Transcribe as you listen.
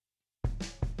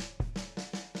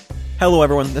Hello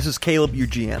everyone, this is Caleb, your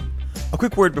GM. A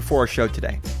quick word before our show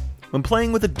today. When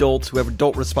playing with adults who have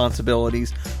adult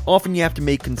responsibilities, often you have to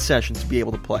make concessions to be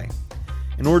able to play.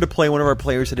 In order to play, one of our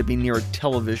players had to be near a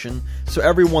television, so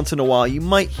every once in a while you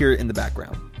might hear it in the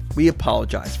background. We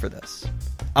apologize for this.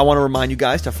 I want to remind you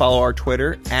guys to follow our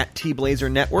Twitter at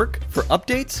TBlazerNetwork for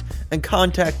updates and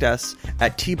contact us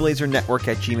at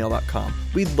tblazernetwork@gmail.com.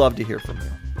 We'd love to hear from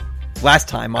you. Last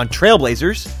time on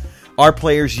Trailblazers, our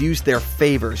players used their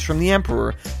favors from the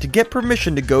Emperor to get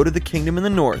permission to go to the Kingdom in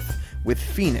the North with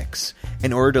Phoenix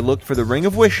in order to look for the Ring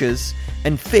of Wishes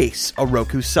and face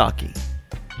Oroku Saki.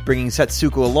 Bringing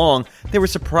Setsuko along, they were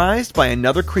surprised by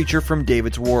another creature from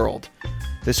David's world.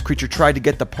 This creature tried to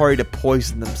get the party to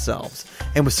poison themselves,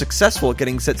 and was successful at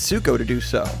getting Setsuko to do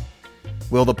so.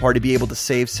 Will the party be able to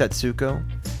save Setsuko?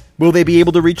 Will they be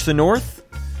able to reach the North?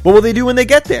 What will they do when they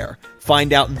get there?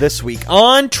 Find out this week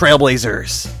on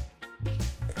Trailblazers!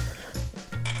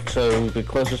 So the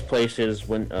closest place is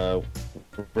River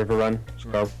Run,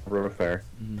 Scarborough Fair.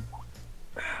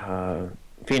 Mm-hmm.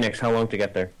 Phoenix, how long to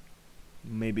get there?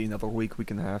 Maybe another week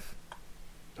and a half.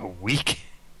 A week?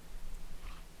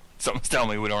 Someone's telling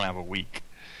me we don't have a week.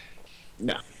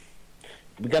 No.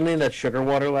 We got any of that sugar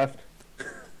water left?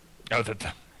 Oh,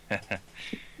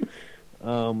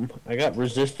 I got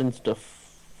resistance to...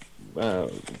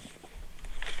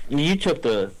 you took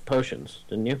the potions,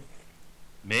 didn't you?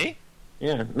 Me?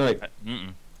 Yeah, no,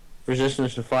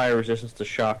 resistance to fire, resistance to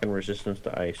shock, and resistance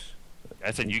to ice.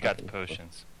 I said you got the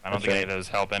potions. I don't think any of those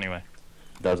help anyway.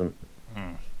 Doesn't.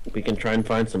 We can try and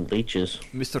find some leeches.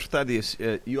 Mr. Thaddeus,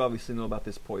 you obviously know about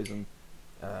this poison.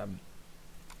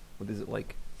 What is it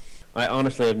like? I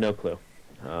honestly have no clue.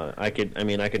 I could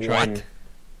try and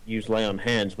use lay on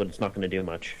hands, but it's not going to do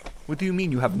much. What do you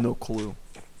mean you have no clue?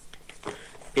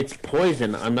 It's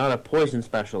poison. I'm not a poison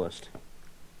specialist.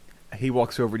 He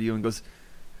walks over to you and goes,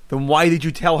 "Then why did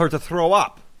you tell her to throw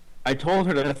up?" I told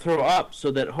her to throw up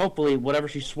so that hopefully whatever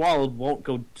she swallowed won't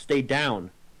stay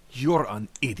down. You're an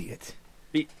idiot.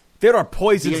 There are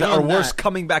poisons that are worse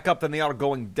coming back up than they are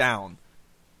going down.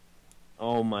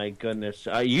 Oh my goodness.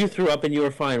 You threw up and you were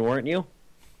fine, weren't you?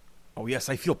 Oh yes,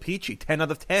 I feel peachy. 10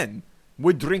 out of 10.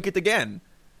 Would drink it again.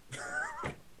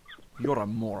 You're a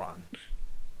moron.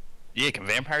 Yeah, can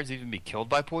vampires even be killed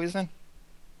by poison?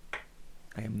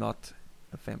 I am not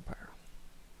a vampire.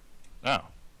 Oh. I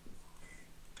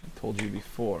told you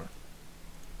before.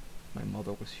 My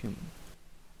mother was human.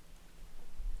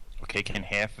 Okay, can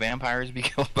half vampires be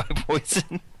killed by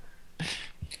poison?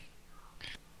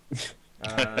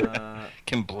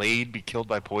 Can Blade be killed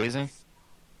by poison?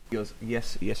 He goes,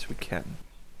 yes, we can.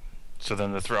 So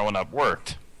then the throwing up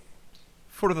worked.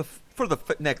 For the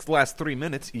last 3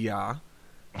 minutes, yeah.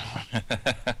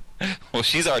 Well,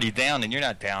 she's already down and you're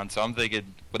not down, so I'm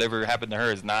thinking whatever happened to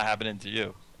her is not happening to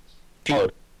you.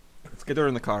 Let's get her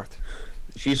in the cart.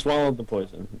 She swallowed the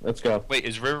poison. Let's go. Wait,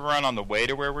 is River Run on the way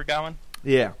to where we're going?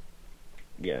 Yeah.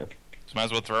 Yeah. So might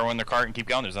as well throw her in the cart and keep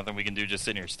going. There's nothing we can do just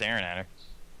sitting here staring at her.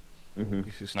 Mm-hmm.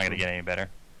 It's not going to get any better.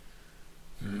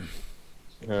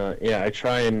 Yeah, I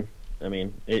try and... I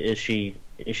mean, is she...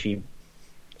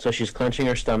 So she's clenching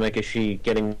her stomach. Is she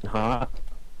getting hot?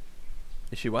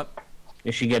 Is she what?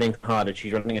 Is she getting hot? Is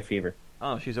she running a fever?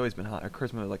 Oh, she's always been hot. Her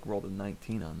charisma rolled a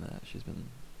 19 on that. She's like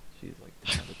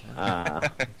 10 out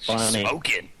of 10. Funny.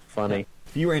 Smoking. Funny.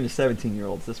 If you were into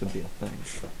 17-year-olds, this would be a thing.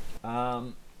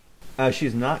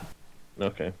 She's not.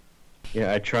 Okay.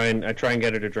 Yeah, I try and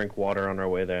get her to drink water on our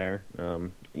way there.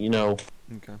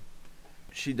 Okay.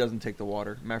 She doesn't take the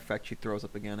water. Matter of fact, she throws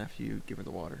up again after you give her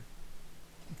the water.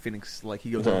 Phoenix,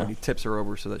 he goes over and he tips her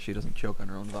over so that she doesn't choke on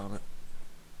her own vomit.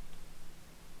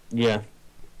 Yeah.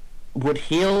 Would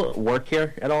heal work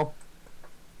here at all?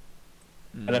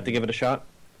 I'd have to give it a shot.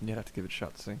 You'd have to give it a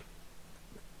shot to see.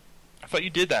 I thought you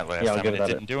did that last time and it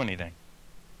didn't do anything.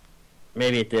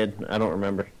 Maybe it did. I don't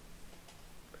remember.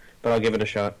 But I'll give it a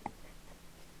shot.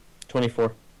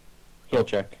 24. Heal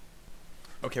check.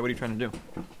 Okay, what are you trying to do?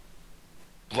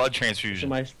 Blood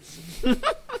transfusion.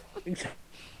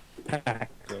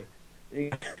 Exactly.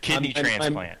 Kidney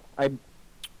transplant.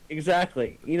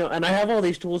 Exactly. And I have all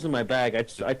these tools in my bag. I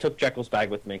took Jekyll's bag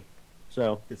with me.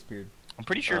 So. Disappeared. I'm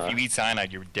pretty sure if you eat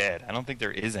cyanide, you're dead. I don't think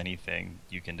there is anything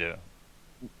you can do.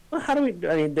 Well, how do we...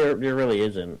 I mean, there really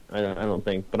isn't. I don't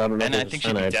think. But I don't know And if I think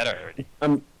you'd be dead already.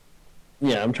 I'm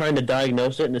trying to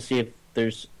diagnose it and to see if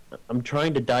there's... I'm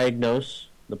trying to diagnose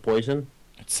the poison.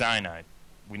 It's cyanide.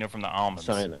 We know from the almonds.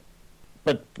 Cyanide.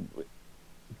 But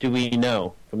do we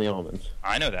know from the almonds?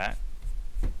 I know that.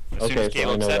 As soon as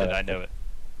Caleb said it, I know it.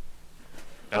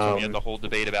 That's when we had the whole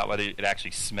debate about whether it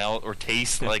actually smells or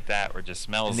tastes like that or just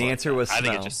smells and the like answer that. was I think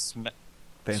smell. it just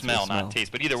Smell, not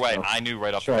taste. But either way, I knew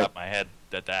right off the top of my head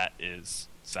that is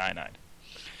cyanide.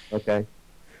 Okay.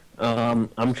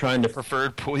 I'm trying to...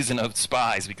 Preferred poison of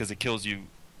spies because it kills you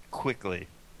quickly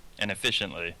and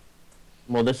efficiently.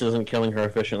 Well, this isn't killing her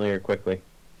efficiently or quickly.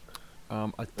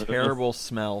 A terrible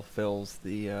smell fills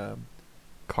the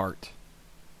cart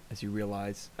as you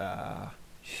realize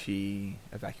she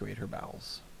evacuated her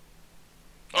bowels.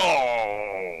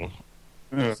 Oh!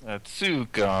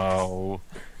 Satsuko.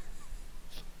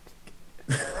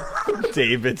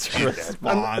 David's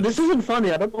response. This isn't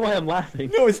funny. I don't know why I'm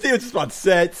laughing. No, it's David's response.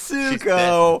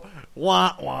 Setsuko.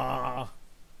 Wah wah.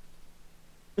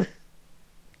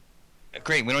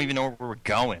 Great. We don't even know where we're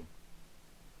going.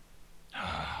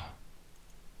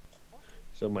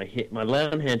 So my lay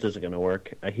on hands isn't going to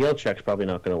work. A heal check's probably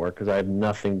not going to work because I have no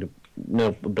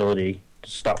ability to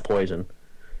stop poison.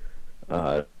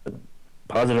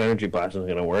 Positive energy blast isn't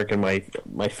going to work, and my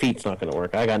feet's not going to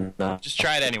work. I got nothing. Just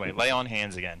try it anyway. Lay on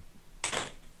hands again.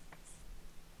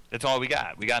 That's all we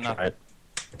got. We got nothing.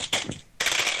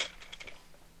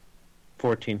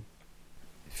 14.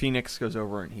 Phoenix goes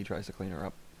over and he tries to clean her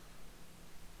up.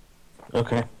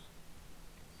 Okay.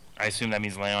 I assume that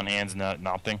means lay on hands,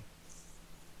 nothing.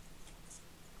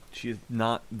 She is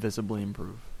not visibly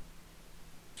improved.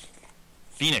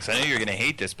 Phoenix, I know you're going to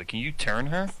hate this, but can you turn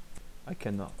her? I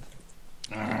cannot.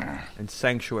 And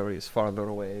Sanctuary is farther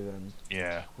away than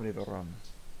River Run.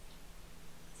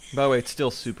 By the way, it's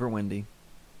still super windy.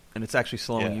 And it's actually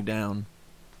slowing you down.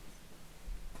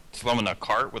 Slowing a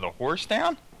cart with a horse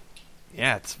down?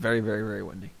 Yeah, it's very, very, very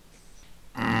windy.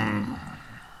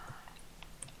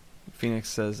 Phoenix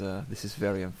says, this is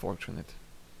very unfortunate.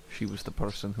 She was the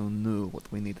person who knew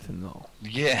what we needed to know.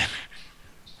 Yeah.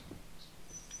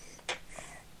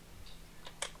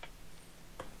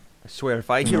 I swear, if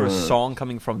I hear a song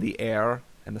coming from the air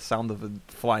and the sound of a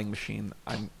flying machine,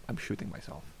 I'm shooting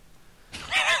myself.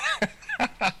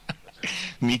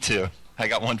 Me too. I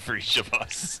got one for each of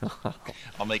us.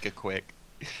 I'll make it quick.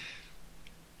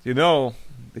 You know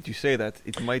that you say that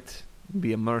it might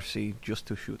be a mercy just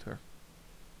to shoot her.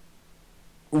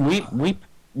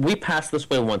 We passed this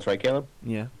way once, right, Caleb?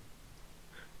 Yeah.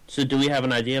 So do we have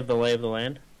an idea of the lay of the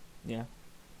land? Yeah.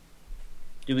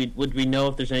 Would we know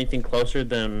if there's anything closer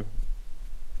than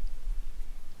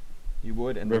you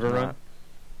would and River there's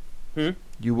Run?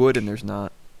 You would and there's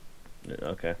not.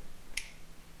 Okay.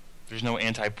 There's no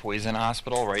anti-poison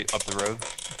hospital right up the road?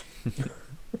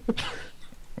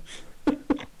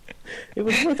 It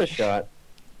was worth a shot.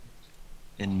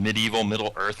 In medieval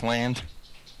Middle-earth land?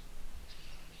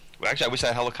 Well, actually, I wish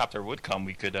that helicopter would come.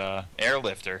 We could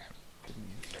airlift her.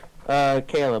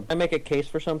 Caleb, can I make a case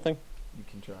for something? You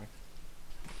can try.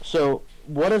 So,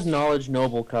 what does knowledge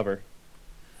noble cover?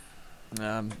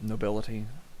 Nobility.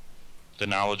 The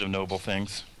knowledge of noble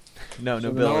things. No, so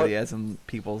nobility as in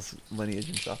people's lineage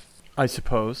and stuff. I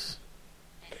suppose.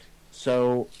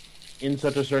 So, in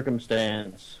such a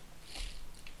circumstance,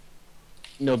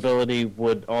 nobility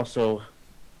would also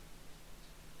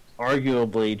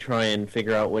arguably try and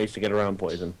figure out ways to get around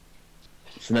poison.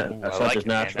 Such as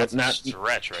natural. That's a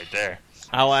stretch right there.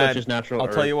 I'll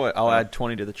tell you what. I'll add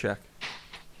 20 to the check.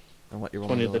 And let you roll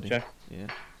 20 nobility. to the check. Yeah.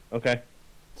 Okay.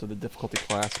 So the difficulty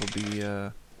class will be.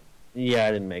 Yeah,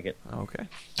 I didn't make it. Okay.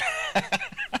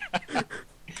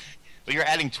 But you're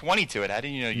adding 20 to it. How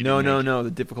didn't you know you No.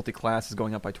 The difficulty class is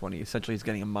going up by 20. Essentially, he's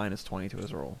getting a minus 20 to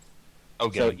his roll. Oh,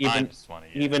 getting minus 20.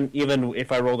 Yeah. Even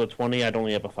if I rolled a 20, I'd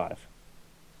only have a 5.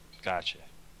 Gotcha.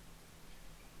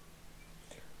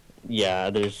 Yeah,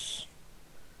 there's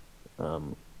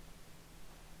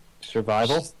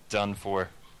survival. She's done for.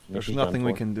 There's nothing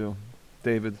we can do,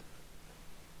 David.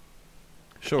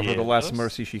 Show her the last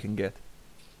mercy she can get.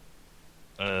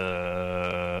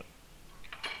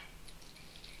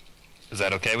 Is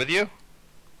that okay with you,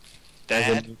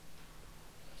 Dad?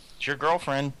 It's your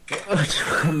girlfriend.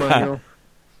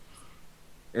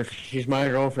 If she's my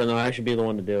girlfriend, then I should be the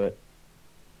one to do it.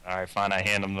 All right, fine. I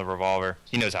hand him the revolver.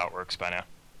 He knows how it works by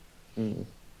now.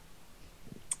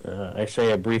 I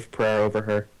say a brief prayer over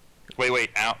her. Wait,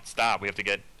 stop. We have to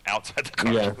get outside the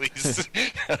car, please.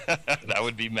 That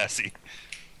would be messy.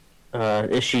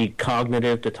 Is she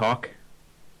cognitive to talk?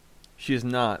 She is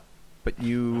not, but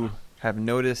you have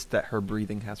noticed that her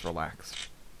breathing has relaxed.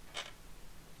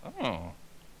 Oh.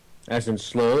 As in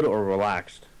slowed or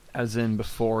relaxed? As in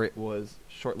before it was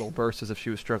short little bursts as if she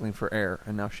was struggling for air,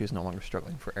 and now she is no longer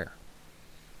struggling for air.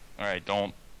 All right,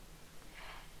 don't.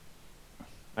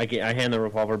 I hand the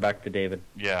revolver back to David.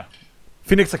 Yeah.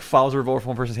 Phoenix follows the revolver from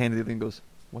one person's hand to the other and goes,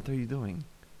 "What are you doing?"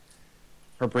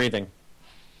 Her breathing.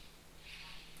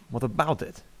 What about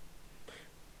it?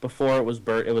 Before it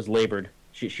was labored.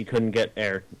 She couldn't get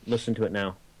air. Listen to it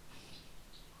now.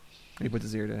 He puts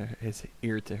his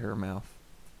ear to her mouth.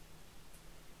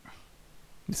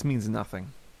 This means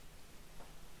nothing.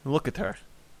 Look at her.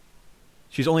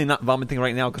 She's only not vomiting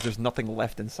right now because there's nothing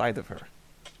left inside of her.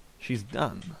 She's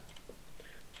done.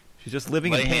 She's just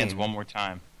living Lay in pain. hands one more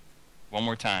time. One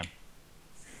more time.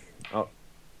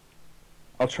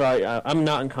 I'll try. I'm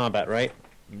not in combat, right?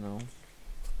 No.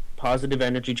 Positive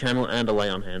energy channel and a lay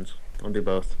on hands. I'll do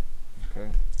both. Okay.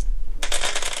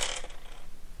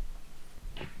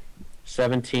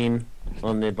 17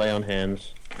 on the lay on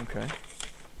hands. Okay.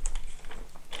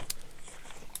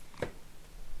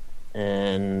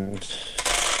 And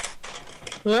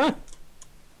 6,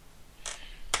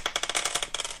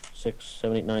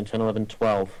 7, 8, 9, 10, 11,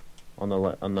 12 on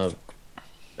the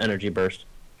energy burst.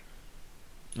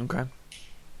 Okay.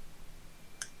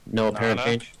 No apparent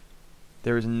Nada? change?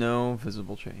 There is no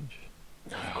visible change.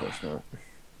 Of course not.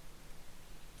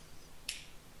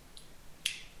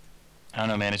 I don't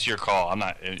know, man. It's your call. I'm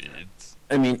not. It's.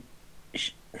 I mean,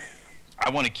 I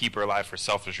want to keep her alive for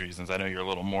selfish reasons. I know you're a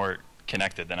little more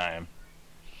connected than I am.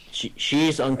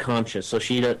 she's unconscious, so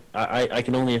I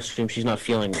can only assume she's not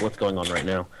feeling what's going on right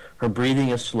now. Her breathing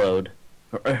is slowed.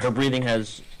 Her breathing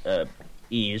has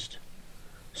eased.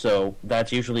 So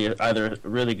that's usually either a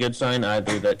really good sign,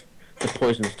 either that the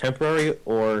poison is temporary,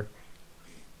 or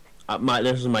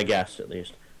this is my guess at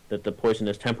least, that the poison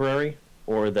is temporary,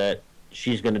 or that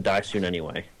she's going to die soon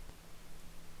anyway.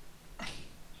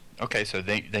 Okay, so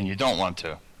then you don't want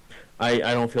to. I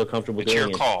don't feel comfortable It's doing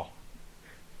your it. call.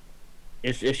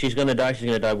 If she's going to die, she's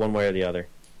going to die one way or the other.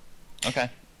 Okay,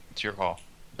 it's your call.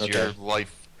 It's Okay. your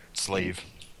life slave.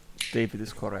 David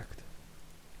is correct.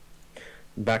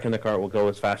 Back in the cart, we'll go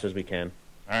as fast as we can.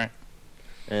 All right.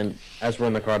 And as we're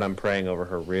in the cart, I'm praying over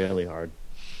her really hard.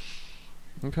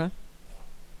 Okay.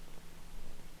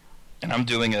 And I'm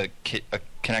doing a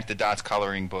connect the dots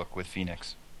coloring book with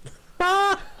Phoenix.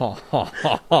 One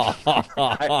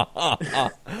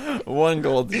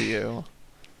goal to you.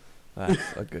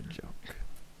 That's a good joke.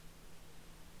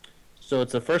 So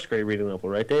it's a first grade reading level,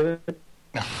 right, David?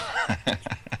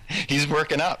 He's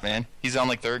working up, man. He's on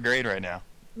like 3rd grade right now.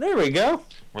 There we go.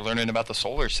 We're learning about the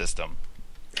solar system.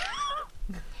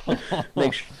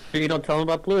 Make sure you don't tell him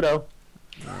about Pluto.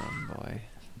 Oh boy.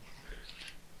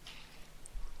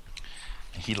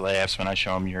 He laughs when I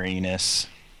show him Uranus.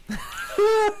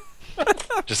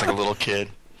 Just like a little kid.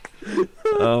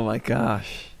 Oh my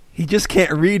gosh. He just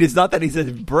can't read. It's not that he's a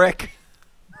brick.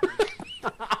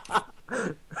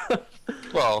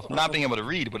 Well, not being able to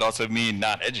read would also mean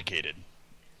not educated.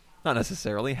 Not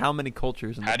necessarily. How many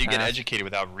cultures in the How do you past, get educated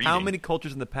without reading? How many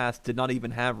cultures in the past did not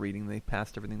even have reading? They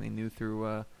passed everything they knew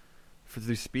through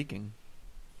speaking.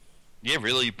 Yeah,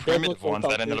 really primitive Biblical ones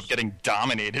that ended up cultures. getting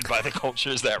dominated by the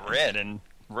cultures that read and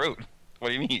wrote. What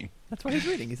do you mean? That's why he's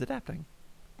reading. He's adapting.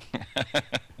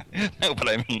 No, but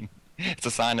I mean, it's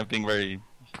a sign of being very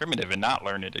primitive and not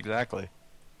learned, exactly.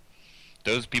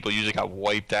 Those people usually got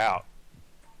wiped out.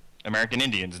 American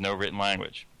Indians, no written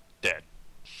language. Dead.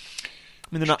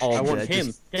 I mean, they're not all I dead. want him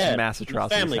Just dead. mass His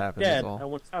atrocities family happen. dead. That's all. I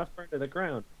want South burned to the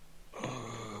ground.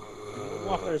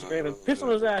 Walk on his grave and piss on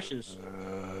his ashes.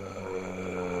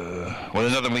 Well,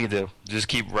 there's nothing we can do. Just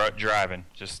keep driving.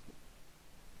 Just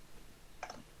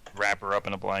wrap her up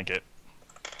in a blanket.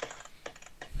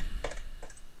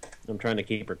 I'm trying to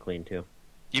keep her clean too.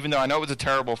 Even though I know it was a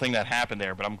terrible thing that happened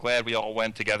there, but I'm glad we all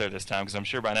went together this time, because I'm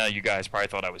sure by now you guys probably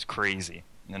thought I was crazy.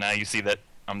 And now you see that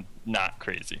I'm not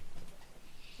crazy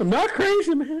I'm not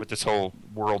crazy, man. with this whole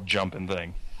world jumping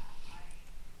thing.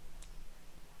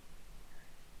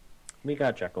 We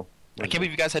got Jekyll. I can't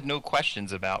believe you guys had no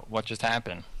questions about what just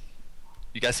happened.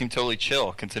 You guys seem totally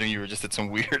chill, considering you were just at some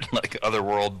weird, like,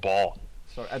 otherworld ball.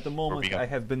 So at the we moment, go. I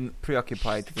have been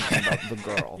preoccupied thinking about the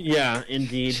girl. Yeah,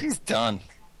 indeed. She's done.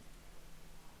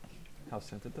 How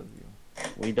sensitive you.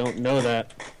 We don't know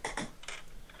that.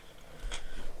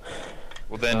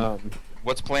 Well, then,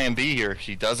 what's plan B here if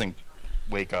she doesn't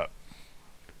wake up?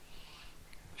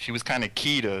 She was kind of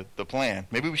key to the plan.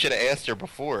 Maybe we should have asked her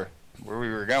before where we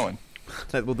were going.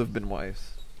 That would have been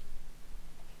wise.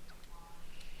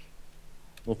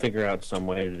 We'll figure out some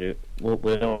way to do it.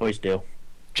 We always do.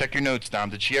 Check your notes, Dom.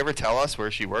 Did she ever tell us where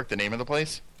she worked, the name of the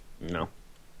place? No.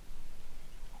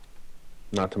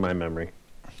 Not to my memory.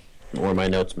 Or my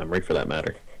notes memory, for that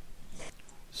matter.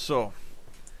 So,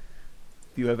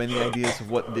 do you have any ideas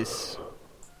of what this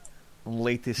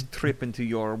latest trip into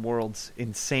your world's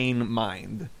insane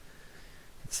mind?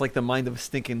 It's like the mind of a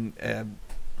stinking,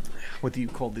 what do you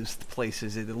call these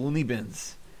places? The loony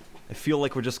bins. I feel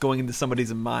like we're just going into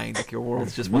somebody's mind. Like your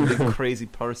world's just one big crazy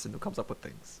person who comes up with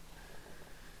things.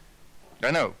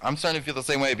 I know. I'm starting to feel the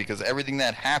same way because everything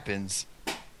that happens,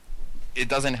 it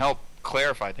doesn't help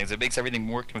clarify things. It makes everything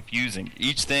more confusing.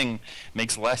 Each thing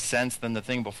makes less sense than the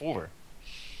thing before.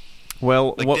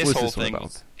 Well, Like what this was whole this one thing,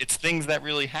 about? it's things that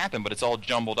really happen, but it's all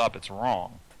jumbled up. It's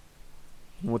wrong.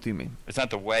 What do you mean? It's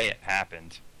not the way it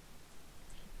happened.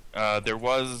 There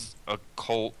was a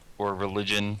cult or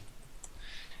religion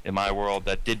in my world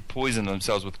that did poison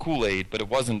themselves with Kool-Aid, but it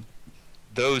wasn't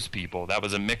those people. That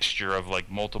was a mixture of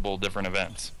like multiple different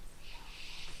events.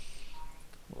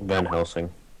 Van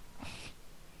Helsing.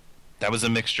 That was a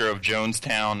mixture of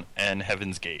Jonestown and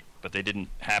Heaven's Gate, but they didn't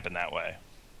happen that way.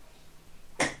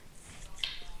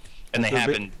 And they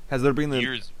happened Has there been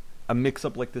years. a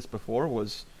mix-up like this before?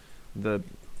 Was the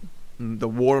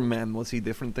War Man, was he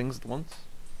different things at once?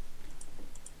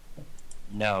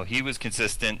 No, he was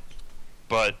consistent,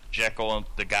 but Jekyll,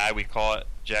 the guy we call it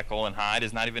Jekyll and Hyde,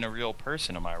 is not even a real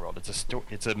person in my world.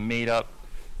 It's a made-up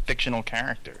fictional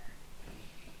character,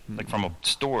 like from a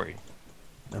story.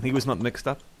 And he was not mixed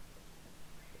up?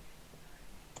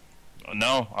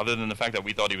 No, other than the fact that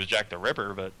we thought he was Jack the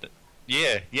Ripper, but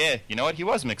yeah, you know what? He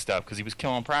was mixed up because he was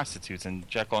killing prostitutes, and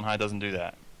Jekyll and Hyde doesn't do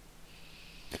that.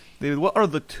 David, what are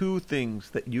the two things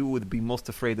that you would be most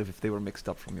afraid of if they were mixed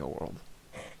up from your world?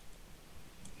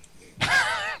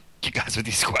 You guys with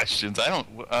these questions, I don't.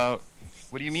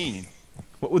 What do you mean?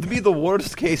 What would be the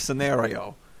worst case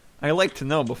scenario? I like to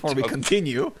know before we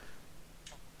continue.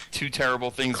 Two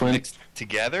terrible things Clint. mixed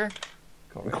together?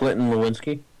 Clinton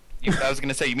Lewinsky. I was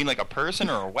gonna say, you mean like a person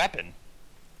or a weapon?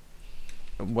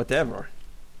 Whatever.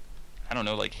 I don't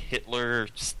know, like Hitler,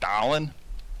 Stalin,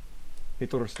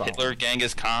 Hitler style. Hitler,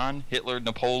 Genghis Khan, Hitler,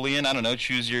 Napoleon. I don't know.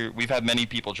 Choose your. We've had many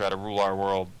people try to rule our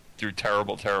world through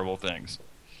terrible, terrible things.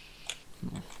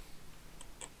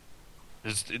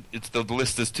 The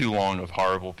list is too long of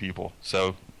horrible people.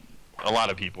 So, a lot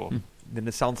of people. Then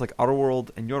it sounds like our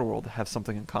world and your world have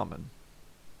something in common.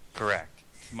 Correct.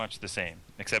 Much the same,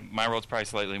 except my world's probably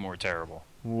slightly more terrible.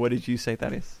 What did you say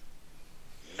that is?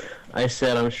 I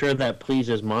said I'm sure that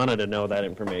pleases Mana to know that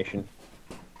information.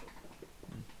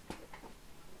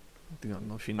 I don't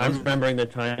know if she I'm knows. remembering the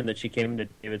time that she came to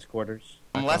David's quarters.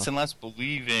 I'm less and less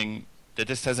believing that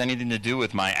this has anything to do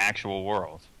with my actual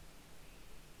world.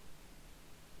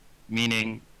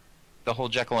 Meaning, the whole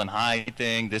Jekyll and Hyde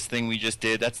thing, this thing we just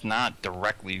did, that's not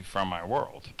directly from my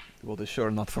world. Well, they're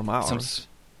sure not from ours. Some-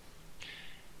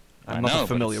 I I'm know, not but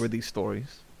familiar it's- with these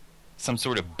stories. Some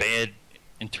sort of bad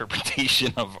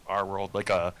interpretation of our world, like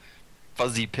a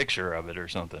fuzzy picture of it or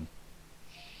something.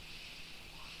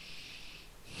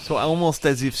 So almost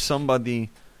as if somebody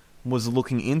was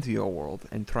looking into your world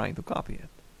and trying to copy it.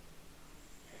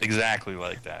 Exactly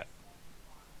like that.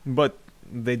 But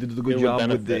they did a good It would job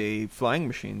with benefit. the flying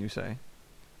machine, you say?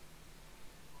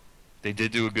 They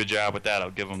did do a good job with that,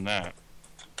 I'll give them that.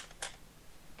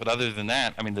 But other than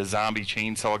that, I mean, the zombie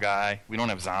chainsaw guy, we don't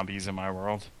have zombies in my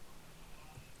world.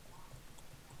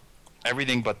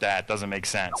 Everything but that doesn't make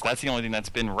sense. That's the only thing that's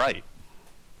been right.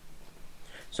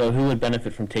 So who would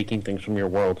benefit from taking things from your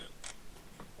world?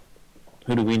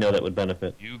 Who do we know that would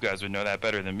benefit? You guys would know that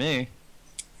better than me.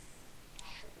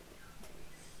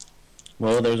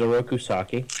 Well, there's a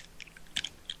Rokusaki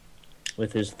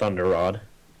with his thunder rod.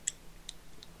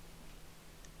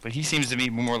 But he seems to be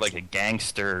more like a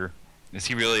gangster. Is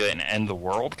he really an end the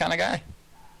world kind of guy?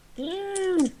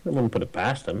 I wouldn't put it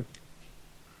past him.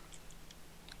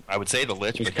 I would say the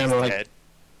Lich, He's but he's kinda like- dead.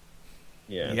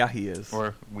 Yeah. Yeah, he is.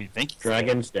 Or we think he's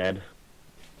Dragon's dead.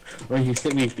 Or you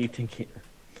think we think he, dead.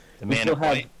 The we man still in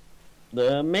have-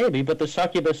 white. maybe, but the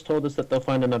succubus told us that they'll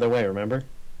find another way, remember?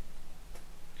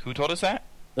 Who told us that?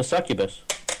 The succubus.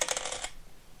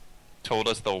 Told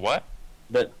us the what?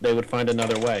 That they would find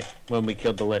another way when we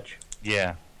killed the Lich.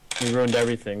 Yeah. We ruined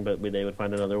everything, but they would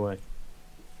find another way.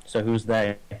 So who's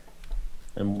they?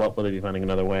 And what will they be finding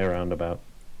another way around about?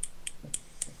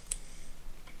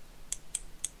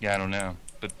 Yeah, I don't know.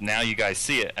 But now you guys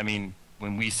see it. I mean,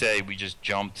 when we say we just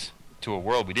jumped to a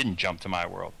world, we didn't jump to my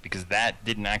world. Because that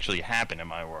didn't actually happen in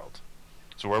my world.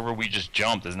 So wherever we just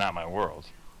jumped is not my world.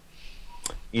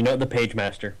 You know the Page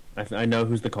Master. I know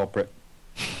who's the culprit.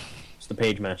 It's the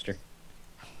Page Master.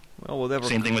 Well, whatever.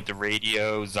 Same thing with the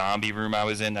radio, zombie room I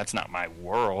was in. That's not my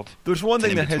world. There's one It's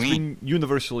thing in that has between. been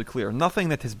universally clear. Nothing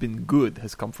that has been good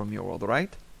has come from your world,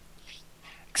 right?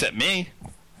 Except me.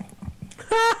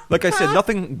 Like I said,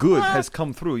 nothing good has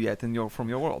come through yet from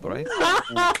your world, right?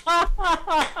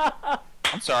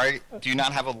 I'm sorry. Do you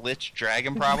not have a Lich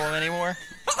Dragon problem anymore?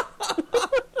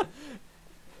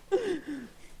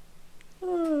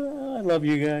 I love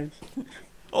you guys.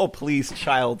 Oh, please,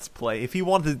 child's play. If he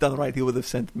wanted it done right, he would have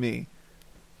sent me.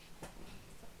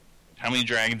 How many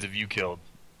dragons have you killed?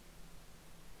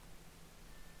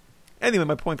 Anyway,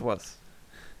 my point was...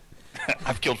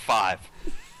 I've killed 5.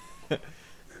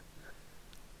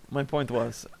 My point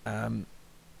was,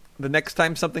 the next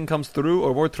time something comes through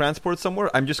or we're transported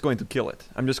somewhere, I'm just going to kill it.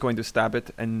 I'm just going to stab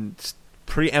it and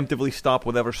preemptively stop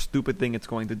whatever stupid thing it's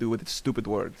going to do with its stupid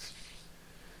words.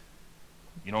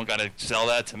 You don't got to sell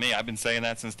that to me. I've been saying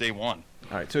that since day one.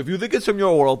 Alright, so if you think it's from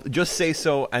your world, just say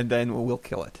so and then we'll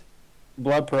kill it.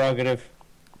 Blood prerogative.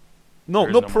 No,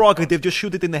 There's no no more prerogative, just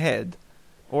shoot it in the head.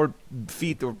 Or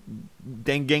feet, or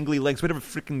gangly legs, whatever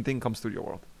freaking thing comes through your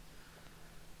world.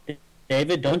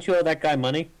 David, don't you owe that guy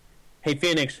money? Hey,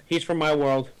 Phoenix, he's from my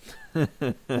world. I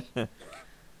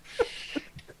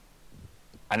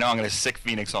know I'm going to sick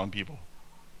Phoenix on people.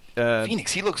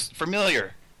 Phoenix, he looks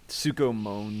familiar. Tsuko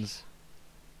moans.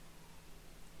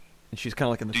 And she's kind of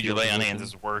like in the Dude, you fetal lay on position.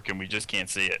 hands is work and we just can't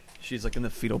see it. She's like in the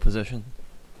fetal position.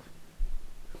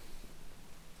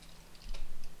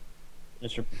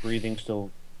 Is her breathing still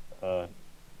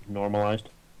normalized?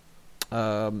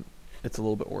 It's a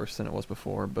little bit worse than it was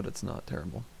before, but it's not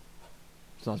terrible.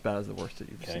 It's not as bad as the worst that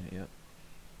you've Okay. seen it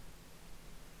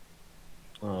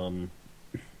yet.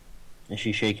 Is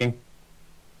she shaking?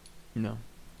 No.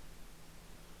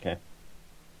 Okay.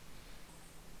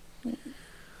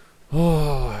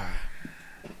 Oh,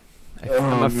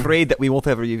 I'm afraid that we won't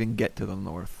ever even get to the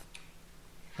north.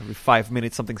 Every 5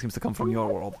 minutes, something seems to come from your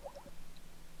world.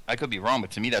 I could be wrong, but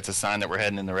to me that's a sign that we're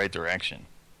heading in the right direction.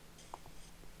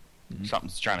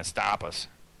 Something's trying to stop us.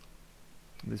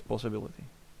 This possibility.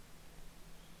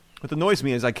 What annoys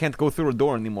me is I can't go through a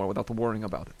door anymore without worrying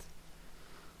about it.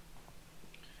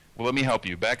 Well, let me help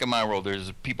you. Back in my world,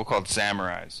 there's people called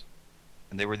samurais.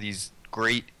 And they were these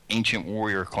great ancient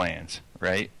warrior clans,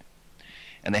 right?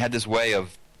 And they had this way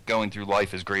of going through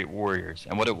life as great warriors.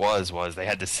 And what it was they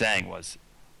had this saying was,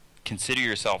 consider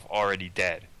yourself already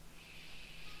dead.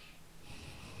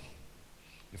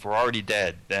 If we're already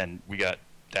dead, then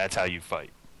that's how you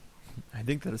fight. I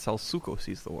think that is how Tsuko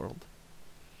sees the world.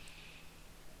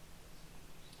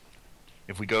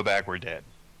 If we go back, we're dead.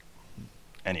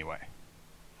 Anyway.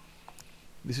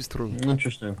 This is true.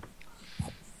 Interesting.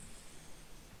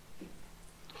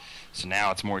 So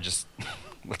now it's more just,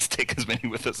 let's take as many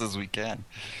with us as we can.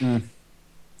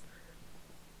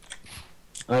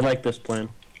 I like this plan.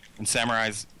 And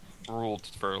samurais ruled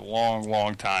for a long,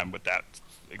 long time with that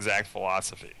exact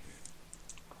philosophy.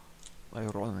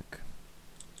 Ironic.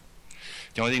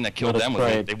 The only thing that killed Let us them was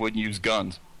pray. they wouldn't use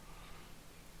guns.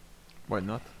 Why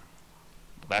not?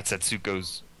 That's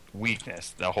Setsuko's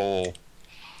weakness. The whole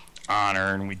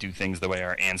honor, and we do things the way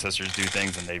our ancestors do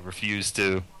things, and they refuse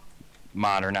to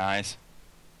modernize.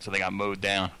 So they got mowed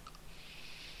down.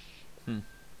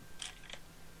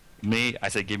 Me, I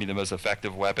say give me the most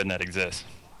effective weapon that exists.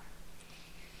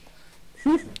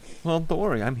 Well, don't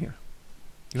worry, I'm here.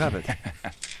 You have it.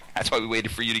 That's why we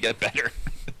waited for you to get better.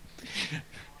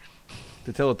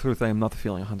 To tell the truth, I am not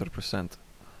feeling 100%.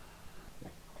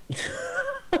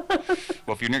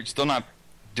 Well, if you're still not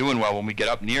doing well when we get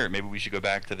up near it, maybe we should go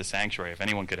back to the sanctuary. If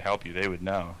anyone could help you, they would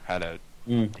know how to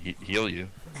heal you.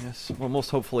 Yes, well, most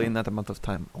hopefully in that amount of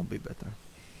time, I'll be better.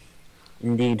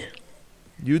 Indeed.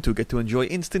 You two get to enjoy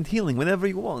instant healing whenever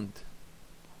you want.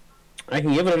 I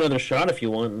can give it another shot if you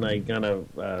want, and I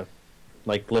gotta,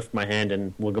 lift my hand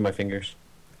and wiggle my fingers.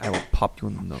 I will pop you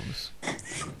in the nose.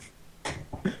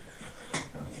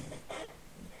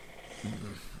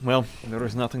 Well, there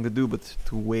is nothing to do but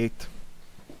to wait.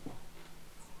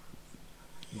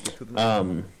 Get to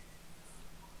the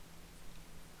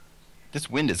This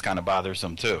wind is kind of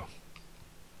bothersome, too.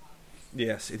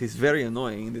 Yes, it is very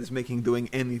annoying. It is making doing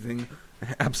anything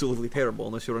absolutely terrible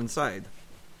unless you're inside.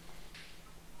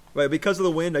 Right, because of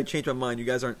the wind, I changed my mind. You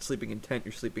guys aren't sleeping in tent,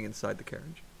 you're sleeping inside the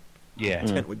carriage. Yeah.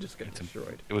 The tent would just get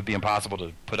destroyed. It would be impossible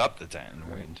to put up the tent in the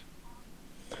wind.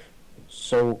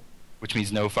 So, Which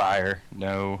means no fire,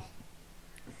 no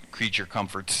creature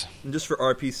comforts. And just for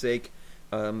RP's sake,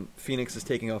 Phoenix is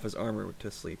taking off his armor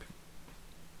to sleep.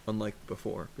 Unlike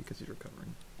before, because he's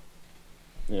recovering.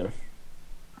 yeah.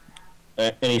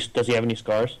 Does he have any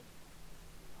scars?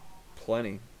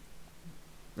 Plenty.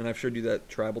 And I've showed you that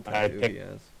tribal I tattoo pick- he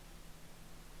has.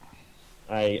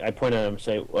 I point at him and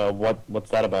say, what's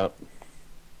that about?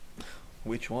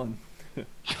 Which one?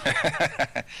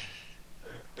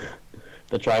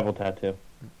 The tribal tattoo.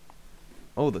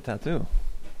 Oh, the tattoo.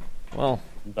 Well,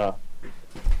 Duh.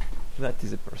 that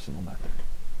is a personal matter.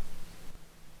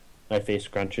 My face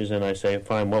scrunches and I say,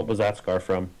 fine, what was that scar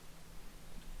from?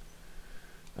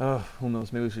 Who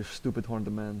knows? Maybe it's your stupid horned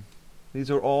man.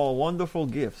 These are all wonderful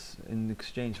gifts in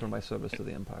exchange for my service to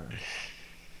the Empire.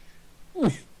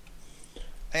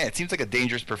 Hey, it seems like a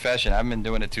dangerous profession. I haven't been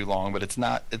doing it too long, but it's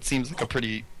not. It seems like a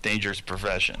pretty dangerous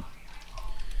profession.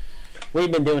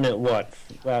 We've been doing it, what,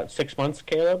 about 6 months,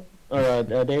 Caleb? Or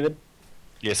David?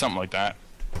 Yeah, something like that.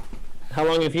 How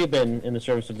long have you been in the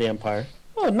service of the Empire?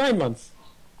 Oh, 9 months.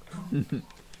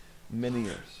 Many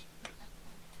years.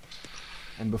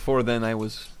 And before then, I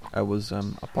was a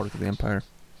part of the Empire.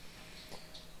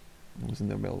 I was in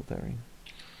the military,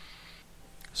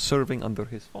 serving under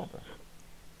his father.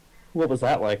 What was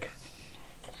that like?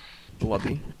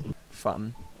 Bloody,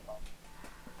 fun.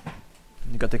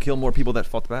 You got to kill more people that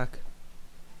fought back.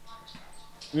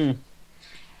 Mm.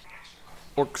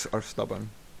 Orcs are stubborn.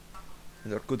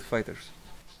 They're good fighters.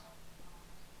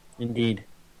 Indeed.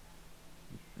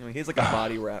 I mean, he has like a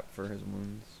body wrap for his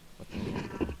wounds.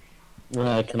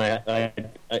 Can I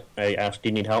ask, do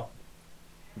you need help?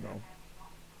 No.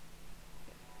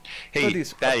 Hey,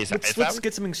 Thaddeus, let's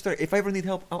get something started. If I ever need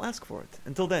help, I'll ask for it.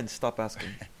 Until then, stop asking.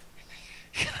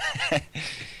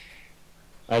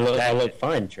 I look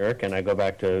fine, jerk, and I go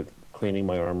back to cleaning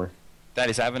my armor. That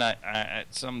is,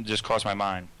 something just crossed my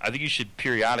mind. I think you should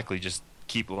periodically just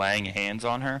keep laying hands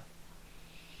on her.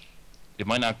 It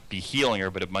might not be healing her,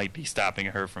 but it might be stopping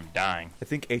her from dying. I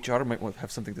think HR might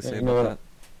have something to say You know about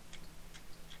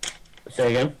what?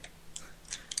 Say again?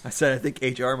 that. I said I think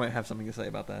HR might have something to say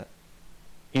about that.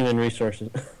 Human resources.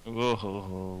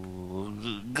 Oh,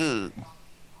 good.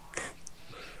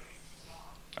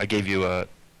 I gave you a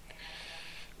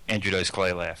Andrew Dice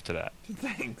Clay laugh to that.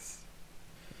 Thanks.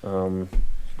 How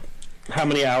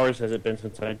many hours has it been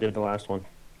since I did the last one?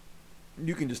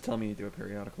 You can just tell me to do it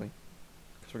periodically.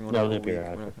 Because we're going No, to do it we're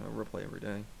periodically. not going to replay every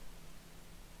day.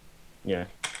 Yeah.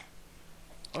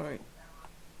 All right.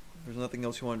 If there's nothing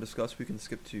else you want to discuss, we can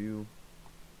skip to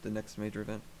the next major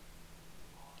event.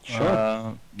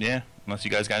 Sure. Yeah, unless you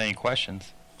guys got any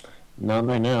questions. Not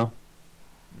right now.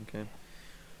 Okay.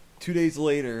 2 days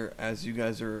later, as you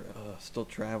guys are still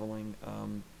traveling,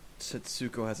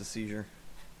 Setsuko has a seizure.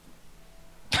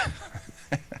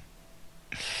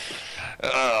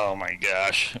 Oh my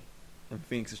gosh. And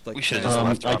Phoenix is like, We should've just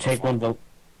left her I on take before.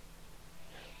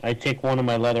 I take one of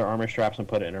my leather armor straps and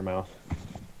put it in her mouth.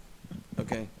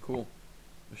 Okay, cool.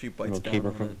 She bites It'll down keep her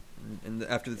on from- it. And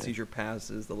after the seizure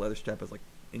passes, the leather strap is like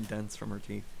indents from her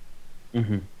teeth.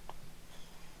 Mm-hmm.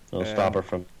 It'll stop her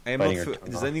from I am biting not her sure.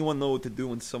 tongue Does off. anyone know what to do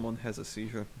when someone has a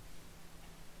seizure?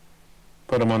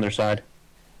 Put them on their side.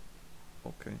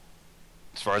 Okay.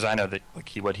 As far as I know, that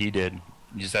what he did,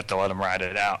 you just have to let him ride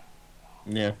it out.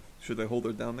 Yeah. Should I hold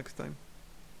her down next time?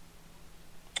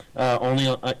 Only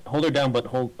hold her down, but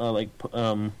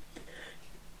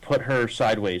put her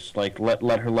sideways. Like let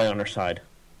her lay on her side.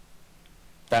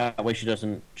 That way she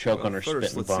doesn't choke Well, on her first, spit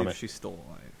and let's see vomit. if she's still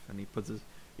alive. And he puts his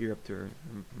ear up to her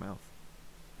mouth.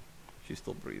 She's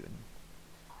still breathing.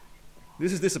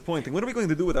 This is disappointing. What are we going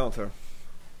to do without her?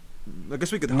 I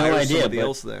guess we could No hire idea, somebody but-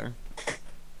 else there.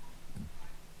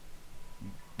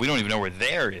 We don't even know where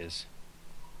there is.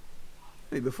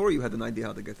 Hey, before you had an idea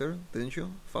how to get there, didn't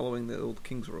you? Following the old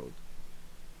King's Road.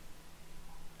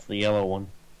 It's the yellow one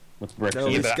with bricks. That'll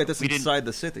in at it. least but get us we didn't- inside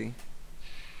the city.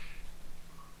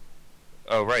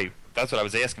 Oh, right. That's what I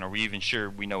was asking. Are we even sure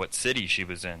we know what city she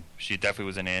was in? She definitely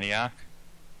was in Antioch.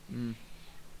 Mm.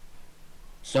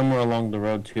 Somewhere along the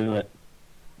road to it.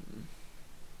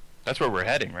 That's where we're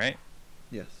heading, right?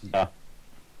 Yes. Yeah.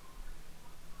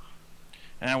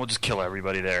 And we'll just kill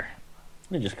everybody there.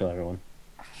 They just kill everyone.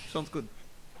 Sounds good.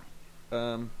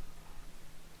 Because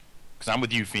I'm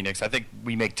with you, Phoenix. I think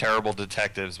we make terrible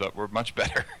detectives, but we're much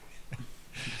better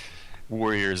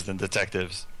warriors than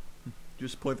detectives.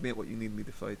 Just point me at what you need me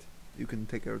to fight. You can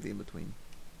take care of the in-between.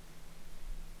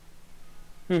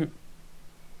 Hmm.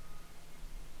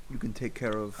 You can take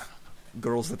care of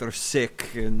girls that are sick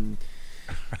and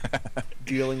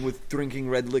dealing with drinking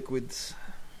red liquids.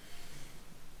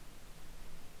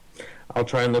 I'll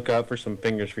try and look out for some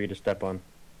fingers for you to step on.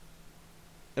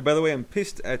 And by the way, I'm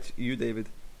pissed at you, David,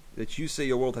 that you say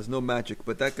your world has no magic,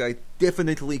 but that guy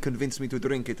definitely convinced me to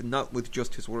drink it, not with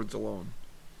just his words alone.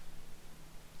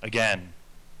 Again,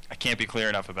 I can't be clear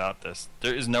enough about this.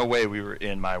 There is no way we were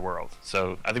in my world.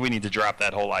 So I think we need to drop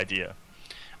that whole idea.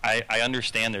 I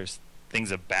understand there's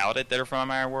things about it that are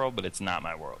from our world, but it's not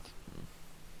my world.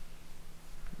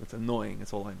 It's annoying,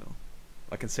 that's all I know.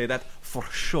 I can say that for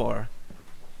sure.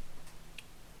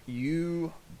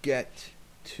 You get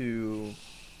to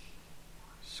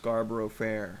Scarborough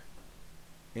Fair,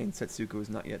 and Setsuko is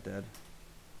not yet dead.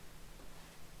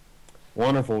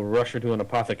 Wonderful. Rush her to an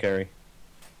apothecary.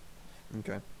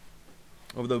 Okay.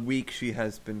 Over the week, she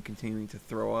has been continuing to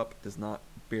throw up,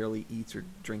 barely eats or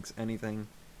drinks anything.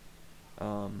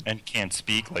 And can't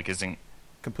speak, isn't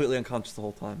completely unconscious the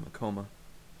whole time, a coma.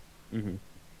 Mm-hmm.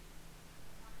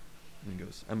 And he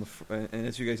goes, and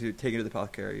as you guys take her to the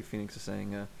apothecary, Phoenix is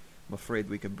saying, I'm afraid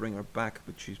we could bring her back,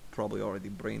 but she's probably already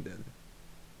brain dead.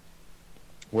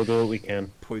 We'll do what we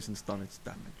can. Poison's done its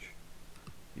damage.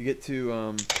 You get to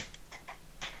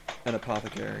an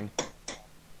apothecary.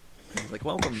 And he's like,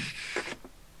 welcome.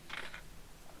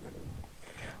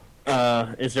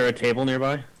 Is there a table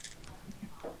nearby?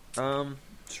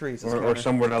 Trace Or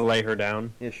somewhere to lay her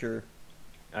down? Yeah, sure.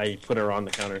 I put her on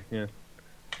the counter, yeah.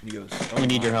 He goes, We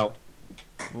need your help.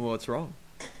 What's wrong?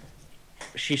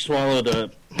 She swallowed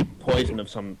a poison of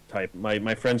some type.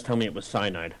 My friends tell me it was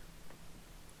cyanide.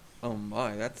 Oh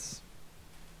my, that's...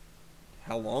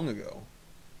 How long ago?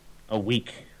 A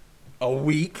week. A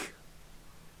week?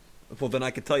 Well, then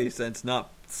I could tell you since it's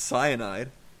not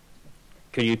cyanide.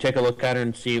 Could you take a look at her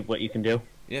and see what you can do?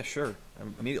 Yeah, sure.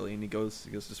 Immediately, and he goes,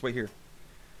 just wait here. And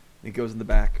he goes in the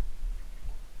back.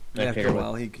 And after a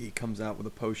while, he comes out with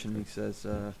a potion. And he says,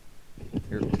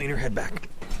 here, lean her head back.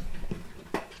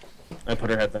 I put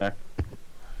her head back.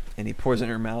 And he pours it in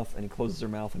her mouth, and he closes her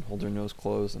mouth and holds her nose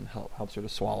closed and helps her to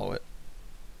swallow it.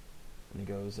 And he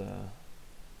goes,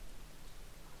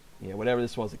 yeah, whatever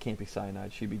this was, it can't be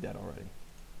cyanide. She'd be dead already.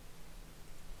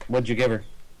 What'd you give her?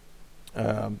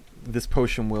 This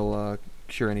potion will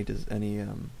cure any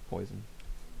poison.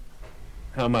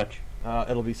 How much?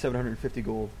 It'll be 750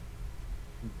 gold.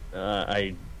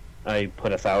 I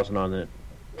put 1,000 on it.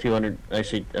 200. I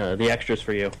see. The extras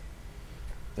for you.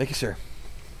 Thank you, sir.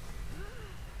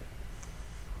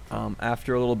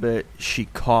 After a little bit, she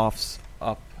coughs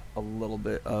up a little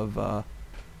bit of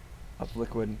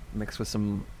liquid mixed with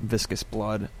some viscous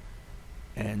blood,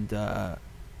 and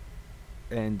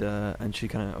she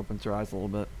kind of opens her eyes a little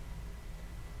bit.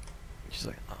 She's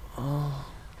like, "Oh."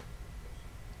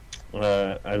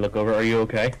 I look over. Are you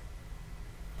okay?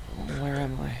 Where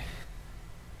am I?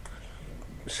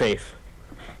 Safe.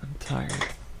 I'm tired.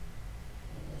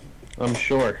 I'm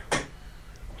sure.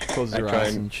 She closes her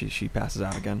eyes and she passes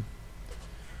out again.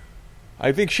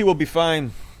 I think she will be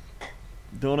fine.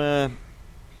 Don't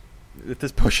if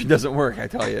this potion doesn't work, I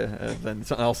tell you, then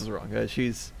something else is wrong.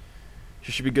 She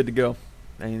should be good to go.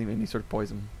 Any sort of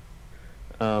poison.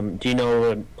 Do you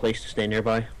know a place to stay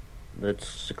nearby that's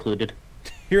secluded?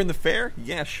 Here in the fair?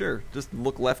 Yeah, sure. Just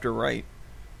look left or right.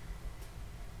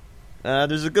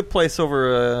 There's a good place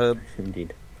over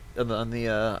Indeed. on the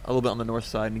a little bit on the north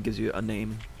side, and it gives you a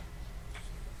name.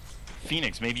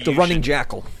 Phoenix, maybe The you Running should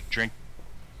Jackal. drink.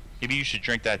 Maybe you should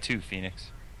drink that too,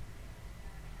 Phoenix.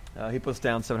 He puts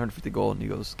down 750 gold, and he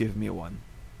goes, "Give me one."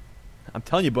 I'm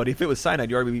telling you, buddy, if it was cyanide,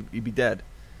 you'd be dead.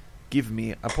 Give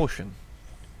me a potion.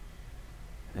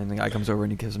 And the guy comes over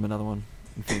and he gives him another one.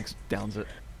 And Phoenix downs it.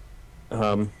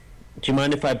 Do you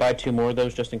mind if I buy 2 more of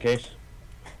those just in case?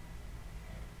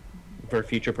 For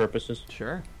future purposes?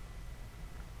 Sure.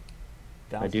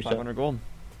 I do so. 500 gold.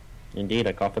 Indeed,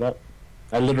 I cough it up.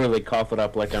 I literally cough it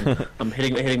up like I'm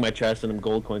hitting my chest and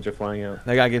gold coins are flying out.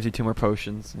 That guy gives you 2 more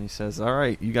potions, and he says, "All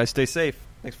right, you guys stay safe.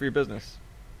 Thanks for your business."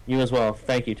 You as well.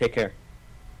 Thank you. Take care.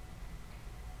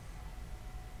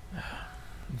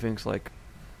 And Phoenix like,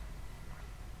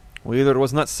 well, either it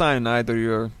was not cyanide or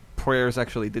your prayers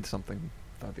actually did something,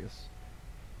 Fabius.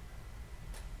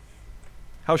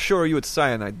 How sure are you it's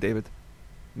cyanide, David?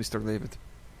 Mr. David.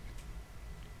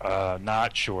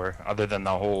 Not sure, other than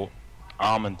the whole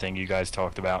almond thing you guys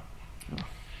talked about.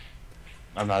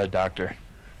 I'm not a doctor.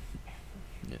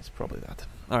 Yes, probably that.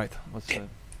 All right, let's.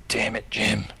 Damn it,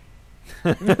 Jim.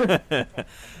 I'm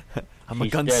a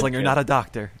He's gunslinger, dead, not a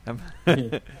doctor.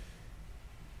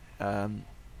 All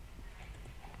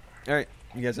right,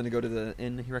 you guys want to go to the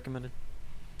inn he recommended?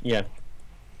 Yeah.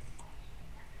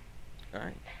 All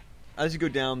right. As you go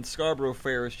down, Scarborough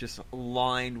Fair is just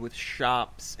lined with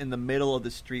shops. In the middle of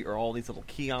the street are all these little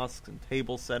kiosks and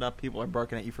tables set up. People are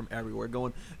barking at you from everywhere,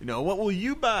 going, what will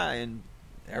you buy? And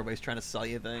everybody's trying to sell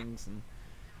you things. And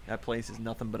that place is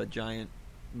nothing but a giant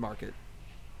market.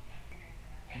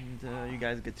 And you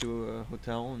guys get to a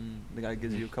hotel, and the guy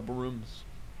gives you a couple rooms.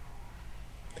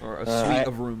 Or a suite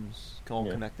of rooms, all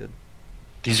connected.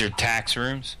 These are tax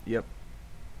rooms? Yep.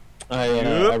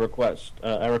 I request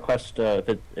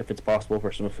if it's possible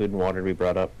for some food and water to be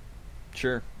brought up.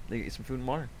 Sure. They get you some food and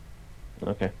water.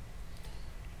 Okay.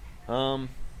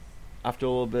 After a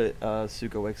little bit,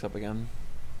 Suko wakes up again.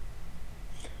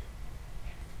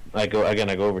 I go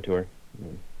over to her.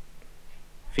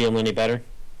 Feeling any better?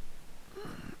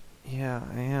 Yeah,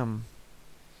 I am.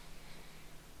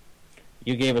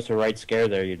 You gave us a right scare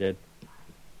there, you did.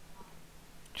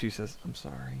 She says, "I'm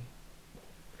sorry."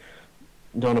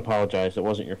 Don't apologize. It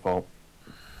wasn't your fault.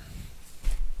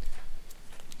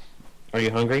 Are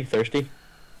you hungry? Thirsty?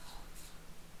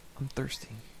 I'm thirsty.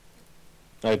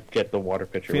 I get the water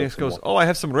pitcher. Phoenix goes, "Oh, I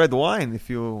have some red wine if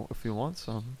you want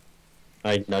some."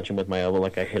 I nudge him with my elbow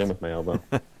like I hit him with my elbow.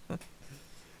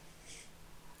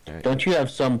 Right. Don't you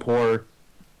have some poor,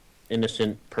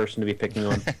 innocent person to be picking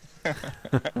on?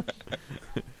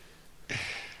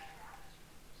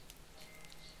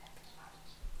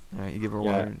 All right, you give her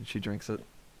Yeah. water and she drinks it.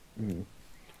 Mm.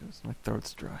 She goes, "My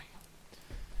throat's dry."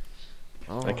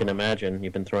 Oh. I can imagine.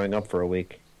 You've been throwing up for a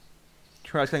week.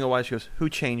 Try asking her why. She goes, "Who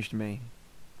changed me?"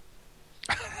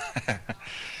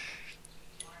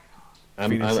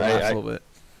 Phoenix laughs a little bit.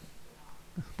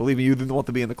 Believe me, you didn't want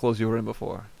to be in the clothes you were in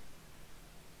before.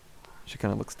 She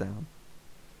kind of looks down.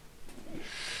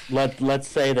 Let's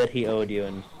say that he owed you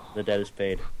and the debt is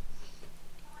paid.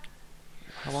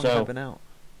 How long So- have I been out?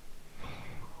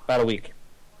 About a week.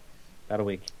 About a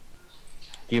week.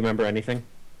 Do you remember anything?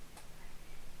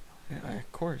 Yeah,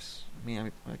 of course. I mean,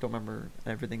 I don't remember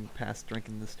everything past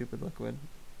drinking the stupid liquid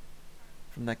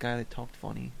from that guy that talked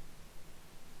funny.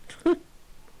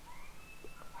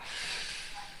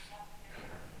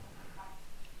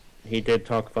 He did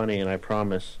talk funny, and I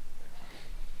promise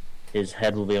his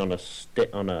head will be on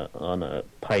a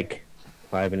pike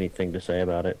if I have anything to say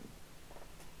about it.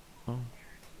 Oh,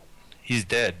 He's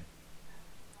dead.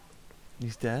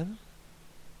 he's dead?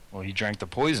 Well, he drank the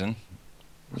poison.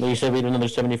 Well, you said we had another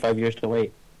 75 years to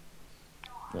wait.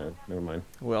 No, never mind.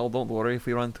 Well, don't worry. If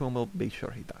we run into him, we'll be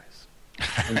sure he dies.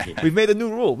 Indeed. We've made a new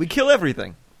rule. We kill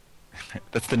everything.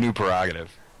 That's the new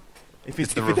prerogative. If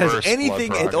It's it, the if it has reverse anything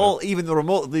blood at prerogative. all, even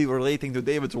remotely relating to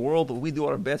David's world, we do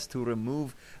our best to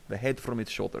remove the head from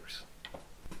its shoulders.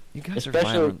 You guys are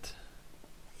Especially- violent.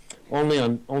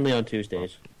 Only on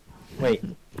Tuesdays. Wait,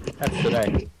 that's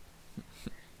today.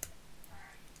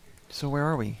 So where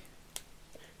are we?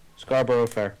 Scarborough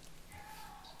Fair.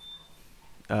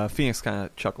 Phoenix kind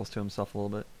of chuckles to himself a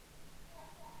little bit.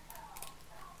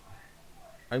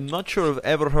 I'm not sure I've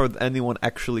ever heard anyone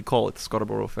actually call it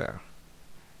Scarborough Fair.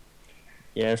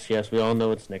 Yes, we all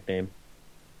know its nickname.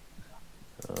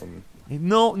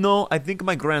 No, I think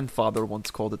my grandfather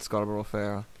once called it Scarborough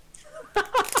Fair.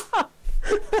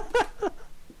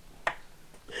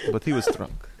 But he was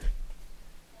drunk.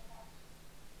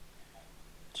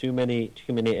 Too many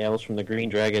ales from the Green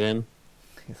Dragon Inn.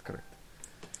 That's correct.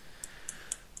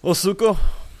 Well, Suko,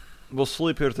 we'll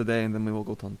sleep here today and then we will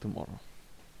go on tomorrow.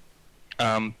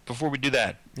 Before we do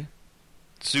that, Yeah.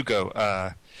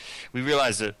 Zuko, we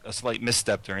realized a slight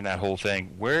misstep during that whole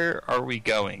thing. Where are we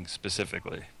going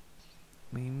specifically?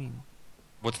 What do you mean?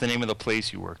 What's the name of the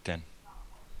place you worked in?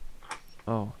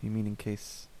 Oh, you mean in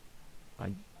case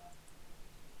I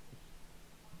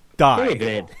die?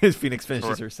 David. As Phoenix finishes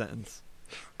Correct. her sentence.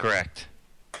 Correct.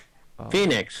 Oh.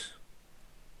 Phoenix.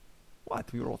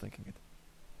 What? We were all thinking it.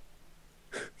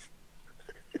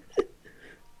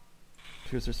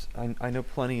 Because there's, I know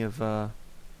plenty of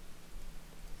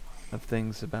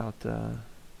things about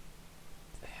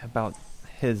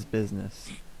his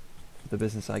business. The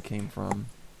business I came from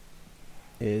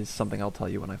is something I'll tell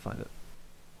you when I find it.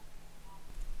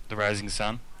 The Rising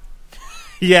Sun?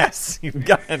 Yes, you've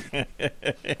got it.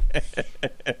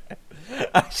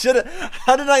 I should have.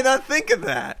 How did I not think of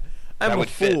that? I'm that a would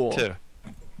fool. fit, too.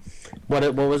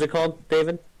 What was it called,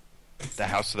 David? The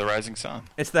House of the Rising Sun.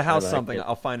 It's the house I like something. it.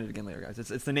 I'll find it again later, guys.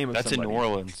 It's the name of That's in somebody. New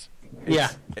Orleans.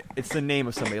 It's- It's the name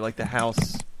of somebody, like the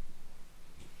house.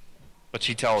 But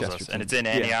she tells us, Chesterton. and it's in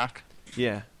Yeah. Antioch.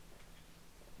 Yeah.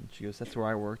 And she goes, "That's where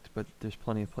I worked, but there's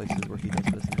plenty of places where he does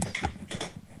business."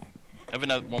 I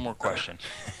have one more question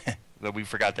that we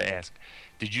forgot to ask.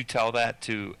 Did you tell that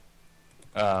to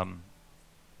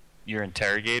your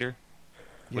interrogator?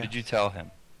 What did you Yes. tell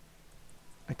him?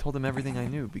 I told him everything I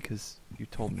knew because you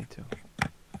told me to.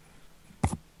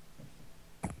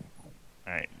 All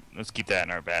right, let's keep that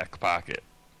in our back pocket.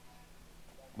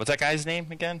 What's that guy's name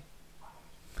again?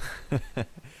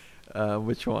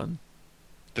 Which one?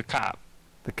 The cop.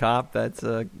 The cop? That's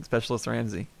Specialist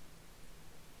Ramsey.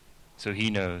 So he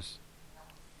knows.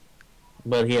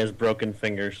 But he has broken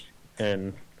fingers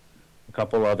and a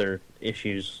couple other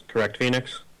issues. Correct,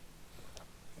 Phoenix?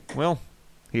 Well,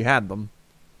 he had them.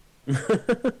 If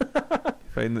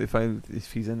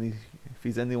he's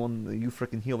anyone that you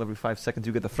frickin' heal every 5 seconds,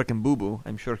 you get the frickin' boo boo.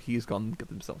 I'm sure he's gonna get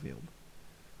himself healed.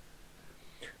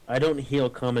 I don't heal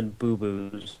common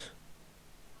boo-boos.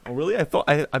 Oh, really?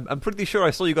 I'm pretty sure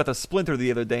I saw you got a splinter the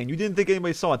other day, and you didn't think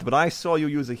anybody saw it, but I saw you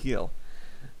use a heal.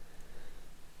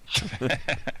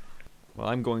 Well,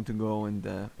 I'm going to go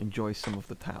and enjoy some of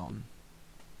the town.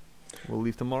 We'll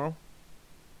leave tomorrow?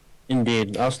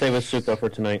 Indeed. I'll stay with Suko for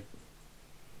tonight.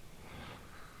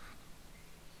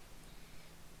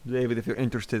 David, if you're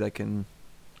interested,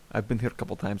 I've been here a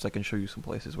couple times. I can show you some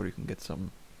places where you can get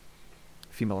some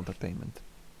female entertainment.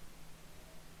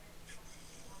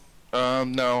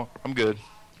 No, I'm good.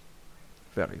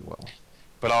 Very well.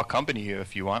 But I'll accompany you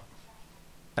if you want.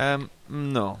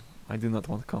 No, I do not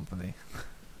want company.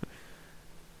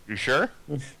 You sure?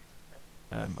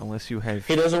 Unless you have.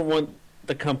 He doesn't want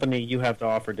the company you have to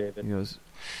offer, David. He goes,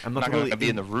 I'm I'm not not really. going to be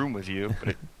in the room with you,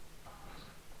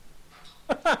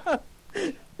 but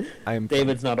I am.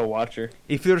 David's not a watcher.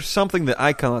 If there's something that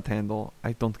I cannot handle,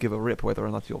 I don't give a rip whether or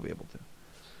not you'll be able to.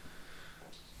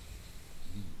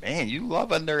 man, you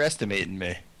love underestimating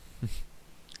me.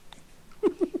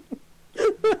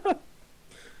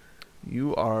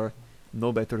 You are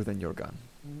no better than your gun.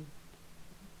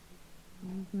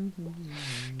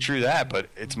 True that, but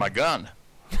it's my gun.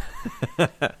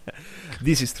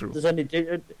 This is true.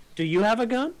 Do you have a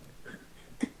gun?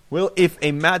 Well, if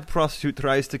a mad prostitute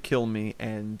tries to kill me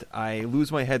and I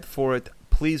lose my head for it,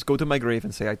 please go to my grave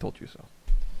and say I told you so.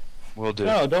 Will do.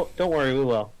 No, don't worry, we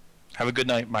will. Have a good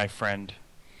night, my friend.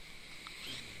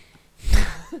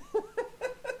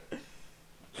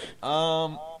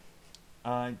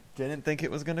 I didn't think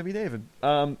it was gonna be David.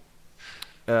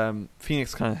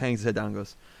 Phoenix kind of hangs his head down and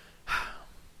goes,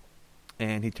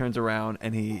 and he turns around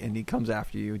and he comes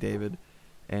after you, David,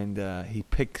 and he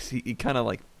kind of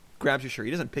like grabs your shirt.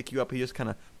 He doesn't pick you up. He just kind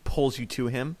of pulls you to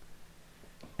him,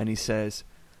 and he says,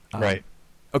 Right.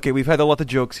 Okay, we've had a lot of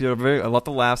jokes here, a lot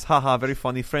of laughs. Haha, very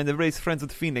funny. Everybody's friends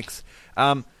with Phoenix.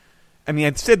 I mean,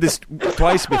 I've said this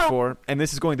twice before, and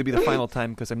this is going to be the final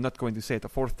time because I'm not going to say it the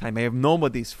fourth time. I have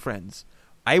nobody's friends.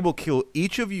 I will kill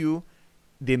each of you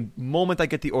the moment I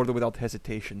get the order without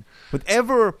hesitation.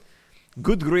 Whatever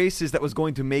good graces that was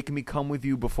going to make me come with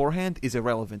you beforehand is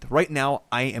irrelevant. Right now,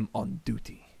 I am on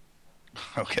duty.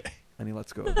 Okay. And he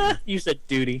lets go. You said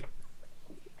duty.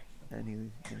 And he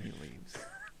leaves.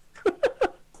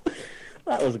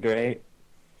 That was great.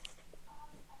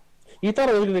 You thought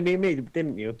it was going to be me,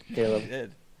 didn't you, Caleb? He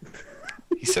did.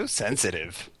 He's so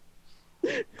sensitive.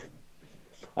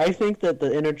 I think that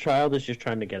the inner child is just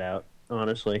trying to get out,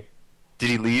 honestly. Did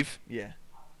he leave? Yeah.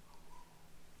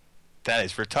 That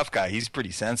is, for a tough guy, he's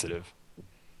pretty sensitive.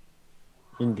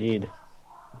 Indeed.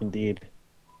 Indeed.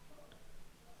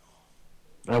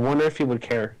 I wonder if he would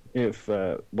care if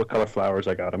what color flowers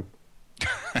I got him.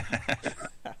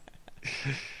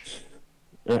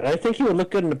 I think he would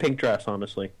look good in a pink dress,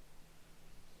 honestly.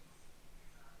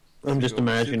 I'm just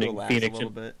imagining Phoenix. A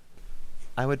bit.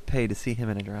 I would pay to see him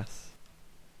in a dress.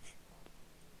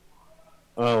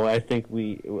 Oh, I think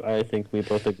we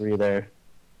both agree there.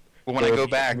 Well, when I go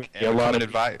back A and lot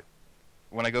become of-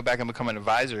 when I go back and become an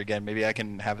advisor again, maybe I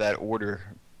can have that order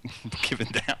given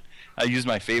down. I used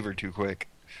my favor too quick.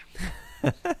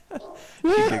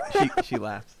 She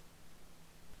laughs.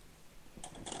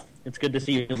 It's good to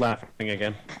see you laughing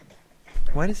again.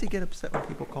 Why does he get upset when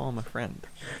people call him a friend?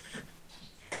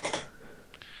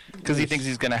 Because he thinks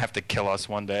he's going to have to kill us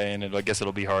one day, and I guess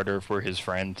it'll be harder if we're his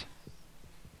friend.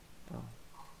 Oh,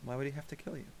 why would he have to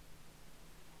kill you?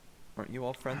 Aren't you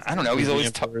all friends? I don't know. He's The always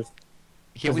Emperor's-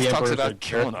 he always the talks Emperor's a about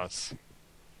killing jerk. us.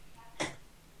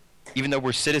 Even though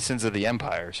we're citizens of the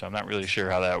Empire, so I'm not really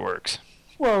sure how that works.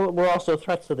 Well, we're also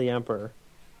threats to the Emperor.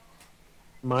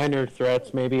 Minor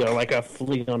threats, maybe, or like a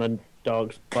flea on a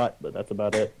dog's butt, but that's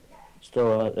about it.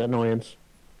 Still an annoyance.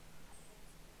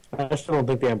 I still don't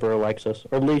think the Emperor likes us,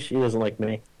 or at least he doesn't like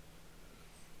me.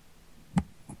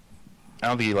 I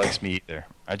don't think he likes me either.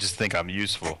 I just think I'm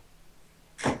useful.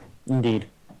 Indeed.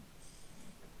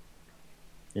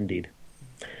 Indeed.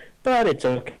 But it's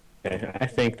okay. I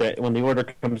think that when the order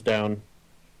comes down,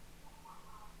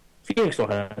 Phoenix will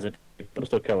hesitate, but he'll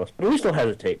still kill us. But at least he'll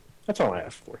hesitate. That's all I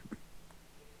ask for.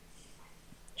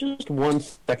 Just 1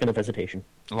 second of hesitation.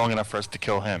 Long enough for us to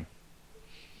kill him.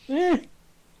 Your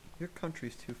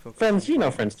country's too focused. Friends, you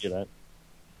know friends do that.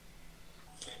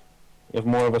 If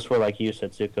more of us were like you,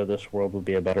 Setsuko, this world would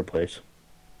be a better place.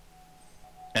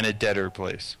 And a deader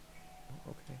place.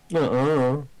 Okay.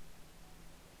 Uh-uh.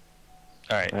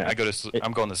 Alright, Alright.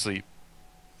 I'm going to sleep.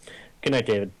 Good night,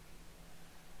 David.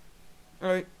 All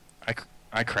right.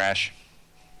 I crash.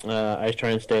 I try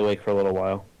and stay awake for a little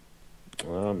while.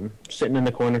 Sitting in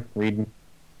the corner, reading.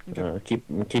 Okay.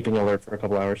 Keeping alert for a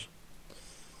couple hours.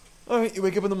 All right. You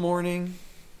wake up in the morning.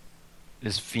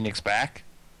 Is Phoenix back?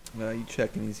 You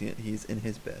check and he's in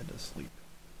his bed asleep.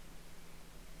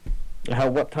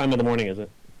 What time of the morning is it?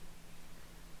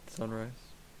 Sunrise.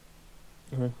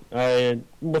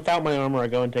 Without my armor, I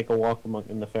go and take a walk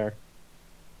in the fair.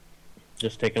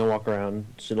 Just taking a walk around,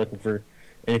 see, looking for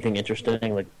anything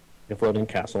interesting, like a floating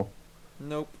castle.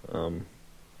 Nope.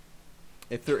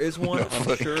 If there is one, No I'm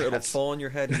footing sure it'll cats. fall on your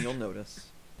head and you'll notice.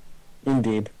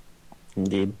 Indeed.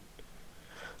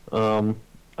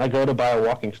 I go to buy a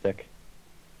walking stick,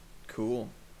 Cool.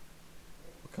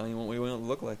 What kind what do you want it to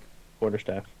look like?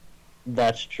 quarterstaff.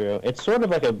 That's true. It's sort of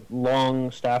like a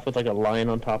long staff with like a lion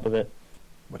on top of it.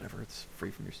 Whatever, it's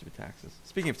free from your stupid taxes.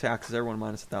 Speaking of taxes, everyone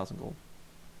minus 1,000 gold.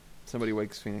 Somebody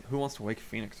wakes Phoenix. Who wants to wake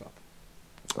Phoenix up?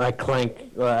 I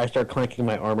start clanking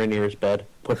my armor near his bed,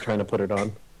 trying to put it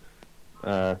on.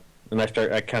 And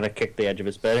I kind of kick the edge of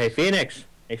his bed. Hey, Phoenix!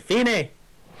 Hey,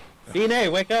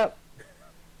 Fine, wake up!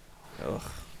 Ugh.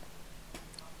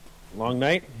 Long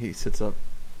night? He sits up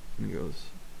and goes,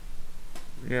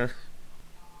 yes.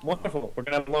 Wonderful. We're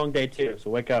gonna have a long day too, so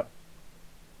wake up.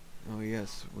 Oh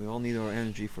yes, we all need our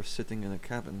energy for sitting in a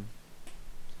cabin.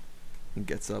 He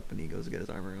gets up and he goes to get his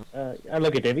armor out. I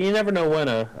look at David. You never know when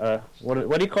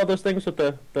what do you call those things with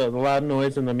the loud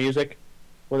noise and the music?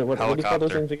 What do you call those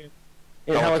Helicopter. things again?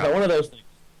 Yeah, helicopter. One of those things.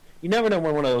 You never know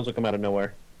when one of those will come out of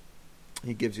nowhere.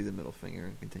 He gives you the middle finger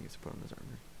and continues to put on his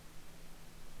armor.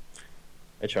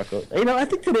 I chuckle. I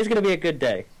think today's gonna be a good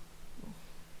day.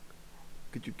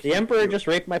 Could you The Emperor just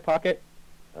raped my pocket.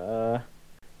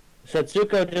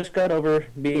 Setsuko just got over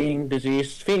being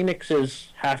diseased. Phoenix is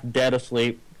half dead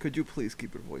asleep. Could you please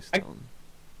keep your voice I- down?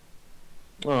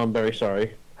 Oh, I'm very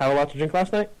sorry. Had a lot to drink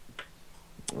last night?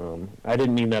 I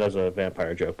didn't mean that as a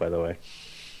vampire joke, by the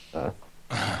way.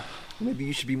 Maybe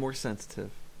you should be more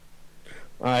sensitive.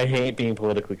 I hate being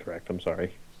politically correct. I'm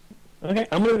sorry. Okay,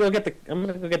 I'm gonna go get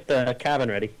the cabin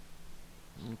ready.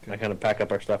 Okay. I kind of pack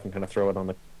up our stuff and kind of throw it on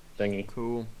the thingy.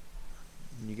 Cool.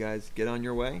 You guys get on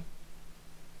your way?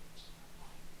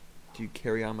 Do you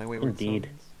carry on my wayward Indeed.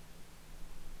 sons?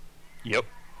 Yep.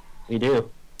 We do.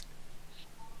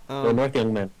 Go north,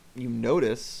 young men. You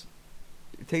notice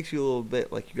it takes you a little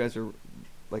bit, like you guys are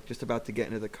like just about to get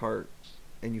into the cart,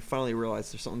 and you finally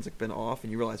realize there's something's like been off,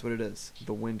 and you realize what it is.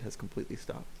 The wind has completely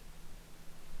stopped.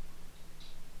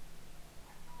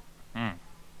 Hmm.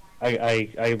 I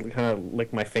kind of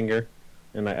lick my finger,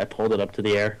 and I pulled it up to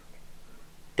the air.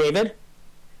 David,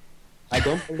 I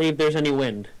don't believe there's any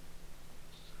wind.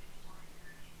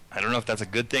 I don't know if that's a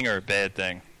good thing or a bad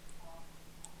thing.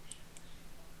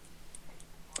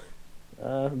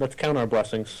 Let's count our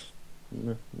blessings.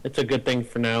 It's a good thing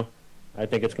for now. I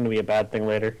think it's going to be a bad thing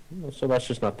later. So let's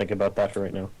just not think about that for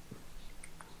right now.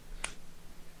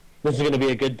 This is going to be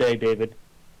a good day, David.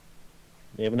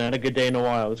 You haven't had a good day in a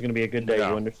while. It's going to be a good day. No.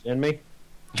 You understand me?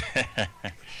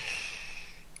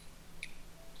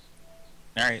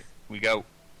 All right, we go.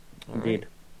 All Indeed.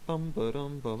 You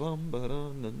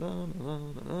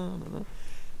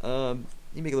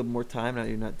make a little more time now that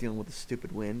you're not dealing with the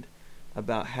stupid wind.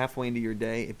 About halfway into your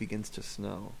day, it begins to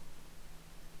snow.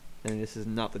 And this is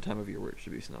not the time of year where it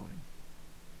should be snowing.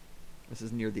 This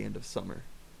is near the end of summer.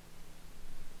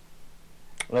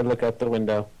 I look out the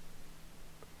window.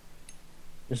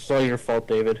 This is all your fault,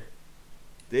 David.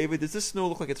 David, does this snow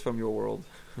look like it's from your world?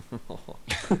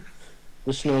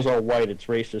 The snow's all white. It's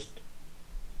racist.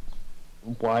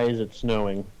 Why is it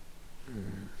snowing?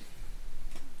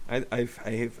 I've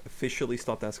officially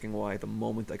stopped asking why the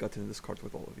moment I got into this cart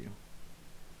with all of you.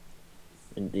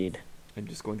 Indeed. I'm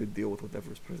just going to deal with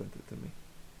whatever is presented to me.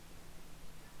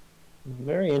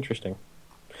 Very interesting.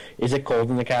 Is it cold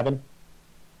in the cabin?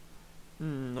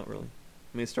 Not really.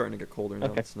 I mean, it's starting to get colder now.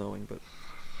 Okay. It's snowing, but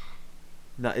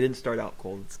no, it didn't start out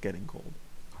cold. It's getting cold.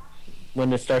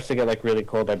 When it starts to get like really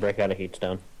cold, I break out a heat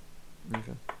stone.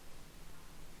 Okay.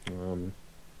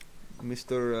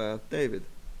 Mr. David.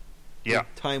 Yeah. your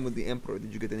time with the Emperor,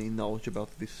 did you get any knowledge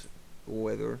about this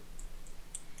weather?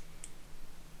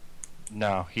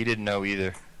 No, he didn't know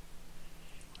either.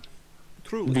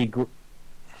 Truly.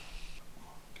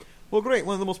 Well, great.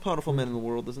 One of the most powerful men in the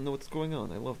world doesn't know what's going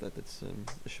on. I love that. That's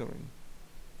assuring.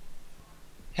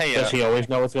 Hey, Does he always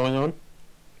know what's going on?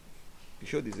 You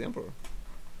showed he's the Emperor.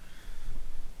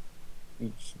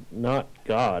 He's not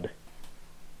God.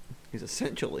 He's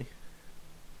essentially.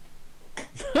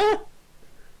 I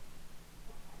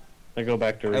go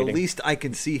back to reading. At least I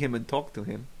can see him and talk to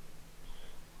him.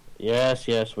 Yes,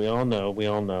 we all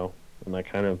know. And I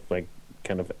kind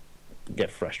of get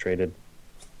frustrated.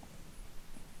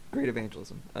 Great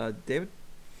evangelism. David?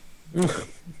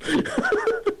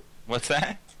 What's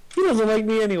that? He doesn't like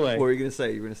me anyway. What were you going to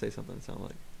say? You were going to say something that sounded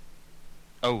like.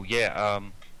 Oh, yeah,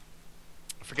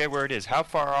 I forget where it is. How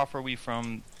far off are we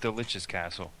from the Lich's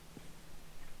castle?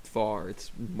 Far.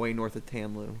 It's way north of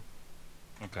Tamlu.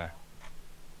 Okay.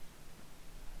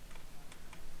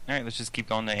 Alright, let's just keep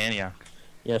going to Antioch.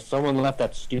 Yeah, someone left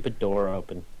that stupid door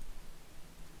open.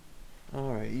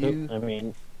 Alright, I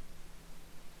mean,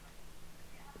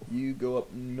 you go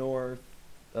up north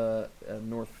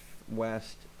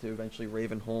northwest to eventually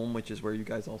Ravenholm, which is where you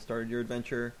guys all started your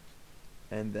adventure,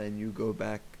 and then you go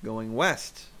back going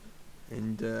west.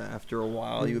 And after a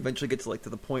while, you eventually get to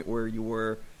the point where you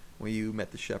were when you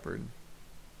met the shepherd,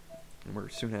 and where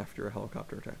soon after a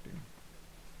helicopter attacked you.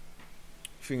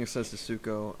 Phoenix says to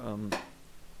Suko,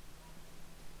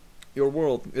 "Your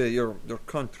world, your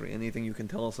country. Anything you can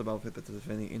tell us about it that is of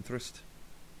any interest?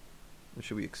 What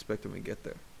should we expect when we get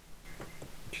there?"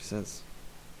 She says,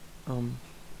 I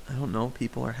don't know.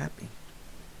 People are happy.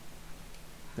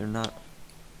 They're not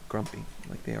grumpy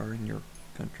like they are in your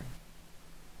country."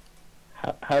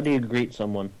 How do you greet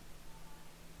someone?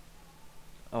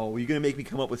 Oh, are you gonna make me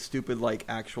come up with stupid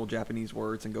actual Japanese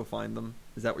words and go find them?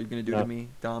 Is that what you're gonna do to me,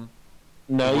 Dom?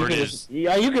 No, The you word can is- just,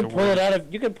 yeah, you can the pull word- it out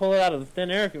of the thin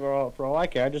air for all I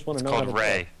care. I just want to It's know. called how to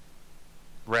Ray.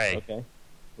 Play. Ray. Okay,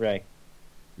 Ray.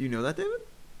 You know that, David?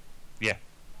 Yeah.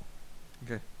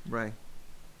 Okay, Ray.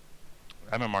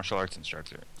 I'm a martial arts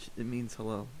instructor. It means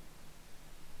hello.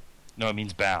 No, it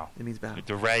means bow. It means bow.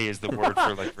 The Ray is the word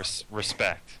for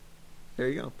respect. There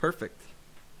you go. Perfect.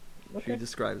 Okay. She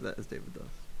describes that as David does.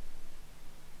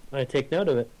 I take note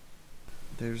of it.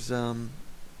 There's a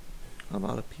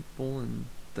lot of people and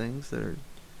things that are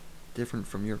different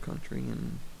from your country,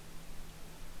 and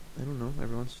I don't know,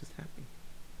 everyone's just happy.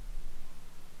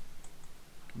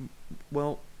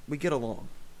 Well, we get along.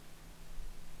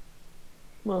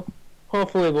 Well,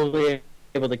 hopefully we'll be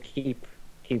able to keep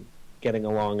getting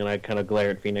along. And I kind of glare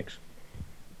at Phoenix.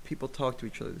 People talk to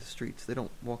each other in the streets. They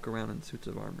don't walk around in suits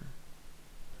of armor.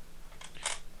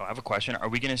 Oh, I have a question. Are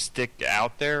we going to stick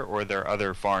out there, or are there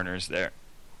other foreigners there?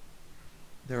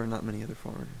 There are not many other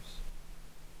foreigners.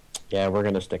 Yeah, we're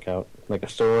gonna stick out like a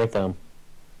sore thumb.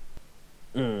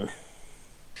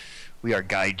 We are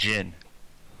Gaijin,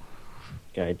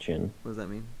 Gaijin. What does that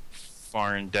mean?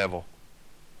 foreign devil.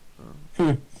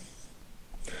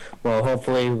 Well,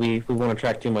 hopefully we won't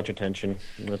attract too much attention.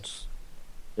 Let's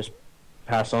just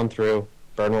pass on through,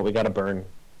 burn what we gotta burn.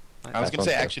 I was going to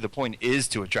say, Okay. actually, the point is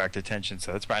to attract attention,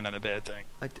 so that's probably not a bad thing.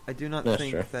 I do not That's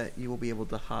think true. that you will be able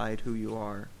to hide who you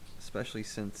are, especially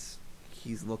since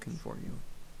he's looking for you.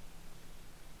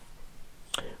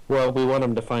 Well, we want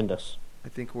him to find us. I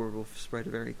think word will spread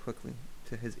very quickly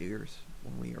to his ears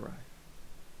when we arrive.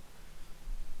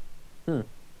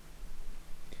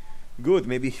 Good,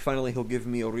 maybe finally he'll give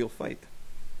me a real fight.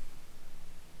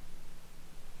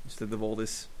 Instead of all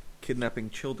this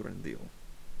kidnapping children deal.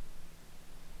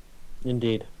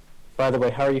 Indeed. By the way,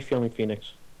 how are you feeling,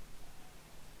 Phoenix?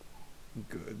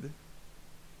 Good.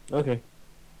 Okay.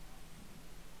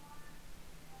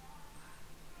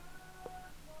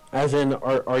 As in,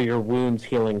 are your wounds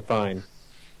healing fine?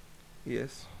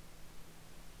 Yes.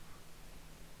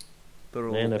 They're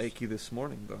a Man, little if- achy this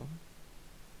morning, though.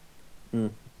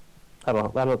 That'll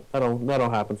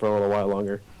happen for a little while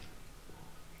longer.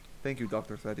 Thank you,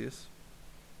 Dr. Thaddeus.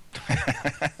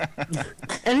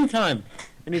 Anytime.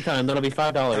 That'll be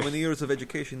How $5. many years of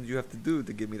education do you have to do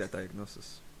to give me that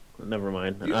diagnosis? Never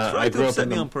mind. You I tried to grew up upset in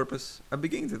me the... on purpose. I'm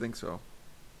beginning to think so.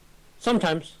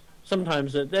 Sometimes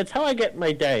that's how I get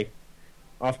my day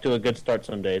off to a good start.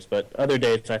 Some days, but other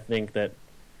days I think that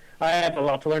I have a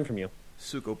lot to learn from you.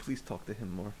 Suko, please talk to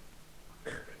him more.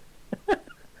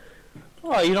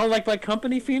 Oh, you don't like my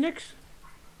company, Phoenix?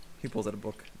 He pulls out a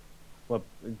book. What?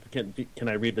 Can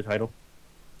I read the title?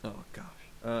 Oh, gosh.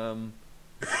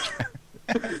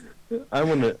 I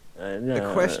want to.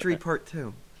 No, Equestry Part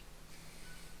 2.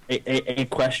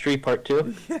 Equestry Part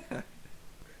 2? Yeah.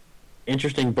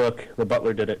 Interesting book. The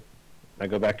Butler did it. I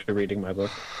go back to reading my book.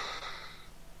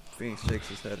 Phoenix shakes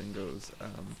his head and goes,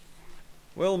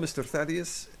 well, Mr.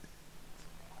 Thaddeus,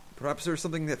 perhaps there's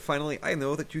something that finally I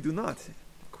know that you do not.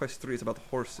 Equestry is about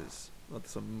horses, not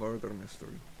some murder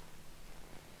mystery.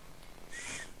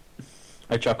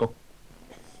 I chuckle.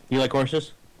 You like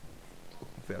horses?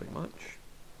 Very much.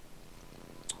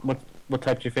 What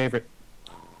type's your favorite?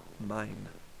 Mine.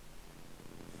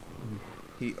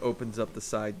 He opens up the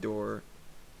side door.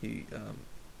 He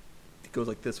goes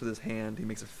like this with his hand. He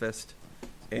makes a fist.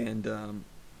 And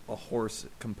a horse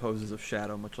composes of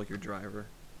shadow, much like your driver.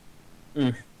 Mm.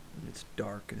 And it's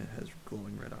dark and it has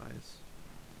glowing red eyes.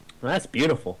 Well, that's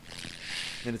beautiful.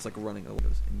 And it's like running away.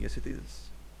 And yes, it is.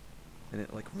 And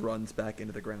it like runs back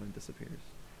into the ground and disappears.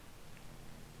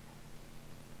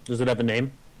 Does it have a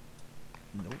name?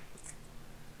 Nope.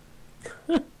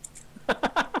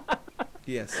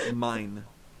 Yes, mine.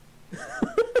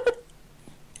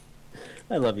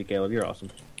 I love you, Caleb. You're awesome.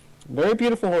 Very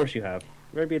beautiful horse you have.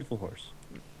 Very beautiful horse.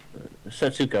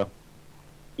 Setsuko.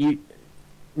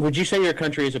 Would you say your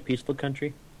country is a peaceful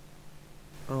country?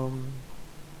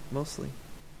 Mostly.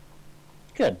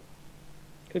 Good.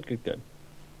 Good.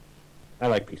 I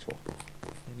like peaceful. I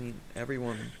mean,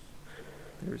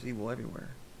 there's evil everywhere.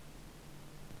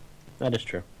 That is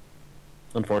true.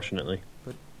 Unfortunately.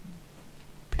 But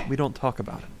we don't talk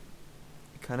about it.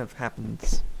 It kind of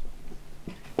happens,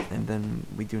 and then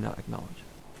we do not acknowledge it.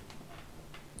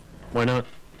 Why not?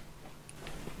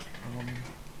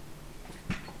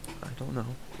 I don't know.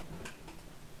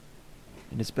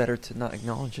 And it's better to not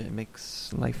acknowledge it. It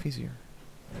makes life easier.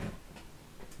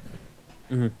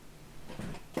 Mm-hmm.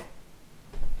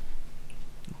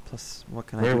 Plus, what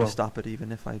can I Very do well. to stop it even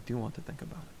if I do want to think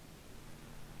about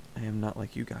it? I am not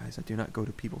like you guys. I do not go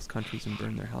to people's countries and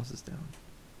burn their houses down.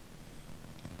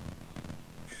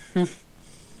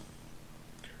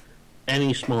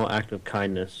 Any small act of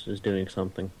kindness is doing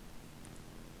something.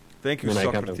 Thank you, I mean,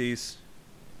 I kind of- Socrates. I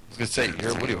was gonna say,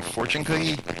 what are you, a fortune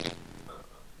cookie?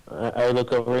 I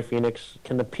look over at Phoenix.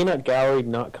 Can the peanut gallery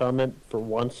not comment for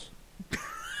once?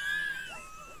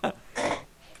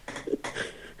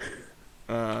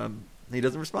 He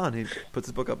doesn't respond. He puts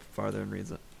his book up farther and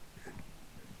reads it.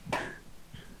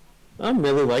 I'm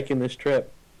really liking this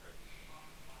trip.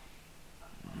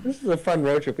 This is a fun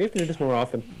road trip. We have to do this more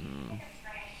often.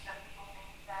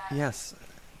 Yes.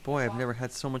 Boy, I've never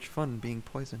had so much fun being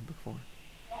poisoned before.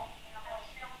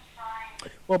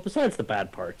 Well, besides the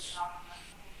bad parts.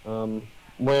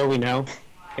 Where are we now,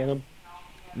 Caleb?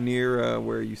 Near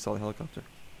where you saw the helicopter.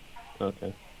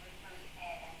 Okay.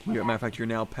 Matter of fact, you're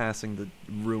now passing the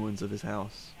ruins of his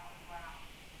house.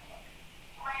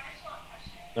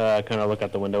 Kind of look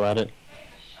out the window at it.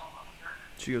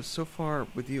 She goes, so far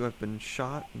with you I've been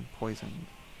shot and poisoned,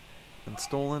 and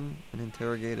stolen and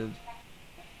interrogated.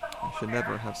 I should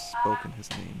never have spoken his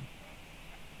name.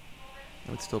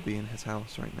 I would still be in his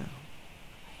house right now.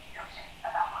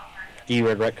 Do you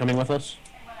regret coming with us?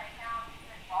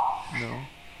 No.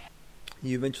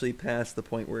 You eventually pass the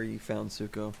point where you found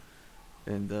Suko,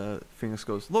 and Phoenix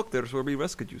goes, look, there's where we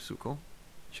rescued you, Suko.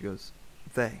 She goes,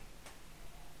 they.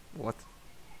 What?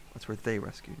 That's where they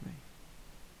rescued me.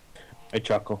 I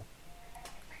chuckle.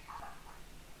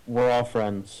 We're all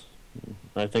friends.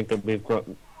 I think that we've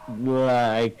grown.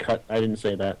 I didn't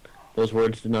say that. Those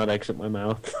words did not exit my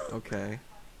mouth. Okay.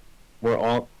 We're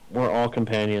all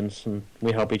companions, and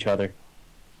we help each other.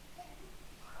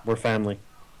 We're family.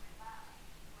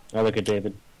 I look at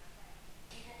David.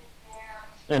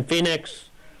 And Phoenix.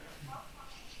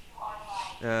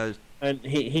 And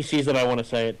he sees that I want to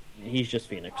say it. He's just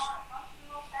Phoenix.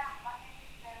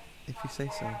 If you say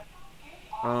so.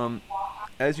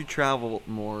 As you travel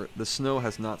more, the snow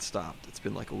has not stopped. It's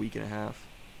been like a week and a half.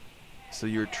 So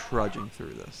you're trudging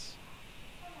through this.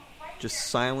 Just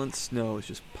silent snow is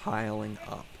just piling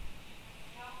up.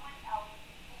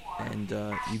 And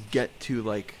you get to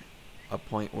like a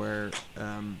point where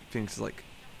Phoenix is like,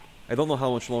 I don't know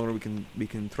how much longer we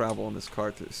can travel on this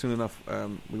cart. Soon enough,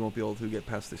 we won't be able to get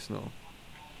past the snow.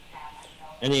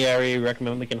 Any area you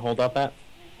recommend we can hold up at?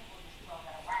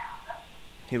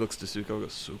 He looks to Suko,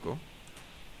 goes, Suko,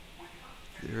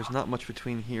 there's not much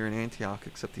between here and Antioch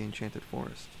except the Enchanted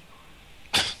Forest.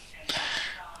 He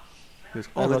goes,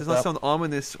 oh, that does not sound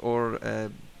ominous or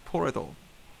poor at all.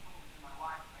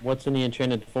 What's in the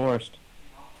Enchanted Forest?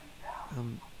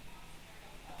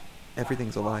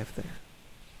 Everything's alive there.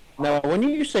 Now, when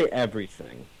you say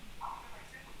everything,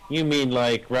 you mean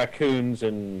like raccoons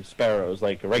and sparrows,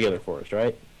 like a regular forest,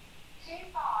 right?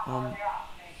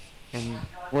 And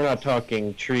We're not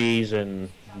talking trees and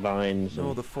vines no,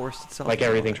 and the forest itself. like is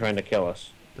everything alive. trying to kill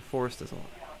us. The forest is alive.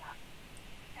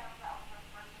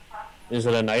 Is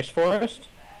it a nice forest?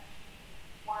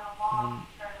 I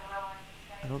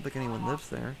don't think anyone lives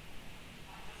there.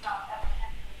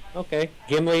 Okay.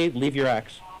 Gimli, leave your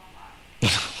axe. He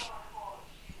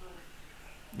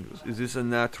goes, is this a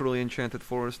naturally enchanted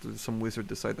forest, or did some wizard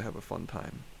decide to have a fun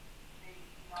time?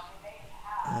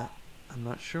 I'm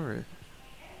not sure.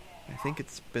 I think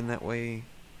it's been that way.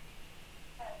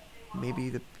 Maybe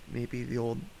the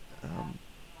old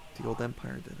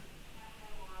empire did it.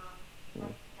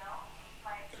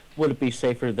 Would it be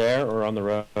safer there or on the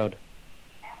road?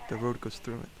 The road goes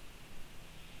through it.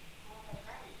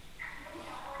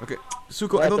 Okay,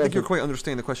 Suko, I don't think you're quite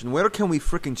understanding the question. Where can we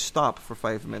freaking stop for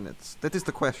 5 minutes? That is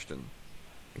the question.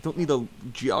 I don't need a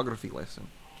geography lesson.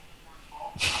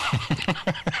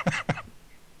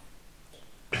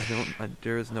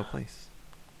 There is no place.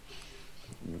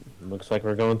 Looks like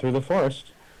we're going through the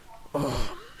forest.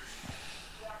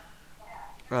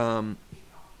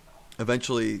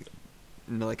 Eventually,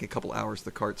 in like a couple hours,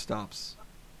 the cart stops,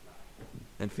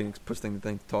 and Phoenix puts things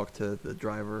to talk to the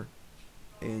driver,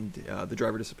 and the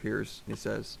driver disappears. He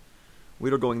says, "We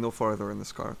are going no farther in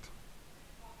this cart."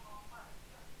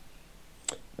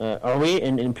 Are we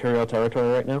in Imperial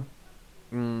territory right now?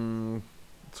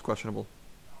 It's questionable.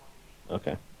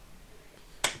 Okay.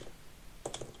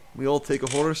 We all take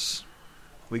a horse.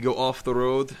 We go off the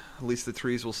road. At least the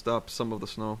trees will stop some of the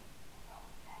snow.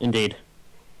 Indeed.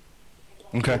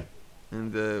 Okay.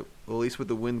 And at least with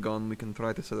the wind gone, we can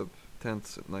try to set up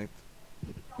tents at night.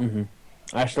 Mm-hmm.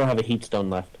 I still have a heat stone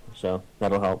left, so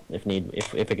that'll help if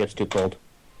it gets too cold.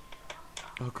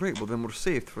 Oh, great. Well, then we're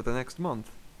saved for the next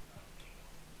month.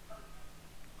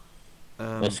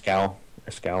 I scowl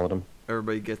at him.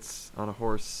 Everybody gets on a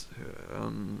horse,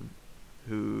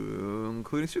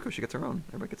 including Suko. She gets her own.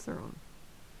 Everybody gets their own.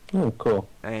 Oh, cool.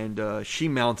 And she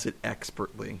mounts it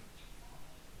expertly.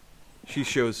 She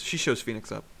shows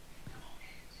Phoenix up.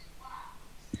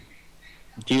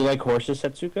 Do you like horses,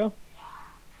 Setsuko?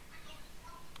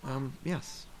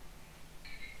 Yes.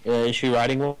 Is she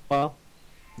riding well?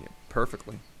 Yeah,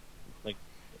 perfectly.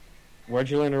 Where'd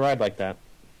you learn to ride like that?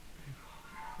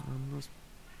 It's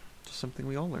just something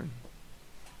we all learn.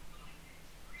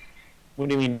 What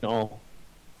do you mean, all?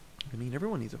 I mean,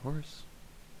 everyone needs a horse.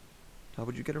 How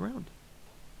would you get around?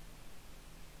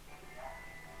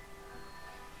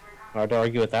 Hard to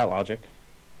argue with that logic.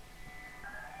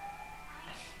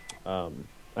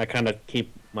 I kind of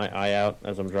keep my eye out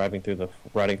as I'm riding through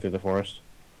the forest.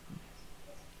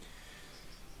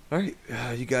 All right,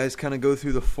 you guys kind of go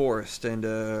through the forest, and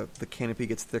the canopy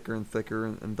gets thicker and thicker,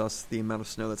 and thus the amount of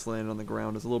snow that's landed on the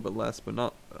ground is a little bit less, but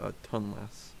not a ton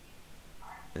less.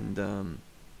 And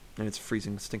it's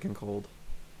freezing, stinking cold.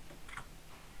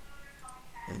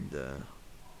 And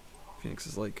Phoenix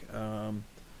is like,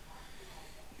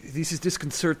 this is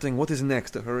disconcerting. What is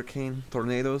next? A hurricane?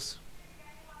 Tornadoes?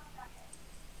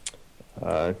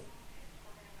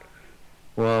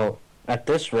 Well, at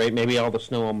this rate, maybe all the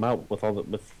snow will melt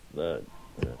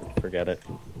forget it.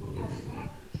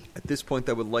 At this point,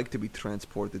 I would like to be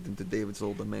transported into David's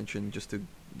old dimension just to,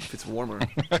 if it's warmer.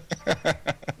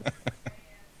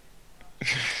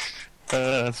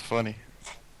 That's funny.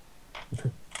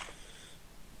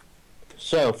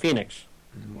 So, Phoenix.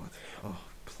 What? Oh,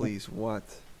 please, what?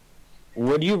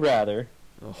 Would you rather...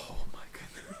 Oh, my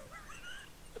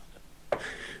goodness.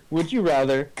 Would you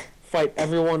rather fight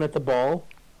everyone at the ball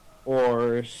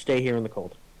or stay here in the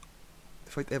cold?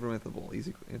 Fight everyone at the ball.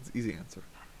 Easy answer.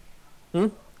 Hmm?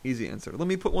 Easy answer. Let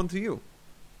me put one to you.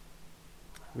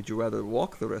 Would you rather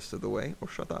walk the rest of the way or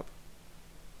shut up?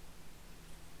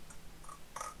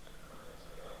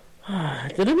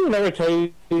 Did anyone ever tell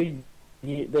you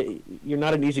that you're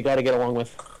not an easy guy to get along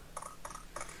with?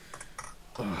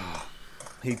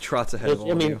 He trots ahead of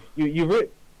all of you.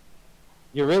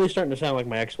 You're really starting to sound like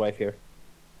my ex-wife here.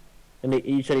 And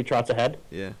you said he trots ahead?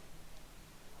 Yeah.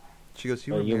 She goes,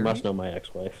 you must know my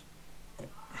ex-wife.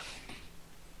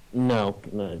 No,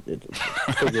 it's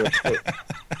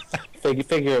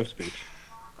figure of speech.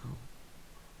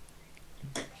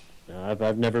 No,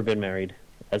 I've never been married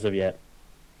as of yet.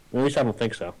 At least I don't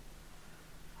think so.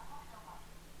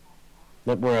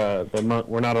 But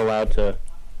we're not allowed to.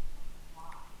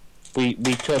 We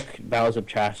took vows of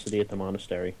chastity at the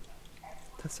monastery.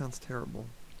 That sounds terrible.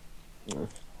 Yeah.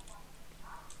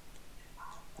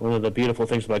 One of the beautiful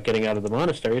things about getting out of the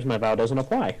monastery is my vow doesn't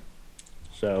apply.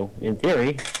 So, in theory,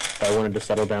 if I wanted to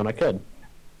settle down, I could.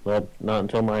 But not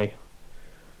until my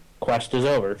quest is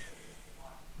over.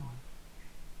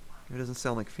 It doesn't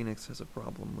sound like Phoenix has a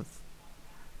problem with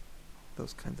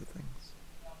those kinds of things.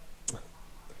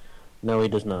 No, he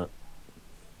does not.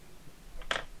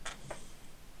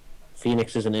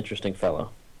 Phoenix is an interesting fellow.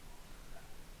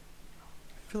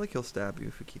 I feel like he'll stab you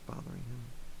if you keep bothering him.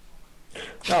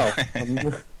 Oh,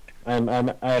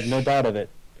 I have no doubt of it.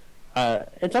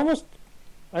 It's almost.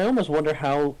 I almost wonder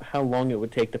how long it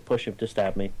would take to push him to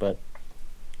stab me, but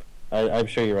I'm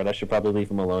sure you're right. I should probably leave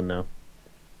him alone now.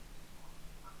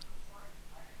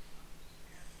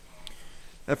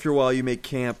 After a while, you make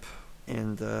camp,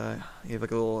 and you have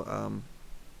like a little.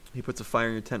 He puts a fire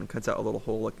in your tent and cuts out a little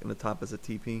hole like in the top as a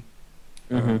teepee.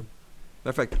 Mm-hmm. Matter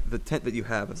of fact, the tent that you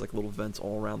have has like little vents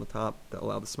all around the top that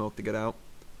allow the smoke to get out.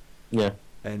 Yeah.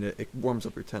 And it warms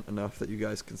up your tent enough that you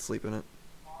guys can sleep in it.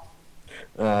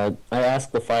 I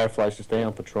asked the fireflies to stay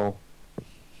on patrol.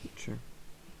 Sure.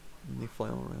 And they fly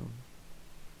all around.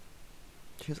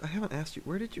 She goes, I haven't asked you,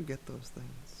 where did you get those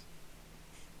things?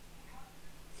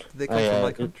 Did they come from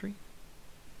my country?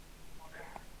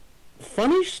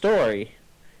 Funny story.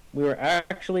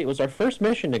 It was our first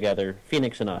mission together,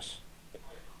 Phoenix and us.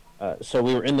 So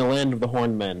we were in the land of the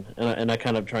Horned Men, and I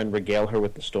kind of try and regale her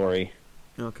with the story.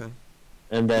 Okay.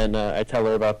 And then I tell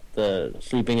her about the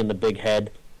sleeping in the big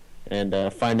head,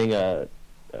 and finding a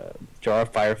jar of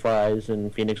fireflies,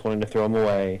 and Phoenix wanting to throw them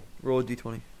away. Roll a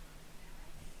d20.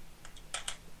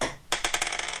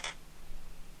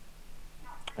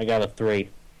 I got a 3.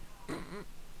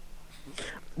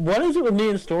 What is it with me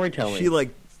in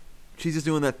storytelling? She's just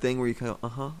doing that thing where you kind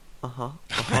of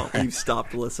when you've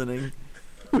stopped listening,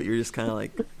 but you're just kind of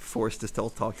like forced to still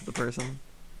talk to the person.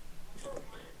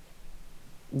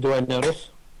 Do I notice?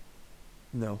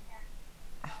 No.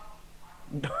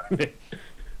 Darn it.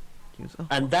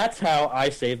 And that's how I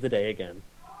save the day again.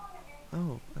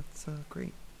 Oh, that's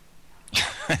great.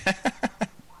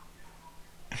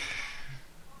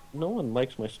 No one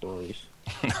likes my stories.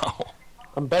 No.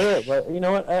 I'm better at, you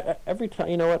know what, every time,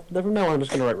 you know what, from now on I'm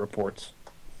just going to write reports.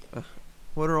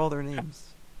 What are all their names?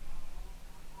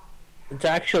 It's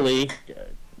actually,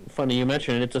 funny you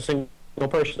mention it, it's a single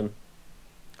person.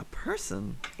 A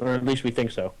person? Or at least we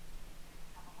think so.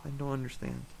 I don't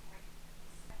understand.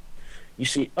 You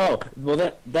see, I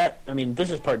mean, this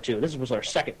is part 2. This was our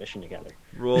second mission together.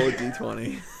 Roll a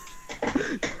d20.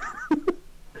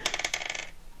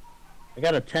 I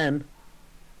got a 10.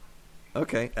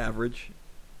 Okay, average.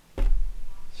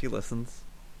 She listens.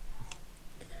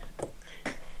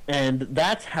 And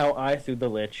that's how I threw the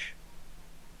lich,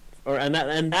 and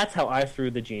that's how I threw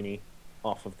the genie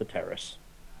off of the terrace.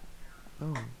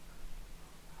 Oh.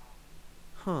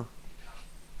 Huh.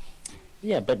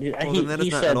 Yeah, but Well, then that he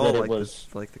is not said at all that it like was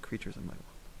like the creatures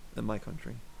in my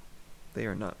country. They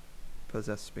are not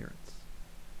possessed spirits.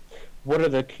 What are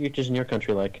the creatures in your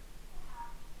country like?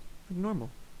 Like normal.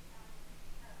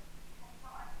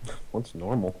 What's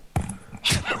normal?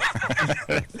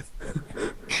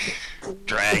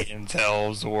 Dragons,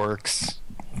 elves, orcs.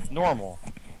 Normal.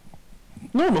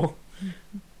 Normal.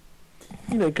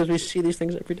 You know, because we see these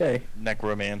things every day.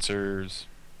 Necromancers.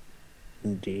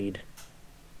 Indeed.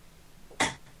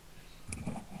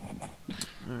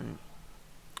 Alright.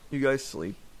 You guys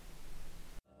sleep.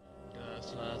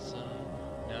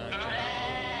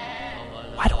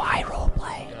 Why do I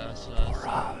roleplay?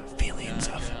 For feelings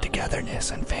of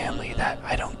togetherness and family that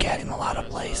I don't get in a lot of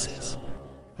places.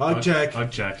 Hug check.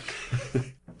 Hug check.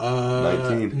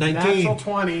 19. Natural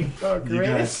 20. The You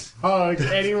greatest guys- hug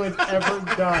anyone's ever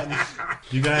done.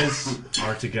 You guys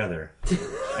are together.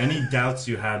 Any doubts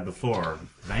you had before,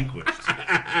 vanquished.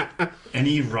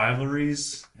 Any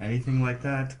rivalries, anything like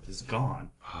that, is gone.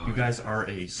 You guys are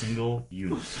a single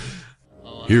unit.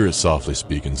 Here at Softly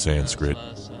Speaking Sanskrit,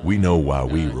 we know why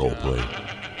we roleplay.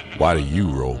 Why do you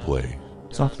roleplay?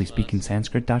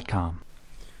 SoftlySpeakingSanskrit.com.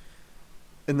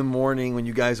 In the morning, when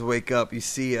you guys wake up, you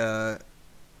see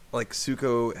like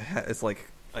Suko is like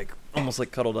almost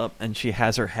like cuddled up, and she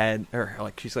has her head, or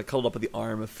like she's like cuddled up with the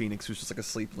arm of Phoenix, who's just like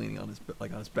asleep, leaning on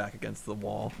his back against the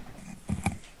wall.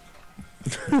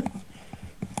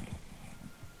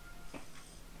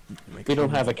 We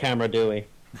don't have a camera, do we?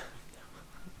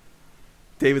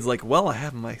 David's like, well, I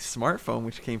have my smartphone,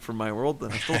 which came from my world,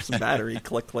 and I still have some battery.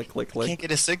 Click, click, click, click. Can't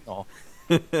get a signal.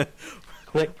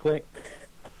 Click, click.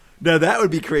 Now that would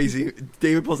be crazy.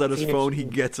 David pulls out his phone. He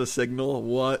gets a signal.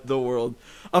 What the world?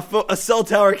 A cell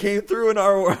tower came through in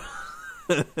our world.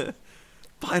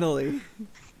 Finally,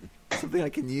 something I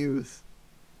can use.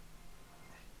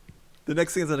 The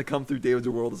next thing that's going to come through David's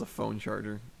world is a phone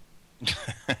charger.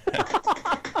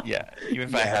 Yeah, even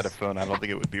if I had a phone, I don't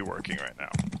think it would be working right now.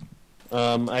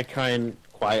 I try and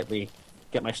quietly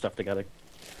get my stuff together.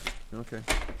 Okay.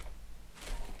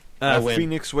 I win.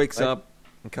 Phoenix wakes up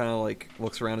and kind of like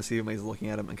looks around to see if anybody's looking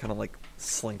at him, and kind of like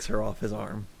slinks her off his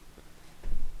arm.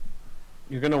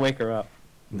 You're gonna wake her up.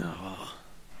 No.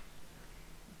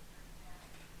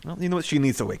 Well, you know what? She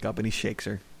needs to wake up, and he shakes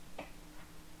her.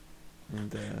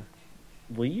 And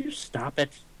Will you stop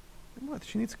it? what?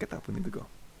 She needs to get up. We need to go.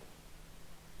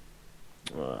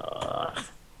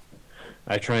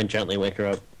 I try and gently wake her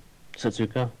up.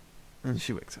 Satsuko, And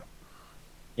she wakes up.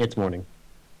 it's morning.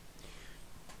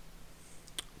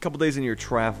 A couple days into your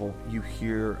travel, you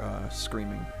hear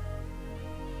screaming.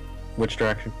 Which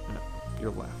direction?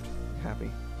 Your left.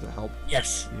 Happy? Does that help?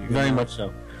 Yes, You very gonna- much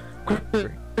so.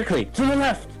 Great. Quickly, to the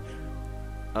left!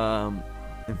 And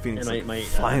Phoenix And like, my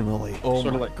finally. Oh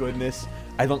sort my of like- goodness.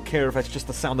 I don't care if it's just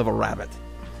the sound of a rabbit.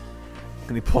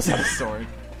 And he pulls out a sword.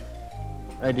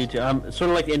 I do too. Sort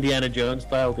of like Indiana Jones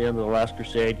style at the end of the Last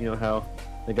Crusade. You know how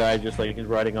the guy just like is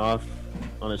riding off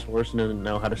on his horse and doesn't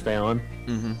know how to stay on?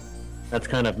 Mm-hmm. That's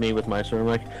kind of me with my sword. I'm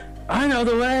like, I know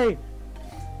the way!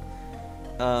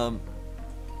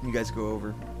 You guys go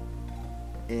over.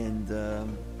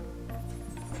 And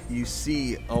you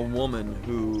see a woman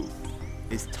who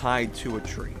is tied to a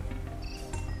tree.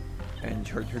 And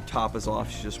her top is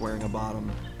off. She's just wearing a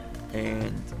bottom.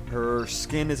 And her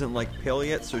skin isn't like pale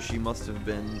yet, so she must have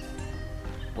been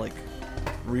like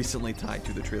recently tied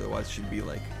to the tree, otherwise she'd be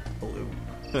like blue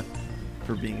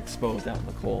for being exposed out in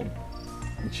the cold.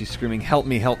 And she's screaming, "Help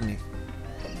me, help me."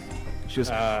 She goes,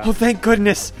 "Oh, thank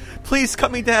goodness! Please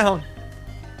cut me down!"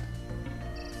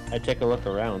 I take a look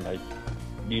around. I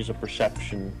use a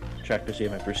perception check to see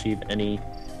if I perceive any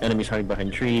enemies hiding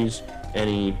behind trees,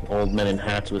 any old men in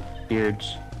hats with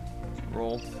beards.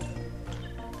 Roll.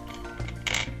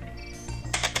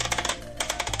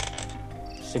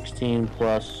 $16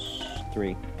 plus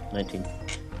 3, 19.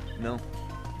 No.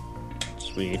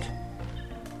 Sweet.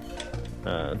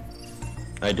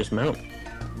 I dismount.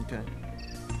 Okay.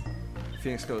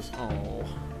 Phoenix goes, "Oh,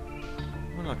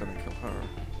 we're not gonna kill her."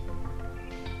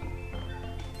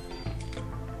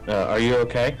 Are you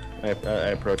okay? I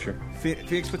approach her.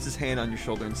 Phoenix puts his hand on your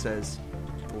shoulder and says,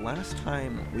 "The last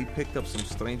time we picked up some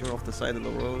stranger off the side of the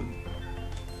road,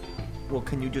 well,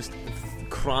 can you just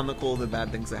chronicle the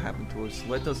bad things that happened to us?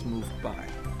 Let us move by."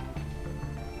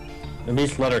 At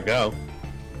least let her go.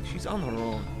 She's on her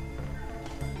own.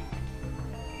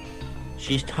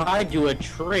 She's tied to a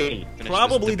tree.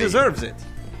 Probably deserves it.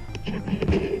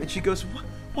 And she goes,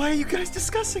 "Why are you guys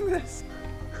discussing this?"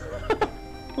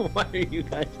 Why are you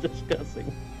guys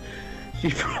discussing? She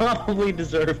probably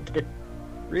deserved it.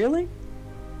 Really?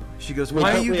 She goes,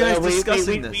 "Why are you guys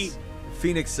discussing this?" wait.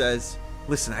 Phoenix says,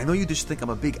 "Listen, I know you just think I'm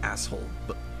a big asshole,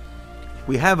 but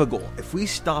we have a goal. If we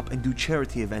stop and do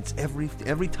charity events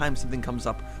every time something comes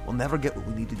up, we'll never get what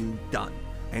we need to do done.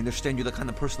 I understand you're the kind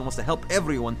of person who wants to help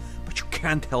everyone, but you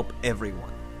can't help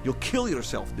everyone. You'll kill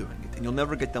yourself doing it, and you'll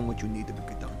never get done what you need to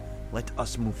get done. Let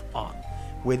us move on.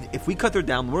 If we cut her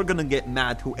down, we're gonna get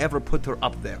mad whoever put her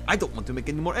up there. I don't want to make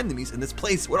any more enemies in this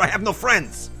place where I have no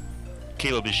friends."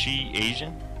 Caleb, is she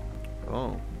Asian?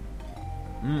 Oh.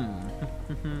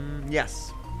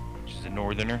 Yes. She's a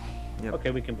northerner. Yep.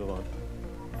 Okay, we can move on.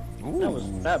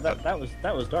 Ooh.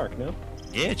 That was dark, no?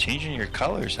 Yeah, changing your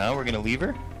colors, huh? We're gonna leave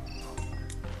her?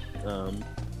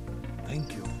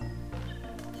 Thank you.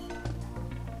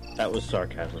 That was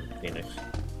sarcasm, Phoenix.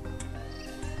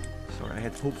 Sorry, I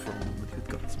had hope for a moment you'd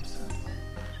got some sense.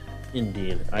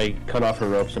 Indeed. I cut off her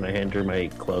ropes and I hand her my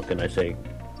cloak and I say,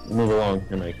 "Move along,"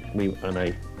 and I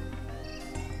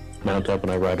mount up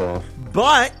and I ride off.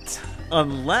 But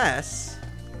unless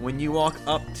when you walk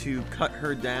up to cut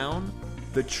her down,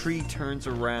 the tree turns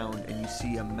around and you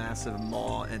see a massive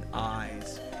maw and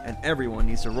eyes, and everyone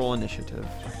needs to roll initiative.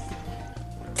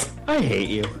 I hate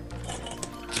you.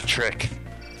 It's a trick.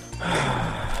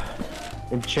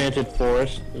 Enchanted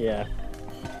forest? Yeah.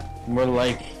 More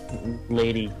like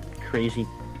lady, crazy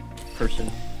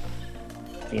person.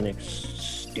 Phoenix,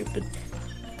 stupid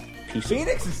piece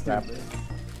Phoenix of is crap. stupid.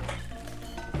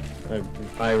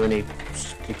 Irony,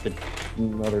 stupid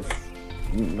mother.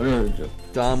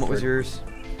 Dom, what was yours?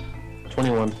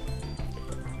 21.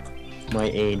 My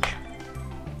age.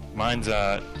 Mine's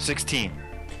 16.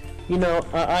 You know,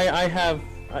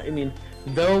 I mean,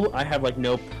 though I have like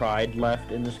no pride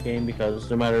left in this game because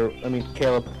no matter, I mean,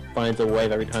 Caleb finds a way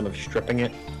every time of stripping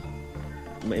it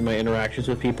in my interactions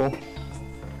with people.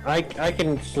 I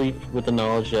can sleep with the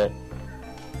knowledge that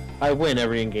I win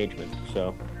every engagement.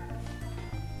 So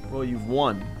Well, you've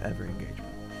won every engagement.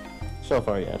 so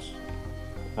far, yes.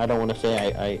 I don't want to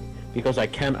say I because I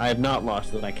have not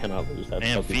lost that I cannot lose. That's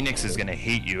Man, something Phoenix is gonna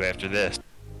hate you after this.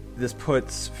 This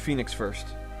puts Phoenix first.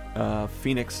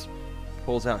 Phoenix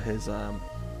pulls out his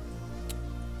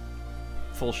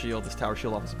full shield, his tower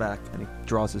shield off his back, and he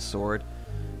draws his sword.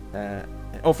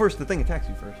 First, the thing attacks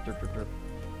you first. Drip, drip, drip.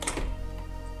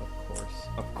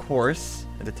 Of course,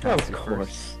 it attacks you Of first.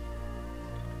 course.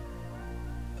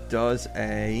 Does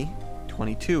a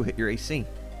 22 hit your AC?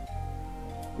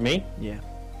 Me? Yeah.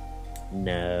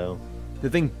 No. The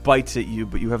thing bites at you,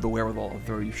 but you have the wherewithal to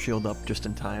throw your shield up just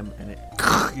in time, and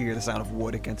you hear the sound of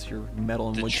wood against your metal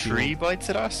and The wood tree shield. bites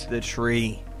at us? The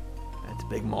tree. It's a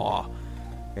big maw.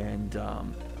 And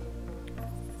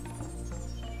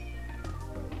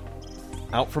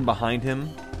out from behind him,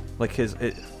 like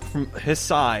from his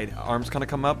side, arms kind of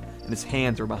come up, and his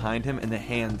hands are behind him, and the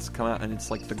hands come out, and it's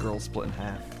like the girl split in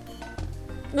half.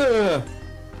 Ugh.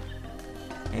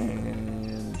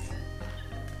 And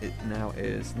now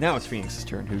it's Phoenix's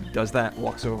turn, who does that,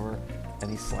 walks over, and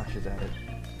he slashes at it.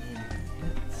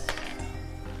 Hits.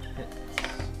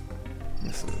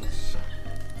 Misses.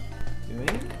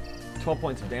 Doing 12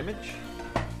 points of damage.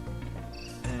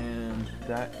 And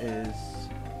that is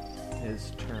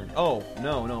his turn. Oh,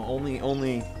 no, only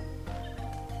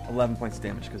 11 points of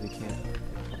damage because he can't.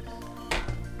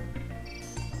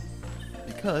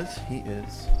 Because he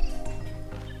is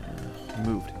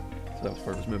moved. So that was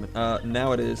part of his movement.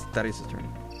 Now it is Thaddeus' turn.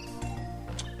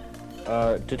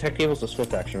 Detect Evil is a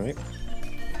swift action, right?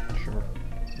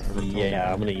 as I told you.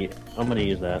 Yeah, I'm gonna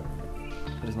use that.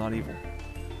 It is not evil.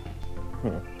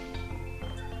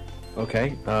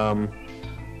 Okay.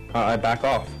 I back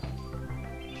off.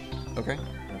 Okay.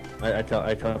 I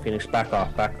tell Phoenix, back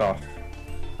off.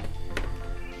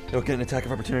 It'll get an attack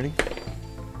of opportunity.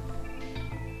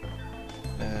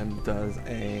 And does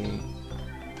a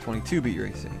 22 beat your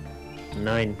AC.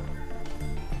 9.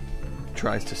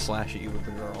 Tries to slash at you with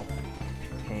the girl.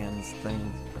 Hands,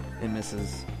 things. It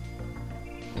misses.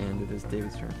 And it is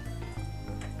David's turn.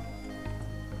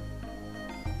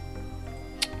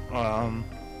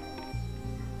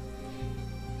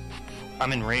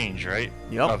 I'm in range, right?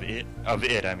 Yep. Of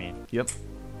it, I mean. Yep.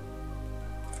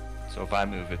 So if I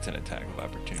move, it's an attack of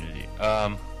opportunity.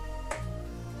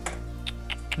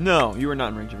 No, you are not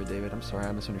in range of it, David. I'm sorry,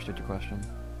 I misunderstood your question.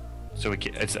 So I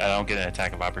don't get an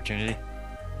attack of opportunity?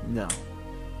 No.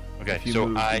 Okay, If you so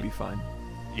move, you'll be fine.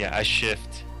 Yeah, I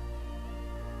shift.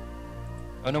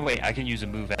 Oh no, wait! I can use a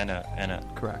move and a.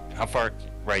 Correct. How far?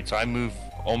 Right. So I move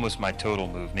almost my total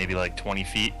move, maybe like 20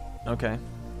 feet, Okay.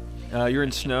 You're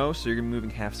in snow, so you're moving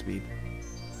half speed.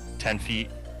 10 feet,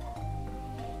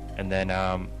 and then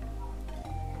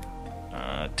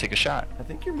take a shot. I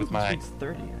think your With movement my- speed's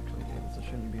 30, actually, David. So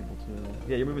shouldn't you be able to?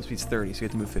 Yeah, your movement speed's 30, so you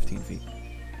have to move 15 feet.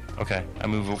 Okay, I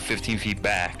move 15 feet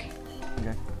back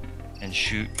Okay. and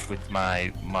shoot with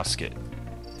my musket,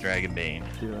 Dragonbane.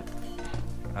 Do it.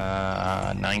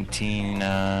 19,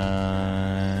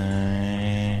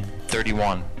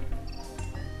 31.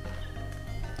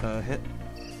 Hit.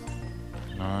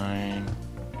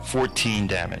 14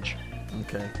 damage.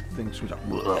 Okay. Thing shoots up.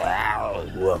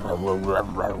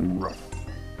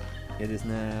 It is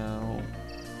now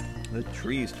the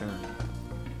tree's turn.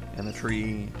 And the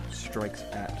tree strikes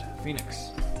at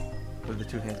Phoenix. With the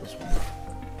two hands will swing.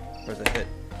 There's a hit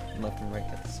left and right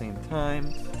at the same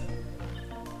time.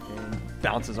 And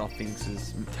bounces off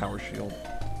Phoenix's tower shield.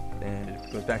 And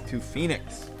it goes back to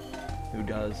Phoenix, who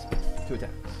does 2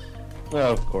 attacks.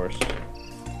 Oh, of course.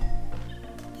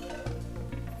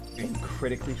 And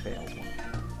critically fails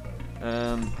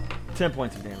one. 10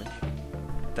 points of damage.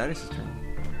 That is his turn.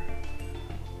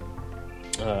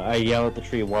 I yell at the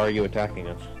tree, why are you attacking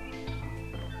us?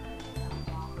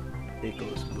 It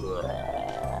goes.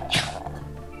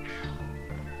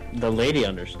 The lady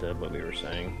understood what we were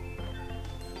saying.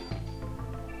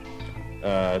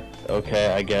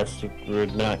 Okay, I guess we're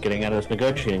not getting out of this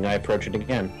negotiating. I approach it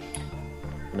again.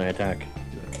 And I attack.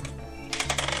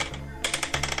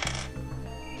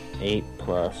 8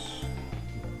 plus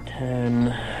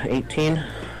 10, 18.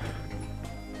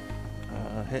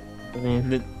 Hit.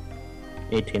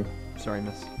 18. Sorry,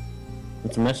 miss.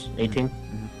 It's a miss? 18?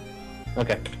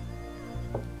 Okay.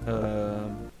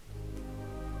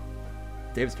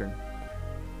 David's turn.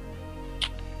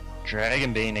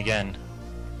 Dragonbane again.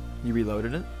 You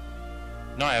reloaded it?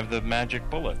 No, I have the magic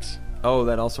bullets. Oh,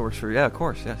 that also works for... Yeah, of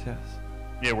course. Yes.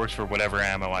 Yeah, it works for whatever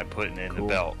ammo I put in the Cool.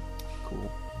 belt.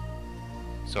 Cool.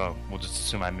 So we'll just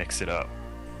assume I mix it up.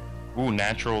 Ooh,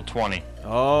 natural 20.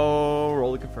 Oh,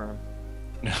 roll to confirm.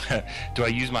 Do I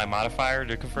use my modifier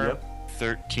to confirm? Yep.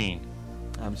 13.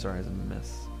 I'm sorry, it's a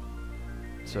miss.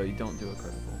 So you don't do a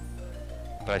critical.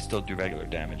 But I still do regular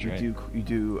damage, right? You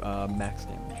do max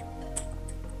damage.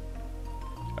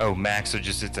 Oh, max, so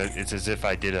just it's as if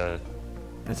I did a...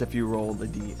 As if you rolled an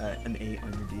 8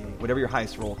 on your D8. Whatever your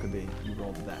highest roll could be, you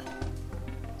rolled that.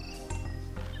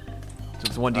 So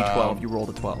it's 1d12, you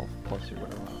rolled a 12, plus your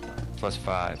whatever modifier. Plus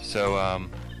 5. So,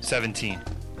 17.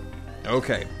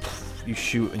 Okay. You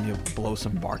shoot and you blow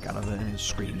some bark out of it and it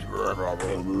screams.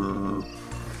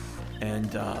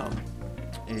 And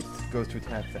it goes to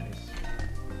attack phase.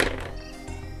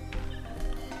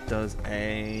 Does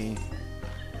a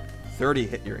 30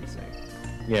 hit your AC?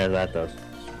 Yeah, that does.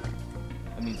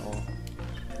 I mean, all.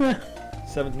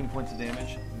 17 points of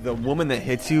damage. The woman that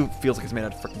hits you feels like it's made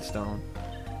out of freaking stone.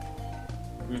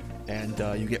 And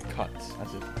you get cuts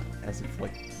as if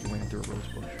like you ran through a rose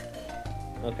bush.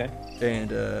 Okay.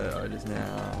 And it is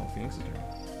now Phoenix's turn.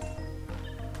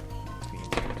 Phoenix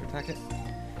is going to attack it.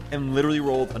 And literally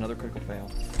rolled another critical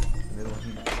fail. And the other one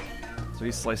he missed. So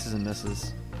he slices and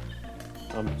misses.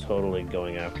 I'm totally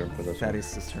going after him for this one.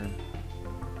 Thaddeus' turn.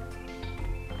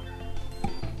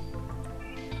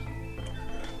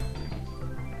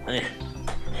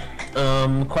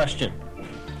 Question.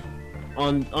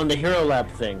 On the Hero Lab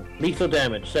thing, lethal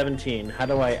damage, 17. How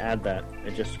do I add that?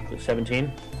 It just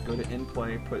 17? Go to in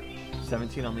play, put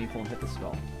 17 on lethal, and hit the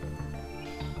spell.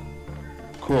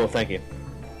 Cool, thank you.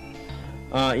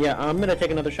 Yeah, I'm gonna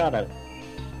take another shot at it.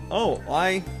 Oh,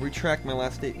 I retract my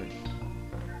last statement.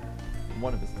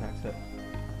 One of his attacks hit.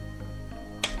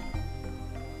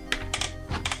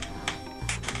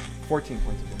 14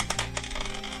 points of damage.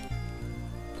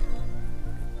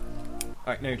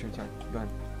 Alright, now your turn, sorry. Go ahead.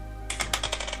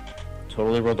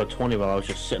 Totally rolled a 20 while I was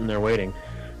just sitting there waiting.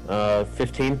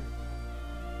 15.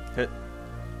 Hit.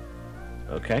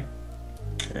 Okay.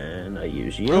 And I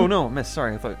use you. Oh no, miss,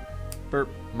 sorry, I thought... Burp,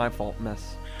 my fault,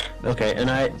 miss. Okay, and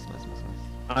miss.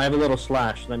 I have a little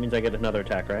slash, so that means I get another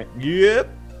attack, right? Yep.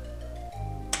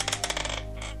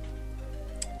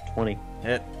 20.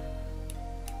 Hit.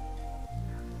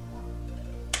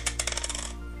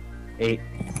 8.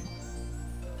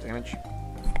 Damage.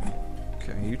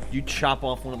 Okay, you chop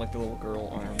off one of like the little girl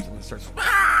arms and it starts,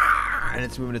 and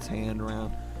it's moving its hand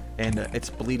around, and it's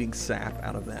bleeding sap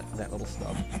out of that little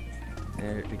stub.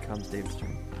 And it becomes David's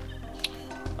turn.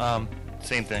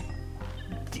 Same thing.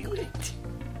 Do it.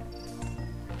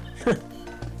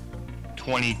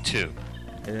 22.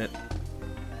 Hit.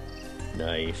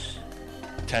 Nice.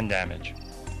 10 damage.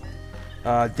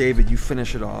 David, you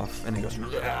finish it off, and it goes,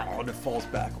 and it falls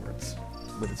backwards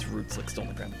with its roots like still on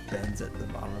the ground, bends at the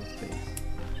bottom of its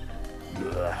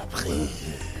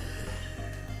face.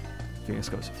 Phoenix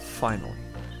goes, finally.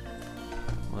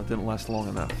 Well, it didn't last long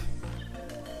enough.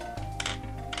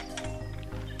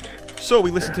 So, we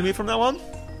listen to me from now on?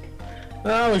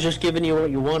 I was just giving you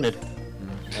what you wanted.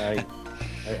 I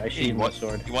sheathed my What?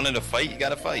 sword. You wanted to fight? You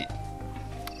gotta fight.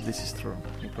 This is true.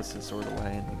 He puts his sword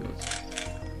away and he goes,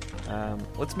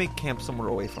 let's make camp somewhere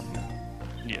away from here.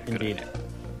 Yeah, good Indeed. idea.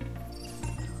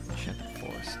 Enchanted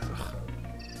forest. Ugh.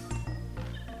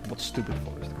 What stupid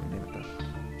forest? Can we name it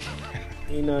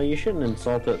that? You know, you shouldn't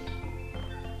insult it.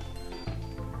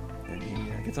 And he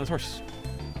gets on his horse.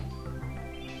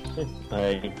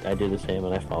 I do the same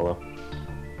and I follow.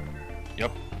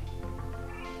 Yep.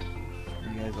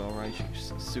 You guys alright?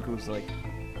 Suku's like,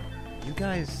 you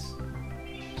guys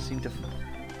seem to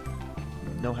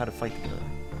know how to fight together.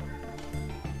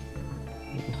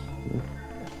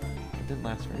 It didn't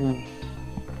last very long.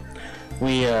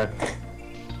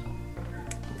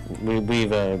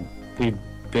 We've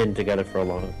been together for a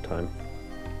long time.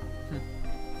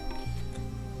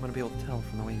 I'm gonna be able to tell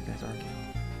from the way you guys argue.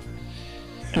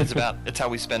 And it's how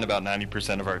we spend about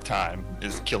 90% of our time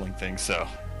is killing things, so.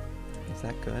 Is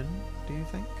that good, do you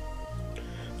think?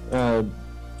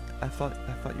 I thought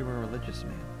you were a religious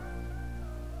man.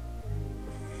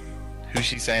 Who's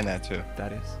she saying that to?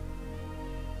 That is.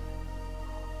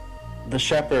 The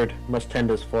shepherd must tend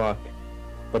his flock,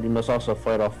 but he must also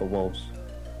fight off the wolves.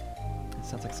 It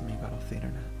sounds like something you got off the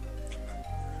internet.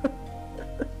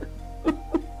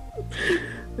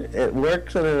 It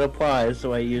works and it applies,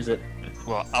 so I use it.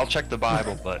 Well, I'll check the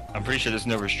Bible, but I'm pretty sure there's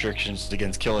no restrictions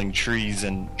against killing trees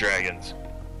and dragons.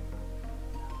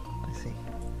 I see.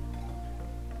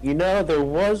 You know, there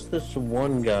was this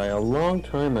one guy a long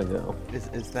time ago.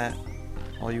 Is that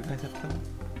all you guys have killed?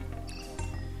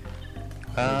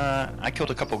 I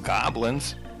killed a couple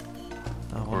goblins.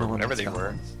 Oh, Or no one whatever likes they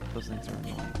were. goblins. Those things are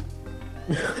annoying.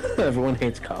 Everyone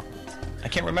hates goblins. I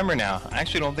can't remember now. I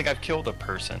actually don't think I've killed a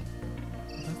person.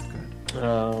 Oh, that's good.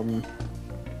 Um,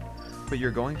 But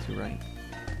you're going to, right?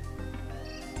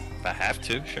 If I have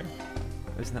to, sure.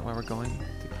 Isn't that why we're going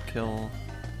to kill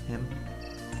him?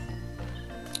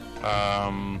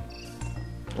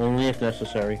 only if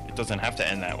necessary. It doesn't have to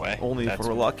end that way. Only if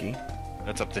we're lucky.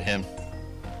 That's up to him.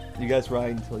 You guys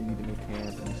ride until you need to make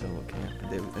camp, and you solo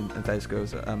camp. And Thais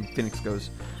goes, Phoenix goes,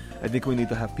 I think we need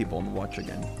to have people on the watch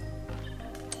again.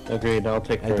 Agreed, I'll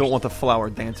take I first. don't want the flower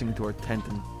dancing into our tent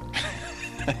and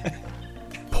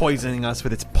poisoning us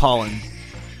with its pollen.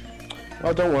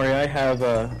 Oh, don't worry, I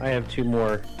have 2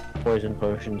 more poison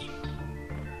potions.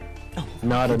 Oh,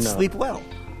 Not you'd enough. sleep well.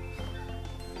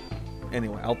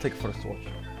 Anyway, I'll take first watch.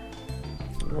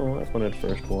 Oh, I wanted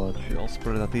first watch. We all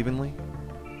split it up evenly.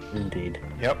 Indeed.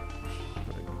 Yep.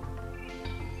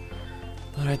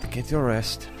 Alright, get your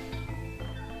rest.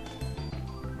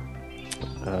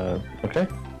 Okay.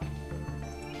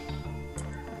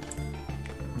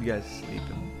 You guys sleep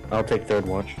and I'll take third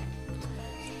watch.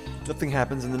 nothing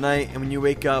happens in the night, and when you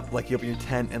wake up, like, you open your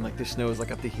tent, and, like, the snow is,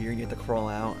 like, up to here, and you have to crawl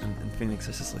out, and Phoenix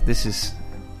is just like, this is...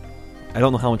 I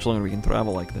don't know how much longer we can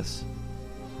travel like this.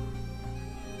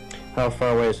 How far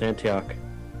away is Antioch?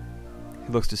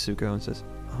 He looks to Suko and says,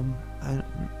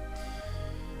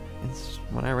 it's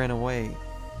when I ran away,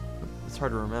 it's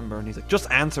hard to remember, and he's like, just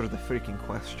answer the freaking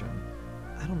question.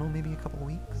 I don't know, maybe a couple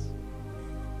weeks?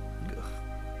 Ugh.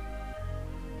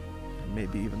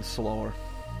 Maybe even slower.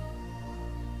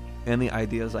 Any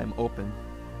ideas, I'm open.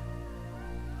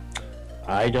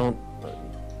 I don't.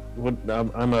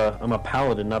 I'm a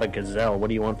paladin, not a gazelle. What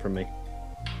do you want from me?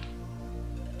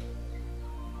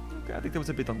 Okay, I think that was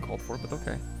a bit uncalled for, but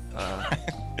okay.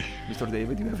 Mr.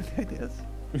 David, do you have any ideas?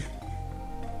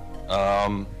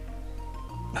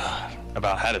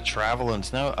 About how to travel in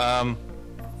snow.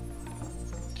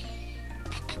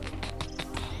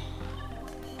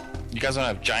 You guys don't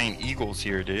have giant eagles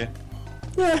here, do you?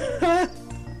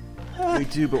 We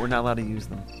do, but we're not allowed to use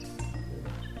them.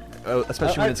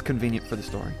 Especially when it's convenient for the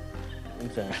story.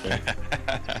 Exactly.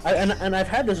 And I've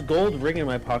had this gold ring in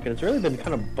my pocket. It's really been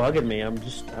kind of bugging me. I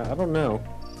don't know.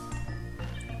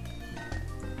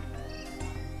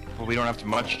 Well, we don't have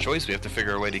much choice. We have to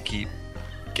figure a way to keep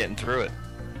getting through it.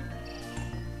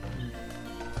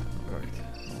 Right.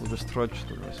 We'll just trudge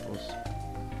through, I suppose.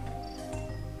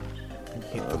 And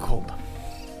keep the cold.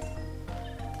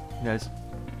 You guys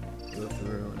go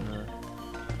through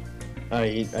and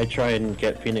I try and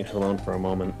get Phoenix alone for a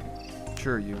moment.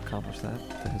 sure you accomplished that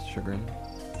to his chagrin.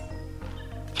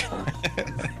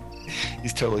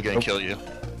 He's totally gonna kill you.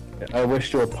 I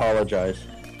wish to apologize.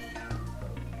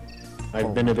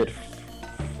 I've been a bit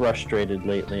frustrated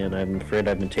lately, and I'm afraid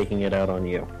I've been taking it out on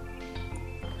you.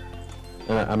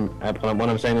 And when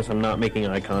I'm saying this, I'm not making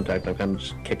eye contact. I'm kind of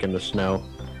just kicking the snow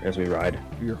as we ride.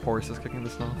 Your horse is kicking the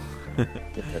snow?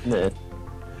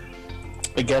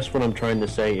 I guess what I'm trying to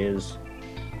say is,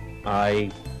 I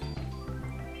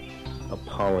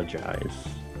apologize.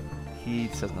 He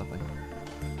says nothing.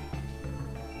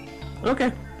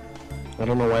 Okay. I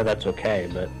don't know why that's okay,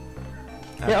 but...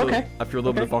 yeah, okay. After a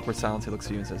little bit of awkward silence, he looks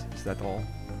at you and says, "Is that all?"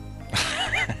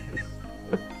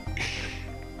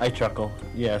 I chuckle.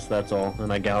 Yes, that's all.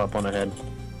 And I gallop on ahead.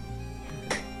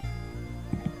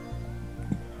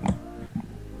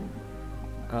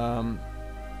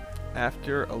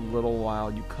 After a little while,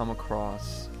 you come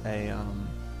across a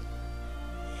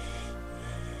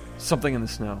something in the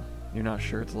snow. You're not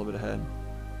sure. It's a little bit ahead.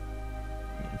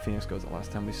 And Phoenix goes, "The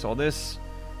last time we saw this,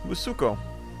 it was Suko."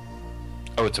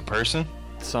 Oh, it's a person?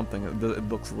 Something. It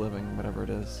looks living, whatever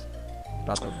it is.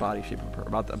 About the body shape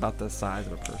of a about the size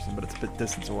of a person, but it's a bit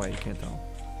distance away. You can't tell.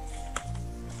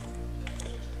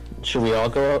 Should we all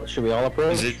go? Should we all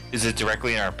approach? Is it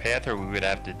directly in our path, or we would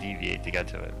have to deviate to get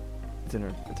to it? It's in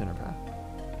our path.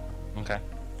 Okay.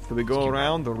 Do we go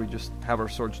around, or we just have our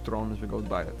swords thrown as we go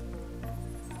by it?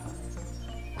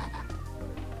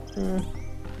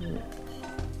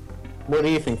 What do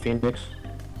you think, Phoenix?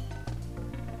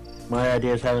 My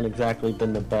ideas haven't exactly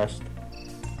been the best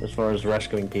as far as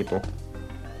rescuing people.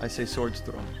 I say swords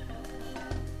thrown.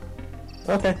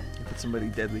 Okay. If it's somebody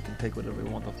dead, we can take whatever we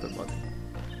want off their body.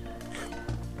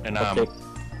 And Okay.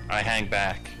 I hang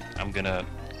back. I'm gonna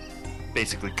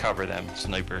basically cover them,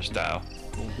 sniper style.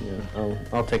 Yeah,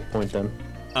 I'll take point then.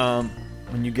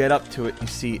 When you get up to it, you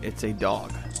see it's a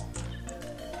dog.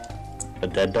 A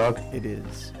dead dog? It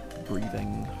is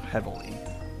breathing heavily.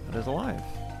 It is alive.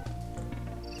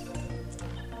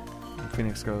 And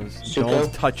Phoenix goes, Suko?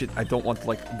 "Don't touch it. I don't want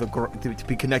to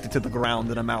be connected to the ground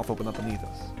and a mouth open up beneath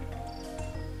us."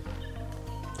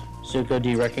 Suko, do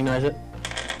you recognize it?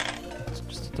 It's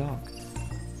just a dog.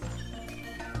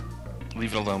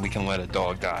 Leave it alone. We can let a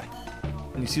dog die.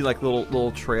 And you see like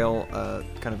little trail,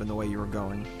 kind of in the way you were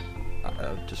going,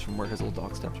 just from where his little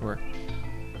dog steps were.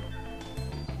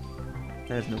 It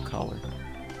has no collar.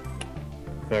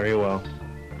 Very well.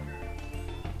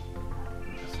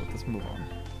 So let's move on.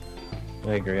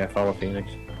 I agree. I follow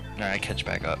Phoenix. Alright, catch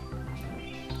back up.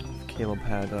 If Caleb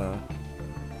had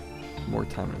more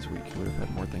time in his week, he would have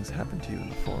had more things happen to you in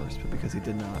the forest. But because he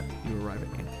did not, you arrive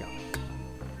at Antioch.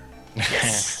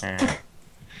 That's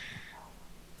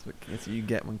what you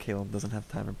get when Caleb doesn't have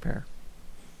time to prepare.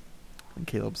 When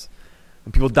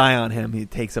people die on him, he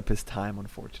takes up his time,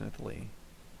 unfortunately.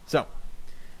 So,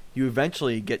 you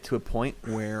eventually get to a point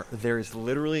where there is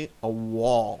literally a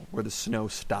wall where the snow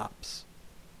stops.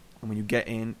 And when you get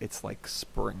in, it's like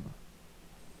spring.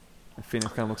 And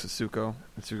Phoenix kind of looks at Suko,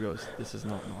 and Suko goes, "This is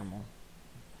not normal.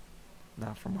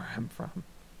 Not from where I'm from."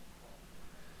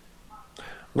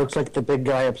 Looks like the big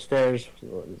guy upstairs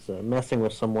is messing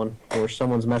with someone, or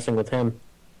someone's messing with him.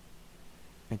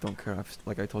 I don't care.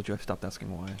 Like I told you, I've stopped asking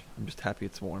why. I'm just happy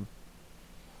it's warm.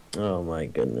 Oh my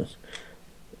goodness.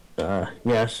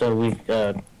 Yeah. So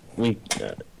we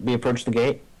approach the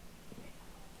gate.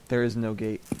 There is no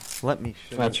gate. Let me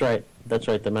show That's you. right. That's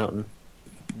right. The mountain.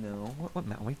 No. What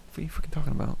mountain? What are you freaking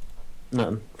talking about?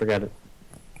 Nothing. Forget it.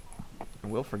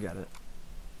 We'll forget it.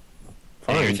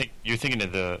 Fine. You're thinking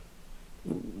of the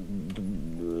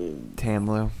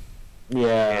Tamlu.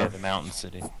 Yeah. the mountain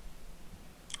city.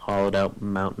 Hollowed out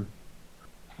mountain.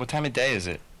 What time of day is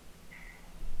it?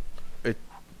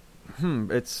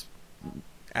 It's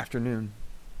afternoon.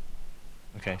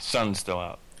 Okay, sun's still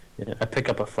out. Yeah. I pick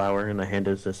up a flower and I hand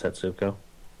it to Setsuko.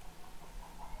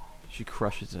 She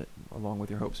crushes it, along with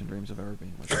your hopes and dreams of ever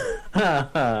being with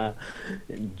her.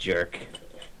 Jerk.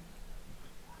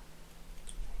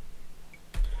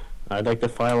 I'd like to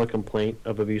file a complaint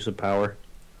of abuse of power.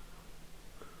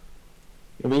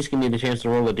 At least give me the chance to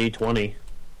roll a d20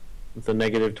 with a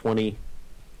negative 20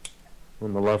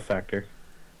 on the love factor.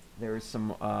 There's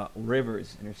some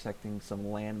rivers intersecting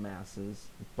some land masses,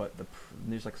 but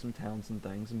there's like some towns and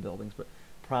things and buildings, but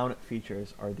prominent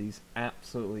features are these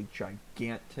absolutely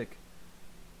gigantic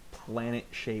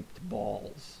planet-shaped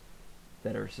balls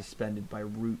that are suspended by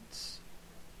roots.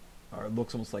 Or it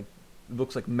looks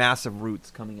like massive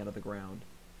roots coming out of the ground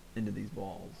into these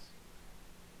balls.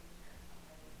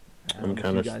 I don't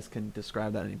know if you guys can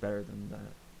describe that any better than that.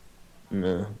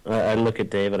 No. I look at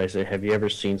Dave and I say, have you ever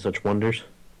seen such wonders?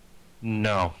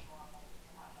 No.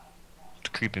 It's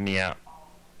creeping me out.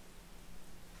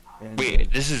 And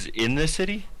Wait, this is in the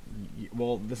city?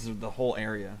 Well, this is the whole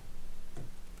area.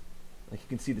 Like you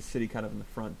can see the city kind of in the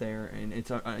front there, and it's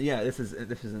this is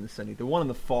in the city. The one in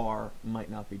the far might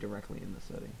not be directly in the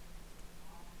city.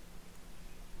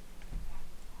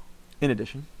 In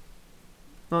addition,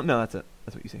 no, that's it.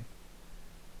 That's what you see.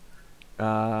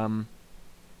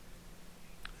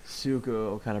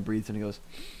 Suko kind of breathes and he goes,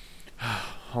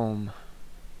 home.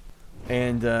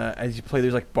 And as you play,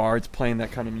 there's like bards playing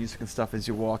that kind of music and stuff as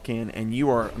you walk in, and you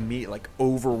are immediately like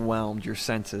overwhelmed. Your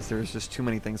senses. There's just too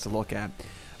many things to look at.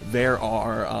 There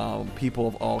are people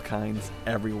of all kinds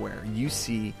everywhere. You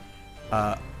see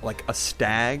like a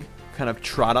stag kind of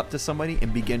trot up to somebody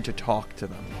and begin to talk to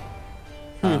them.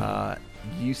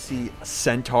 You see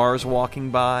centaurs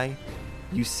walking by.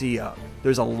 You see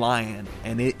there's a lion,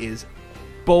 and it is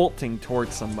bolting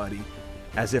towards somebody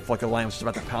as if like a lion was just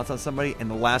about to pounce on somebody,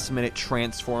 and the last minute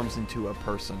transforms into a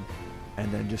person and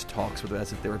then just talks with it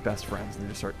as if they were best friends, and they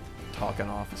just start talking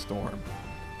off a storm.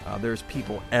 There's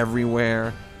people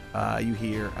everywhere. You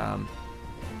hear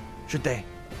Junte.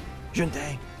 You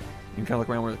kind of look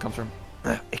around where it comes from.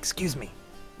 Excuse me.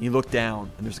 You look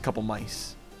down, and there's a couple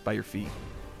mice by your feet.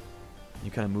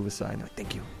 You kind of move aside, and they're like,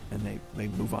 thank you. And they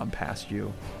move on past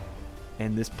you.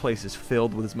 And this place is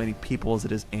filled with as many people as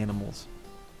it is animals.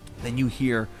 Then you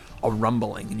hear a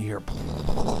rumbling, and you hear,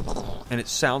 and it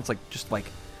sounds like just like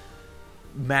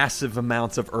massive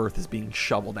amounts of earth is being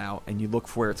shoveled out. And you look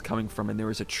for where it's coming from, and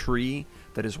there is a tree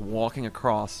that is walking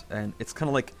across, and it's kind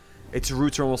of like its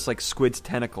roots are almost like squid's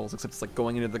tentacles, except it's like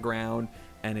going into the ground,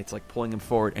 and it's like pulling him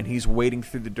forward. And he's wading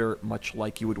through the dirt, much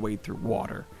like you would wade through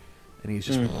water. And he's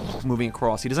just moving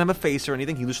across. He doesn't have a face or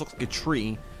anything. He just looks like a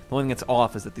tree. The only thing that's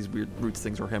off is that these weird roots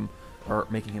things are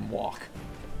making him walk.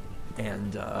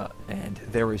 And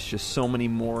there is just so many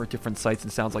more different sights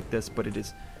and sounds like this, but it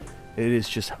is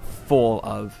just full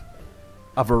of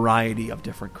a variety of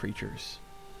different creatures.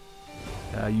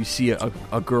 You see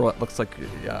a girl that looks like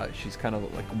she's kind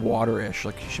of like water-ish,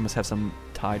 like she must have some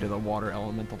tie to the water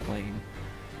elemental plane,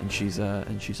 and she's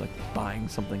like buying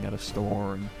something at a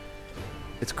store, and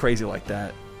it's crazy like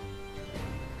that.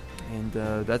 And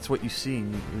that's what you see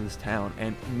in this town.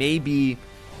 And maybe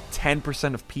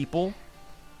 10% of people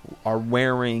are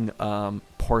wearing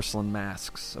porcelain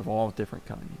masks of all different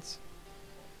kinds.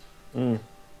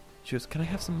 She goes, can I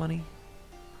have some money?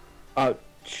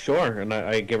 Sure. And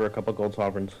I give her a couple gold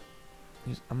sovereigns.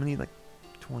 He goes, I'm going to need like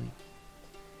 20.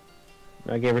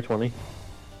 I gave her 20.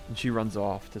 And she runs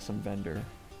off to some vendor.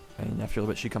 And after a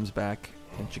little bit, she comes back,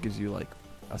 and she gives you like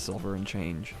a silver and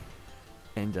change.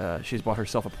 And she's bought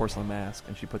herself a porcelain mask,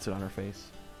 and she puts it on her face.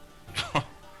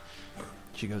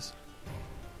 She goes,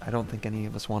 I don't think any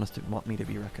of us want me to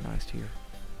be recognized here.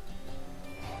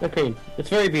 Okay, it's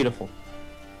very beautiful.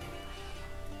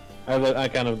 I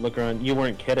kind of look around. You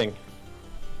weren't kidding.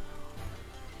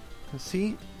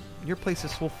 See, your place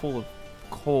is so full of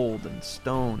cold and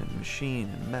stone and machine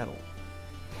and metal.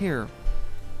 Here,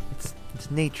 it's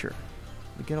nature.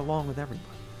 We get along with everybody.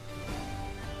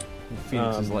 And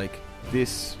Phoenix is like,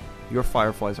 your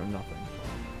fireflies are nothing.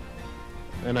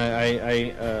 And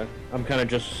I'm kind of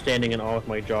just standing in awe with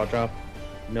my jaw drop.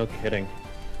 No kidding.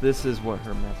 This is what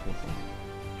her mess looks like.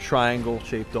 Triangle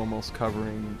shaped, almost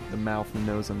covering the mouth, the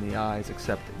nose, and the eyes,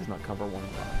 except it does not cover one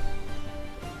eye.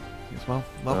 He goes, well,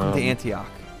 welcome to Antioch.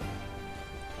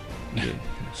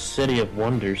 City of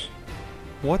wonders.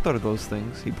 What are those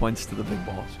things? He points to the big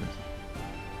balls.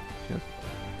 She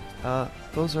goes,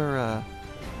 those are,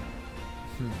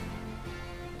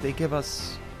 they give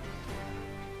us,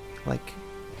 like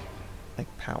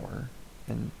power,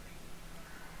 and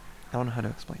I don't know how to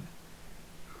explain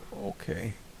it.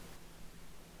 Okay.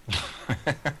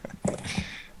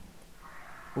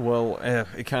 Well,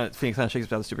 Phoenix kind of shakes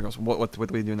down the stupid. Goes, what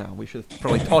do we do now? We should have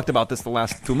probably talked about this the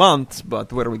last 2 months,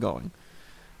 but where are we going?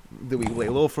 do we lay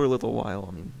low for a little while?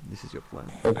 I mean, this is your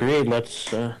plan. Agreed. Let's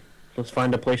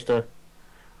find a place to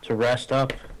rest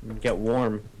up and get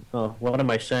warm. Oh, what am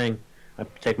I saying? I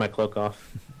take my cloak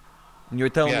off. Your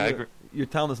town, Yeah, I agree. your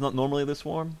town is not normally this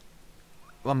warm?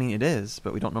 Well, I mean, it is,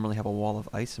 but we don't normally have a wall of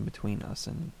ice in between us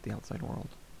and the outside world.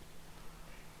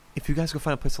 If you guys go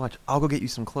find a place to lodge, I'll go get you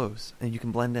some clothes, and you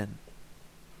can blend in.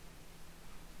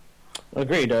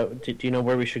 Agreed. Do you know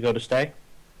where we should go to stay?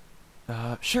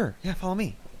 Sure. Yeah, follow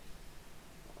me.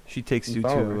 She takes you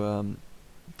Follow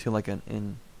to like an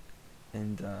inn,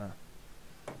 and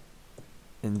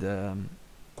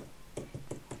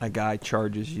a guy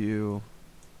charges you.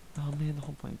 Oh man, the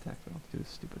whole point of tax. I don't have to do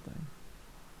this stupid thing.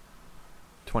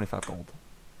 25 gold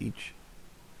each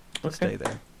to Okay. stay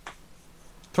there.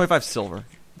 25 silver.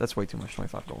 That's way too much.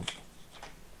 25 gold.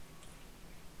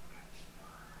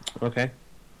 Okay.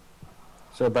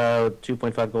 So about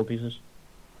 2.5 gold pieces.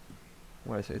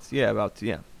 What did I say? It's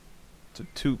So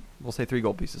two. We'll say 3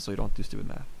 gold pieces, so you don't do stupid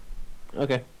math.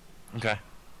 Okay. Okay.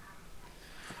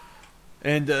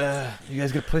 And you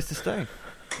guys get a place to stay.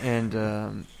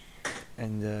 And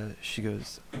she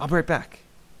goes, "I'll be right back."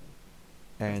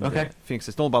 And Okay. Phoenix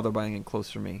says, "Don't bother buying in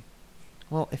clothes for me."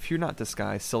 Well, if you're not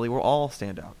disguised, silly, we'll all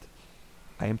stand out.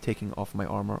 I am taking off my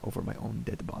armor over my own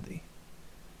dead body.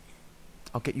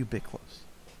 I'll get you big clothes.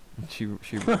 And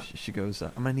she goes,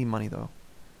 "I'm gonna need money though."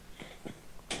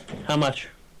 How much?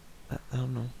 I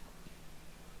don't know.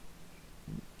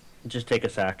 Just take a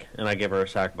sack, and I give her a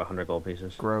sack of 100 gold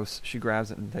pieces. Gross. She grabs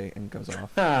it and goes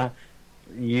off.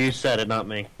 You said it, not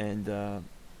me. And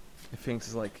Phoenix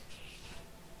is like,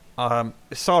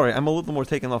 sorry, I'm a little more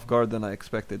taken off guard than I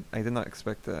expected. I did not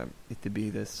expect it to be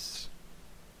this...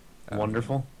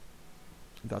 Wonderful?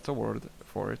 That's a word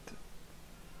for it.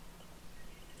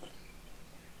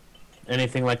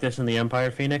 Anything like this in the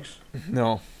Empire, Phoenix?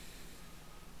 No.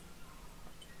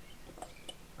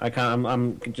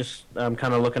 I'm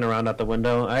kind of looking around out the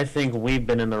window. I think we've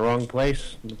been in the wrong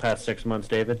place the past 6 months,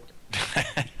 David.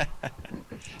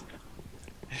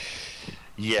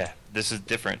 Yeah, this is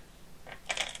different.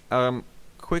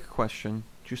 Quick question,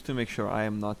 just to make sure I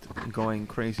am not going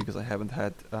crazy because I haven't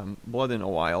had blood in a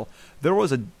while. There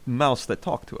was a mouse that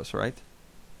talked to us, right?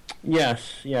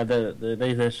 Yes, yeah.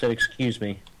 They said, "Excuse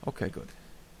me." Okay, good.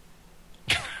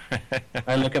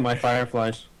 I look at my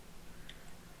fireflies.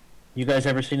 You guys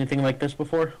ever seen anything like this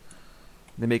before?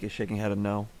 They make a shaking head of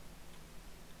no.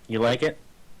 You like it?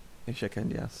 A shaking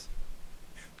head, yes.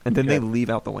 And then they Good. leave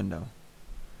out the window.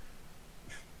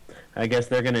 I guess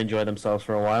they're gonna enjoy themselves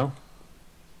for a while.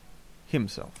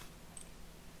 Himself.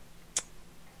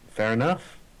 Fair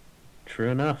enough. True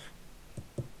enough.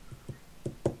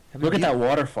 Have Look you at that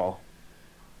waterfall.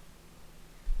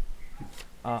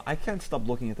 I can't stop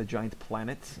looking at the giant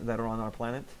planets that are on our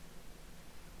planet.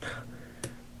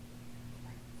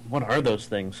 What are those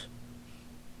things?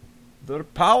 Their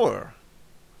power.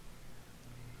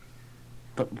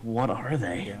 But what are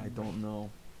they? Yeah, I don't know.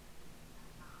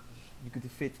 You could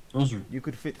fit. Those are... You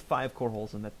could fit 5 core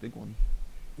holes in that big one.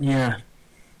 Yeah.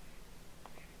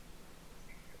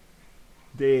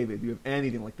 David, do you have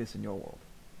anything like this in your world?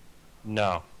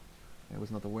 No. I was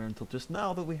not aware until just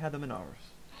now that we had them in ours.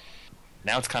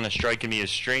 Now it's kind of striking me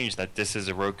as strange that this is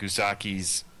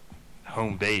Orokusaki's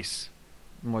home base.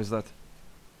 Why is that?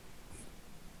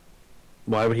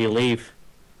 Why would he leave?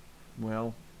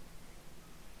 Well,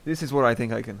 this is where I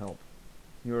think I can help.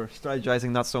 You're strategizing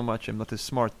not so much. I'm not as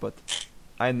smart, but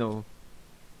I know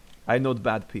the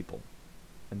bad people.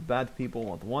 And bad people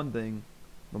want one thing.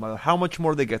 No matter how much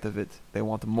more they get of it, they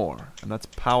want more. And that's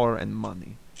power and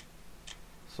money.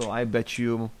 So I bet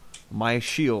you my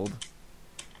shield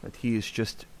that he is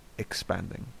just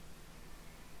expanding.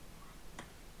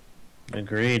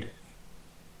 Agreed.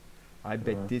 I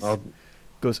bet this I'll-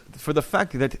 goes for the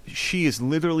fact that she is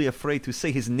literally afraid to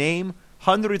say his name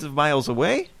hundreds of miles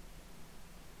away.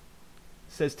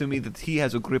 Says to me that he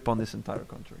has a grip on this entire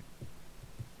country.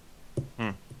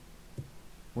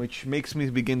 Which makes me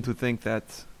begin to think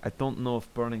that I don't know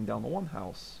if burning down one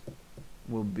house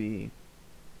will be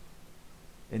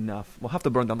enough. We'll have to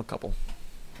burn down a couple.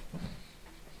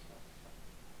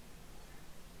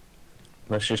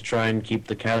 Let's just try and keep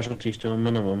the casualties to a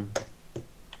minimum.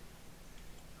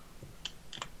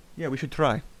 Yeah, we should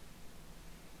try.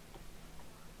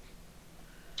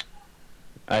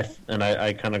 I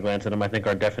kind of glance at him. I think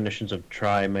our definitions of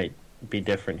try might be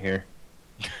different here.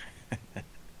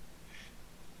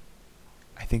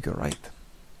 I think you're right.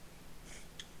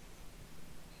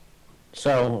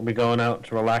 So, are we going out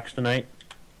to relax tonight?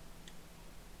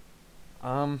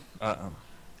 I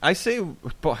say, I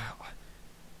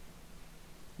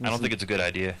don't think it's a good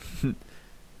idea.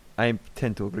 I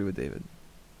tend to agree with David.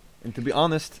 And to be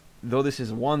honest, though this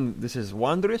is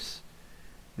wondrous,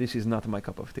 this is not my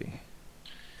cup of tea.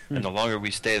 And the longer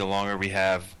we stay, the longer we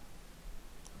have,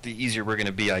 the easier we're going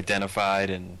to be identified,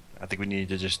 and I think we need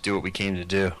to just do what we came to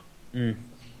do.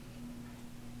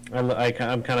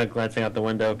 I'm kind of glancing out the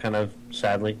window, kind of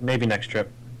sadly. Maybe next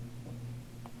trip.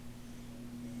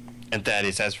 And that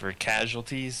is, as for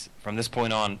casualties, from this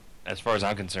point on, as far as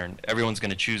I'm concerned, everyone's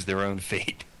going to choose their own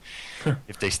fate.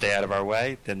 If they stay out of our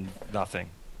way, then nothing.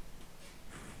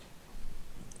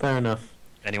 Fair enough.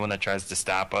 Anyone that tries to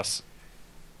stop us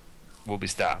will be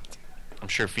stopped. I'm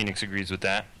sure Phoenix agrees with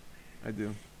that. I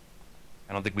do.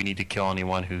 I don't think we need to kill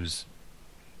anyone who's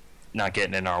not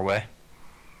getting in our way.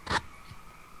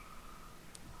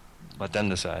 Let them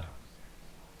decide.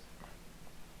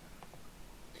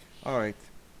 All right.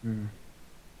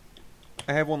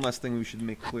 I have one last thing we should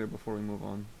make clear before we move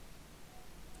on.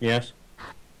 Yes?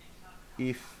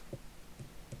 If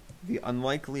the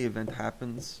unlikely event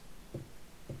happens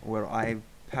where I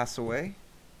pass away,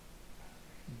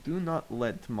 do not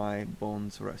let my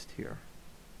bones rest here.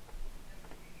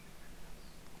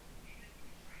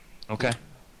 Okay.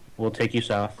 We'll take you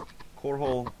south.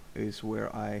 Korhol is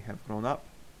where I have grown up,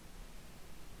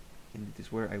 and it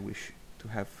is where I wish to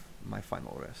have my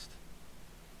final rest.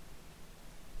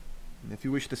 And if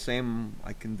you wish the same,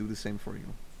 I can do the same for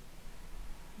you.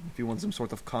 If you want some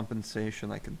sort of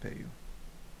compensation, I can pay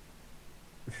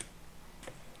you.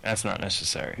 That's not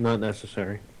necessary. Not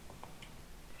necessary.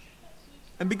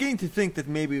 I'm beginning to think that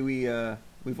maybe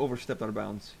we've overstepped our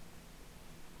bounds.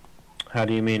 How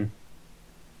do you mean?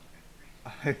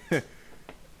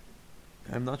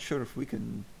 I'm not sure if we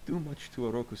can do much to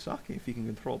Orokusaki if he can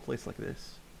control a place like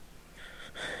this.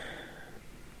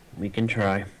 We can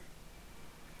try.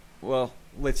 Well,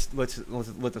 let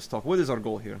us talk. What is our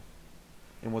goal here?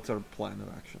 And what's our plan of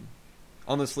action?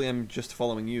 Honestly, I'm just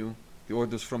following you. The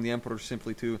orders from the Emperor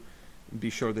simply to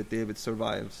be sure that David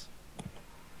survives.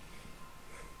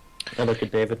 I look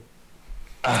at David.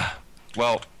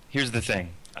 Well, here's the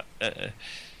thing. I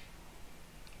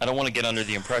don't want to get under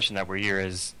the impression that we're here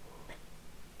as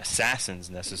assassins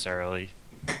necessarily.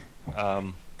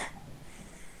 I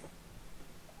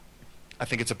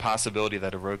think it's a possibility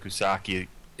that Orokusaki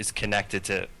is connected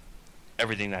to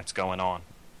everything that's going on,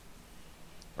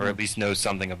 or at least knows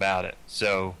something about it.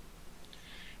 So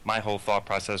my whole thought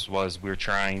process was we're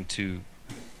trying to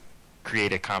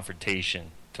create a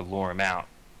confrontation to lure him out,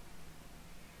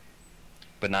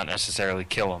 but not necessarily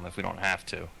kill him if we don't have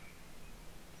to.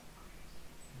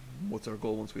 What's our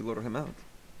goal once we lure him out?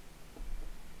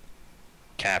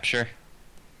 Capture.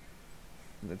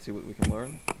 Let's see what we can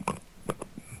learn.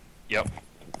 Yep.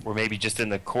 Or maybe just in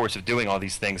the course of doing all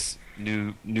these things,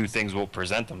 new things will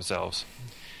present themselves.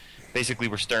 Basically,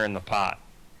 we're stirring the pot,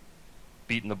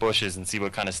 beating the bushes, and see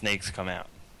what kind of snakes come out.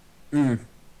 I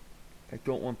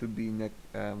don't want to be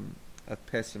a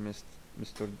pessimist,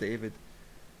 Mr. David,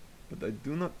 but I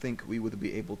do not think we would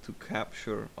be able to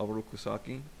capture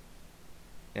Orokusaki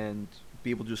and be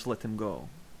able to just let him go.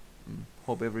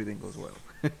 Hope everything goes well.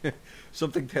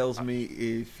 Something tells me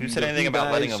if Who said anything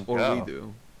about letting him or go? we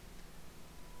do.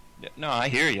 No, I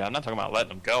hear you. I'm not talking about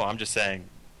letting him go. I'm just saying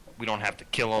we don't have to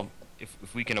kill him.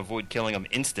 If we can avoid killing him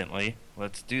instantly,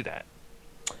 let's do that.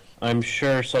 I'm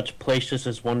sure such places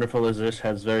as wonderful as this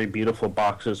has very beautiful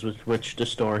boxes with which to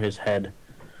store his head.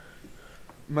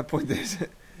 My point is,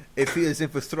 if he has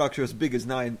infrastructure as big as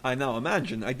I now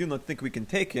imagine, I do not think we can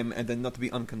take him and then not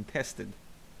be uncontested.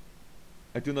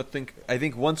 I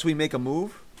think once we make a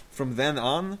move, from then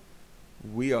on,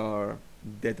 we are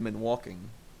dead men walking.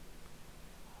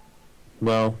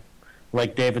 Well,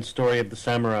 like David's story of the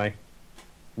samurai,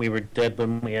 we were dead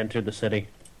when we entered the city.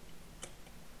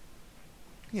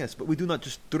 Yes, but we do not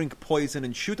just drink poison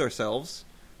and shoot ourselves.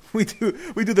 We do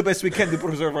the best we can to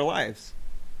preserve our lives.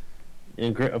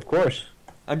 Of course.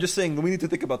 I'm just saying we need to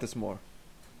think about this more.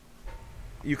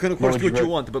 You can, of course, do what you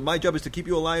want, but my job is to keep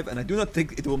you alive, and I do not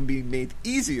think it will be made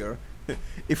easier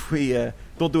if we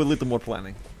don't do a little more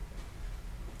planning.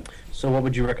 So what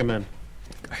would you recommend?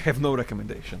 I have no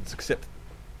recommendations, except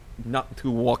not to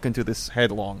walk into this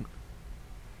headlong.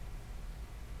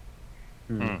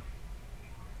 I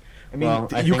mean,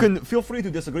 you can feel free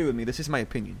to disagree with me. This is my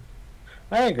opinion.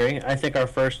 I agree. I think our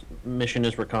first mission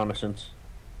is reconnaissance.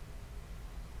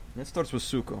 That starts with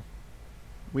Suko.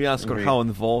 We ask her how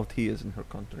involved he is in her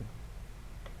country.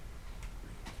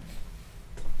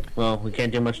 Well, we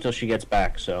can't do much till she gets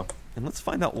back, so... And let's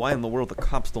find out why in the world the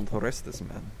cops don't arrest this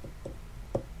man.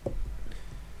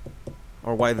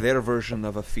 Or why their version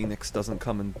of a phoenix doesn't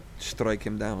come and strike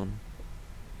him down.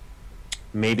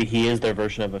 Maybe he is their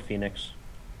version of a phoenix.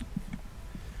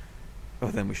 Oh,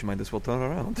 then we might as well turn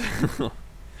around.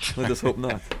 Let us hope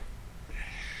not.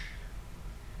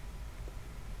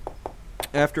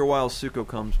 After a while, Suko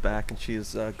comes back, and she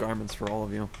has garments for all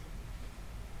of you.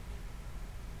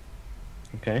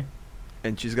 Okay.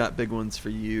 And she's got big ones for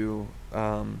you,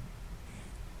 and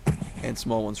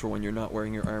small ones for when you're not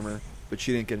wearing your armor. But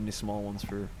she didn't get any small ones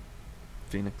for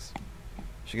Phoenix.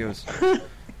 She goes,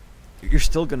 "You're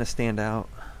still gonna stand out.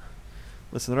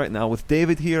 Listen, right now, with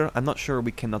David here, I'm not sure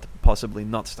we cannot possibly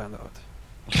not stand out."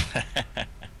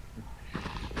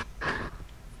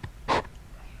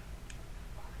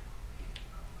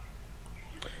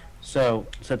 So,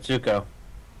 Setsuko.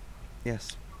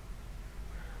 Yes.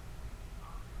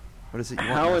 What is it you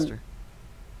want, How in- Master?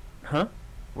 Huh?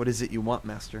 What is it you want,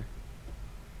 Master?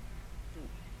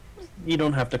 You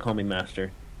don't have to call me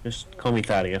Master. Just call me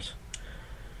Thaddeus.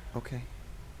 Okay.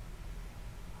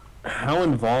 How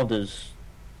involved is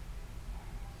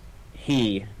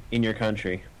he in your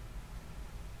country?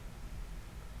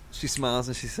 She smiles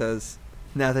and she says,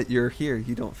 "Now that you're here,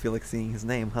 you don't feel like seeing his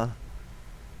name, huh?"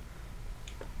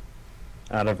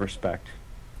 Out of respect.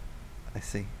 I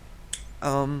see.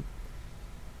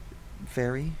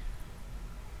 Very.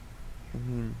 I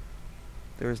mean,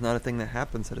 there is not a thing that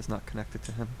happens that is not connected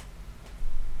to him.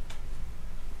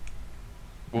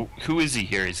 Well, who is he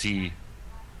here? Is he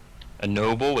a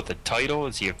noble with a title?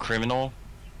 Is he a criminal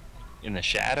in the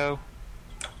shadow?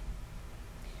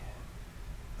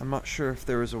 I'm not sure if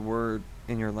there is a word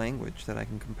in your language that I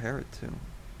can compare it to.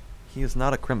 He is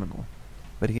not a criminal,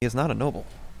 but he is not a noble.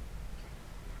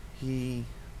 He...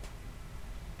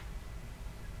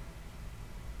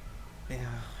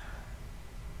 Yeah.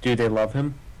 Do they love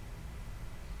him?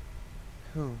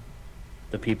 Who?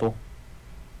 The people?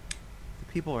 The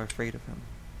people are afraid of him.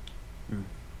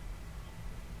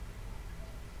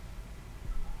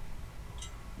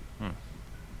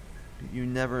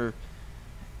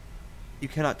 You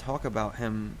cannot talk about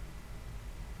him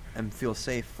and feel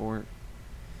safe, or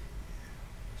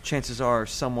chances are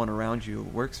someone around you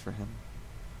works for him.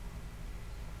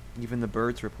 Even the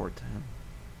birds report to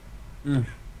him.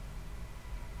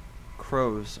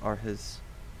 Crows are his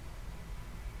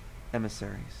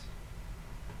emissaries.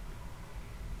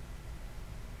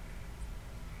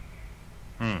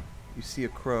 You see a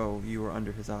crow, you are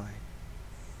under his eye.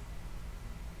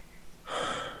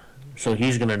 So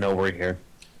he's gonna know we're here.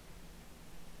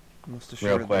 Most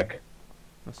assuredly. Real quick.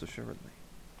 Most assuredly.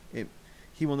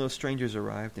 He will know strangers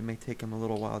arrived. It may take him a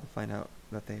little while to find out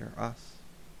that they are us.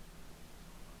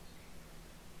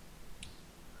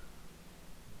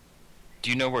 Do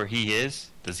you know where he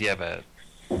is? Does he have a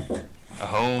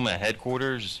home, a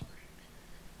headquarters?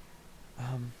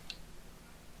 I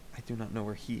do not know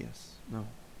where he is. No.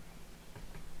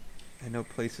 I know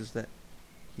places that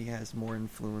he has more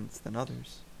influence than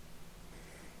others.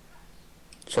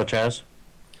 Such as?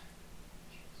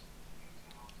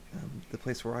 The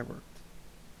place where I worked.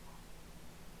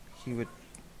 He would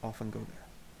often go there.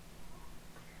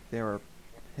 There are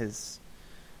his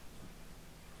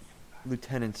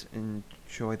lieutenants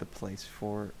enjoy the place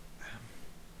to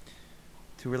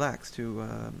relax, to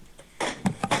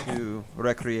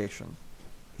recreation.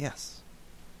 Yes.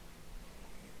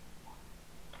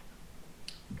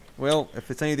 Well, if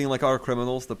it's anything like our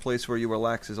criminals, the place where you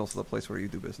relax is also the place where you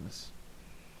do business.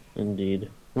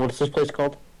 Indeed. What's this place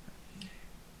called?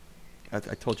 I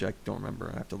told you I don't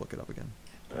remember. I have to look it up again.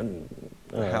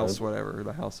 The house, whatever.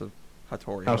 The House of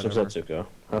Hattori. House whatever. of Setsuko.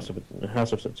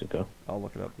 House of Setsuko. I'll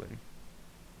look it up later.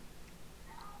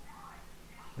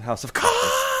 The House of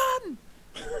Khan!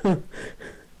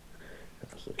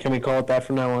 Can we call it that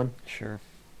from now on? Sure.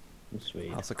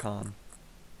 Sweet. House of Khan.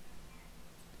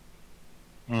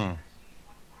 Well,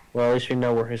 at least we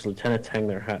know where his lieutenants hang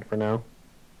their hat for now.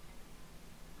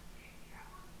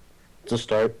 It's a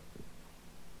start.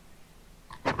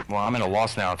 Well, I'm at a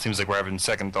loss now. It seems like we're having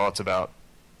second thoughts about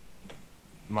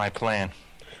my plan.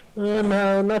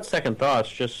 No, not second thoughts,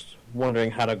 just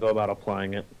wondering how to go about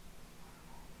applying it.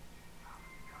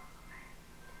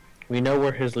 We know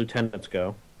where his lieutenants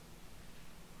go.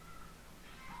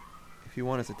 If you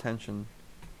want his attention,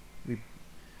 we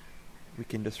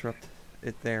can disrupt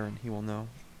it there and he will know.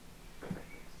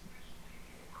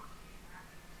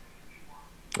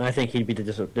 I think he'd be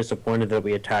disappointed that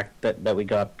we attacked, that we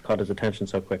caught his attention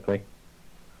so quickly.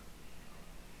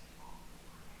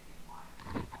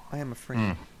 I am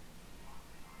afraid.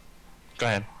 Go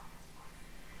ahead.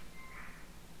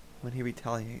 When he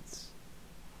retaliates,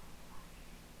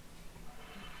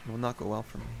 it will not go well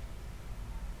for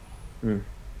me.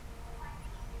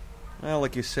 Well,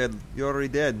 like you said, you're already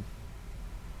dead.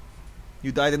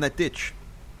 You died in that ditch,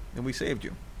 and we saved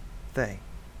you. They.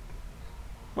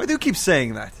 Why do you keep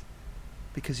saying that?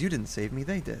 Because you didn't save me,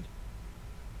 they did.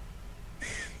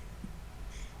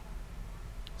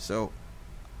 So,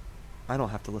 I don't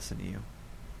have to listen to you.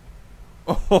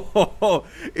 Oh,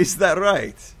 is that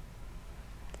right?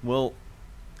 Well,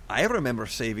 I remember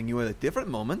saving you at a different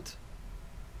moment.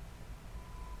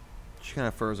 She kind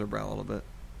of furrows her brow a little bit.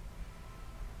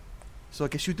 So I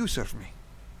guess you do serve me.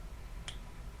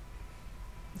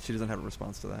 She doesn't have a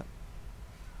response to that.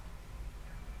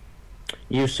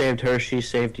 You saved her, she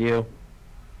saved you.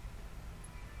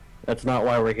 That's not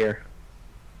why we're here.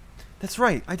 That's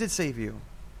right, I did save you.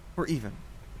 We're even.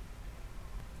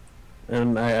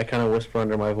 And I kind of whisper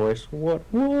under my voice, what?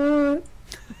 1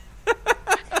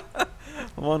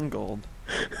 gold.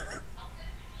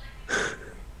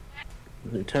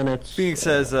 Lieutenants. Phoenix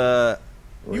says,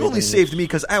 you only saved me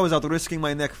because I was out risking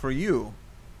my neck for you.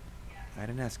 I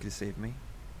didn't ask you to save me.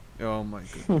 Oh my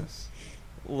goodness.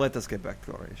 Let us get back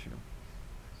to our issue.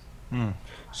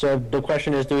 So the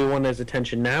question is, do we want his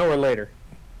attention now or later?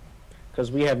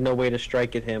 Because we have no way to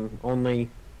strike at him. Only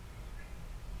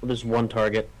there's one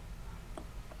target.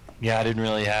 Yeah, I didn't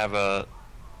really have a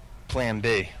plan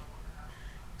B.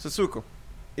 Sasuke,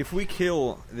 if we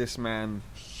kill this man,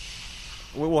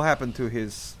 what will happen to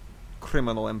his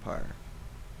criminal empire?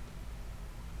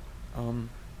 I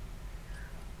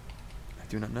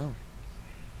do not know.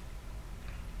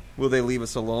 Will they leave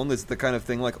us alone? Is it the kind of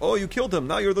thing like, oh, you killed him,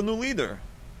 now you're the new leader?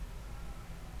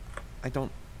 I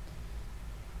don't...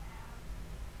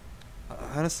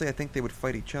 honestly, I think they would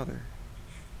fight each other.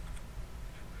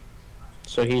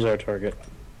 So he's our target.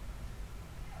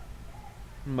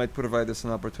 Might provide us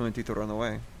an opportunity to run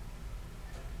away.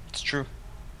 It's true.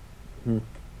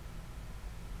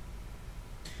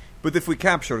 But if we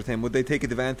captured him, would they take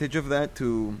advantage of that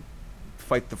to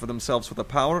fight for themselves with the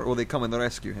power, or will they come and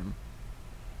rescue him?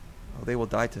 Oh, they will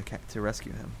die to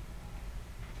rescue him.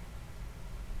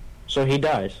 So he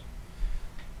dies.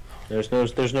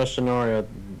 There's no scenario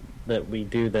that we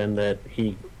do then that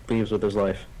he leaves with his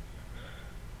life.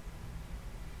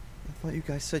 I thought you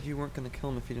guys said you weren't going to kill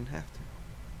him if you didn't have to.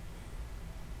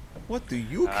 What do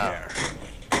you care?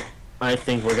 I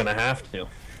think we're gonna have to.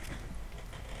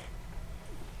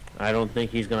 I don't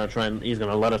think he's gonna he's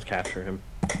gonna let us capture him.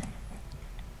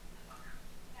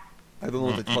 I don't know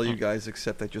what to tell you guys,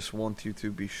 except I just want you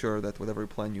to be sure that whatever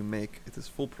plan you make, it is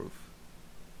foolproof.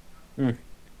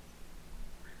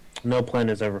 No plan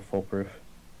is ever foolproof.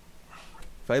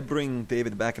 If I bring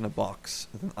David back in a box,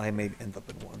 then I may end up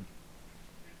in one.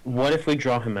 What if we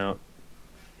draw him out?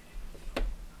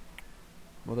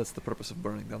 Well, that's the purpose of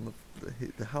burning down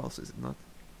the house, is it not?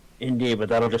 Indeed, but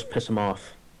that'll just piss him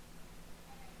off.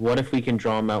 What if we can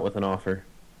draw him out with an offer?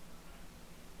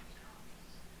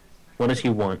 What does he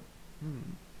want?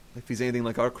 If he's anything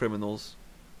like our criminals,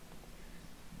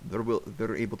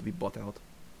 they're able to be bought out.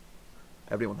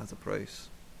 Everyone has a price.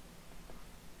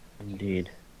 Indeed.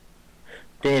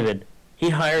 David, he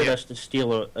hired us to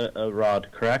steal a rod,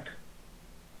 correct?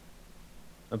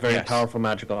 A very Yes. powerful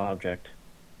magical object.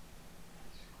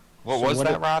 What So was what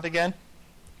that if- rod again?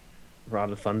 Rod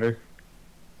of Thunder.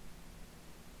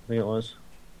 I think it was.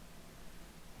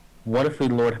 What if we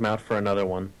lured him out for another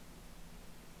one?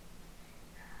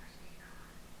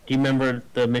 Do you remember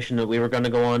the mission that we were going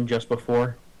to go on just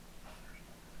before?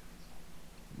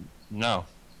 No.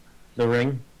 The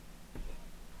ring?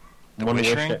 The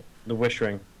wish ring? The wish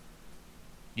ring.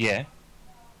 Yeah.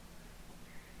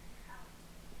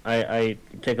 I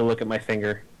take a look at my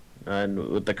finger and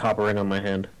with the copper ring on my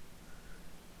hand.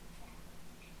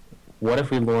 What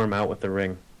if we lure him out with the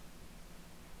ring?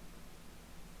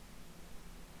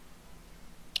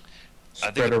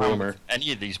 I think Spread the a problem rumor. with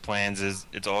any of these plans is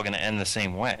it's all going to end the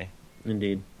same way.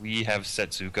 Indeed. We have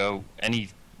Setsuko.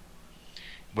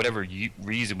 Whatever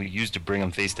reason we use to bring him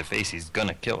face to face, he's going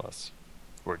to kill us.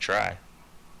 Or try.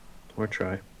 Or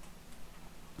try.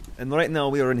 And right now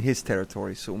we are in his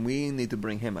territory, so we need to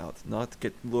bring him out, not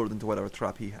get lured into whatever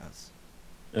trap he has.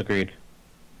 Agreed.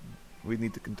 We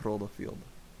need to control the field.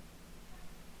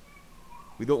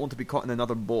 We don't want to be caught in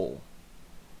another bowl.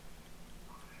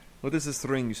 What is this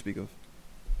ring you speak of?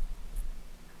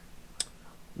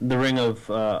 The ring of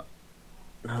what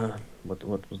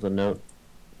was the note?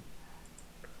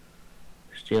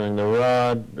 Stealing the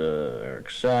rod, Eric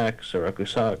Sachs,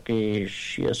 Arakusaki,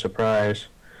 Shia Surprise,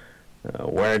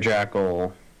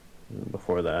 Werejackal,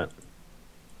 before that.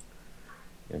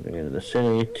 Entering into the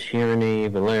city, Tyranny,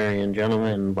 Valerian,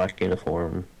 Gentleman, Black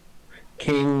Uniform,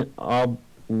 King Ob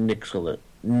Nixilus.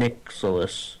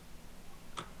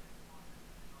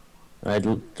 I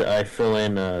fill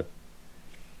in,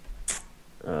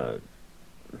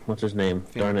 what's his name?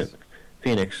 Phoenix. Darn it.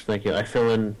 Phoenix, thank you. I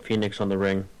fill in Phoenix on the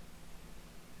ring.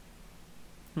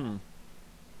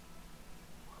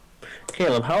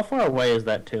 Caleb, how far away is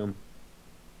that tomb?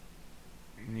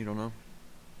 You don't know.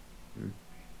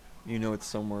 You know it's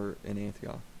somewhere in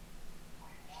Antioch.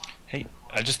 Hey,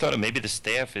 I just thought maybe the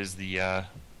staff is the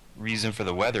reason for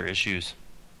the weather issues.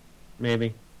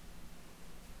 Maybe.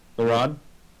 The rod?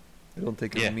 I don't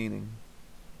take any meaning.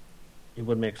 It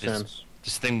would make sense.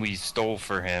 This thing we stole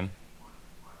for him.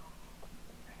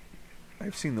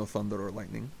 I've seen no thunder or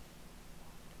lightning.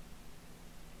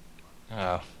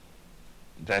 Are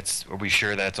we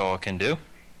sure that's all it can do?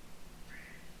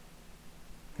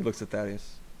 He looks at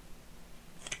Thaddeus.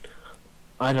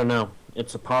 I don't know.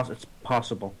 It's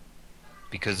possible.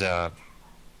 Because I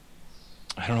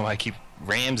don't know.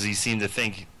 Ramsey seemed to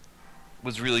think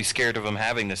was really scared of him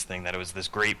having this thing. That it was this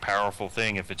great, powerful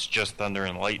thing. If it's just thunder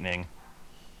and lightning,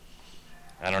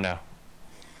 I don't know.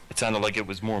 It sounded like it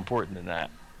was more important than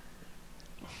that.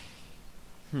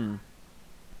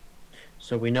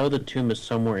 So we know the tomb is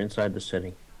somewhere inside the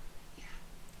city.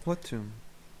 What tomb?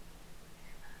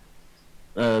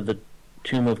 The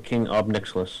tomb of King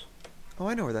Obnixlus. Oh,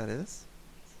 I know where that is.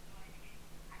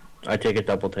 I take a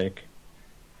double take.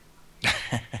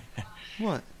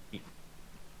 What?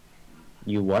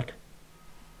 You what?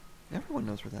 Everyone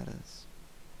knows where that is.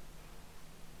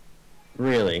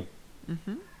 Really?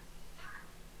 Mm-hmm.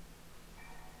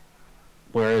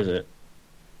 Where is it?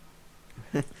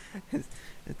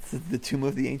 It's the tomb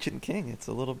of the ancient king. It's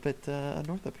a little bit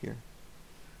north up here.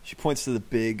 She points to the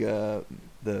big, the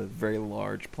very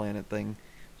large planet thing.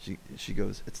 She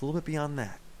goes, it's a little bit beyond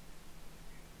that.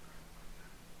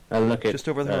 I look at just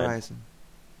over the horizon.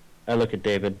 I look at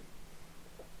David.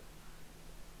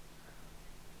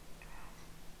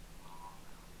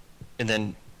 And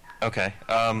then, okay.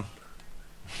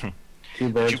 Two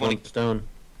birds, one stone.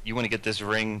 You want to get this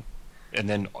ring, and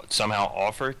then somehow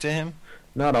offer it to him?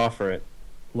 Not offer it.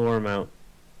 Lure him out.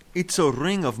 It's a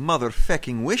ring of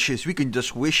motherfucking wishes. We can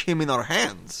just wish him in our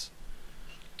hands.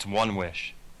 It's one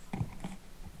wish.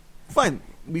 Fine.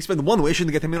 We spend one wish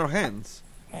and get him in our hands.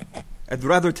 I'd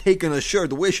rather take an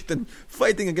assured wish than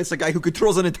fighting against a guy who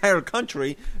controls an entire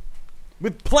country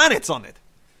with planets on it.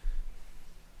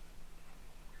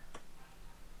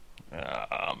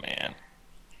 Oh, man.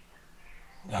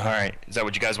 All right. Is that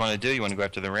what you guys want to do? You want to go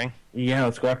after the ring? Yeah,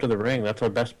 let's go after the ring. That's our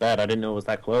best bet. I didn't know it was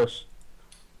that close.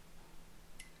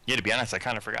 Yeah, to be honest, I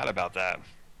kind of forgot about that.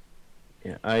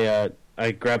 Yeah,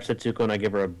 I grab Setsuko and I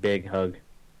give her a big hug.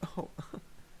 Oh.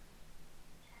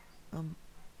 Okay.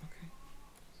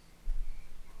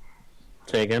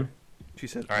 Say again? She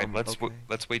said, all right,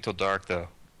 let's wait till dark, though.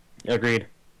 Agreed.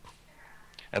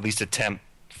 At least attempt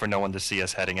for no one to see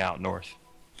us heading out north.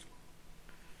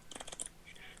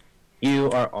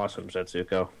 You are awesome,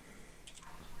 Setsuko.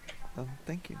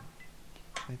 Thank you.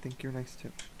 I think you're nice,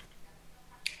 too.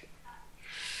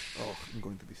 Oh, I'm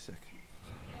going to be sick.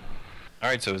 All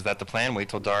right, so is that the plan? Wait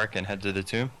till dark and head to the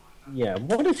tomb? Yeah,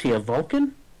 what is he, a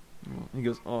Vulcan? He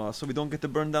goes, oh, so we don't get to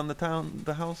burn down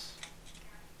the house?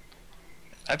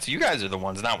 That's you guys are the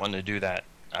ones not wanting to do that.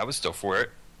 I was still for it.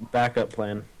 Backup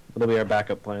plan. What'll be our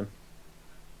backup plan?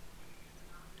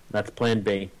 That's plan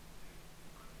B.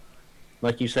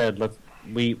 Like you said,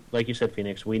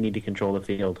 Phoenix, we need to control the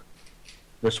field.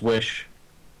 This wish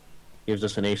gives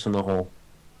us an ace in the hole.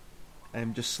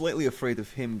 I'm just slightly afraid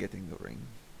of him getting the ring.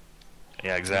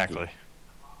 Yeah, exactly.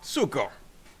 Suko!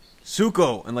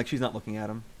 Suko! And like she's not looking at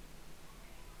him.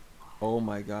 Oh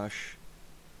my gosh.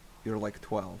 You're like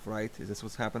 12, right? Is this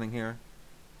what's happening here?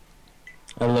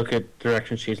 I look at the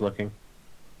direction she's looking.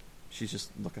 She's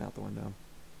just looking out the window.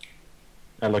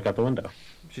 I look out the window.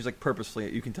 She's like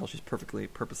purposely, you can tell she's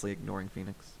purposely ignoring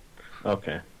Phoenix.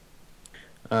 Okay.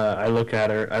 I look at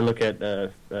her, I look at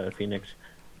Phoenix.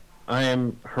 I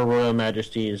am Her Royal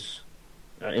Majesty's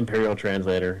Imperial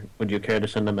Translator. Would you care to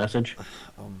send a message?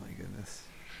 Oh my goodness.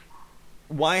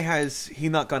 Why has he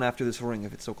not gone after this ring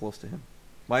if it's so close to him?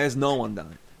 Why has no one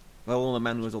done it? Let alone a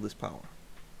man who has all this power.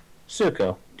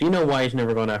 Suko, do you know why he's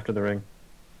never gone after the ring?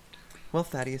 Well,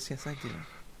 Thaddeus, yes I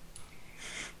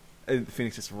do.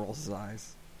 Phoenix just rolls his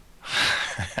eyes.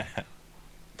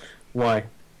 Why?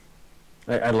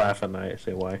 I laugh and I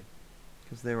say why.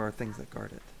 Because there are things that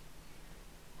guard it.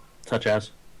 Such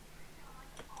as?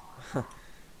 We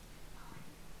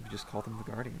just call them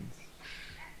the Guardians.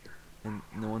 And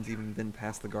no one's even been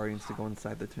past the Guardians to go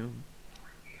inside the tomb.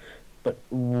 But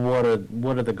what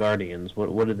are the Guardians?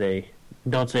 What are they?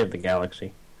 Don't say of the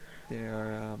galaxy.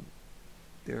 They're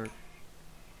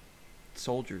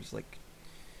soldiers, like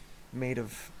made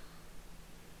of.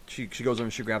 She goes over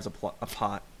and she grabs a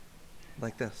pot,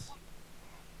 like this.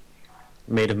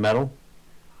 Made of metal?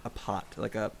 a pot,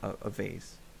 like a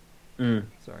vase. Mm.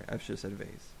 Sorry, I should have said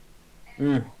vase.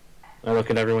 Mm. I look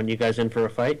at everyone. You guys in for a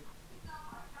fight?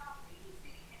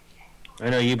 I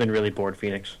know you've been really bored,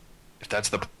 Phoenix. If that's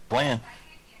the plan.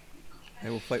 I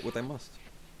will fight what I must.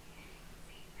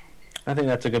 I think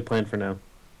that's a good plan for now.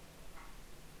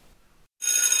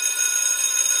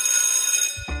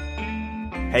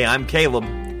 Hey, I'm Caleb,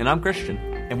 And I'm Christian.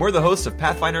 and we're the hosts of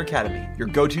Pathfinder Academy, your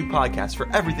go-to podcast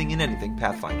for everything and anything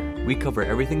Pathfinder. We cover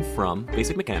everything from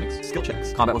basic mechanics, Skill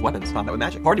checks, combat with weapons, combat with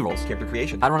magic, party roles, character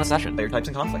creation, how to run a session, player types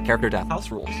and conflict, character death,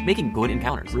 house rules, making good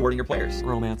encounters, rewarding your players,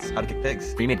 romance, how to kick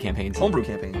pigs, pre-made campaigns, homebrew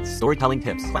campaigns, storytelling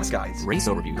tips, class guides, race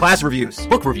overviews, class reviews,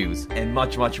 book reviews. and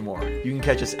much, much more. You can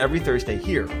catch us every Thursday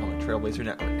here on the Trailblazer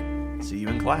Network. See you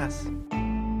in class.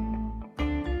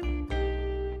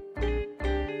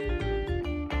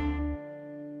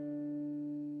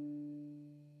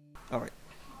 Alright.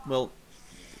 Well,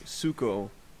 Suko,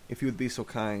 if you would be so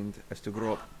kind as to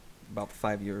grow up about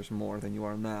 5 years more than you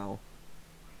are now,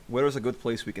 where is a good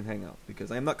place we can hang out?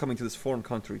 Because I am not coming to this foreign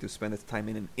country to spend its time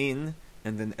in an inn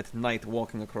and then at night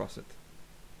walking across it.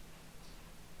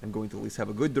 I'm going to at least have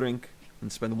a good drink and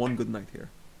spend one good night here.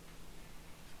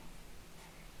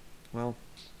 Well,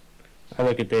 I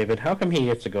look at David. How come he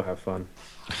gets to go have fun?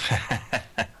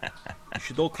 you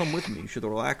should all come with me. You should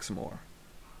relax more.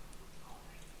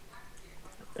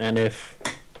 And if...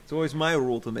 It's always my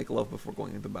rule to make love before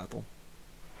going into battle.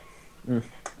 Mm.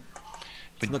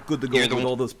 It's not good to go You're the with one-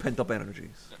 all those pent-up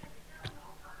energies.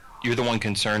 You're the one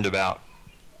concerned about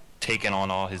taking on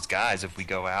all his guys. If we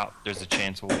go out, there's a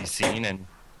chance we'll be seen and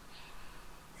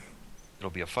it'll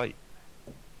be a fight.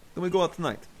 Then we go out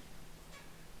tonight.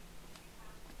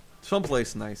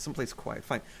 Someplace nice, someplace quiet.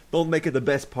 Fine. Don't make it the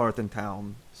best part in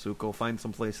town, Suko. Find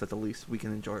someplace that at least we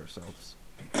can enjoy ourselves.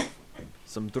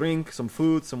 Some drink, some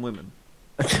food, some women.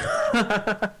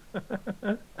 I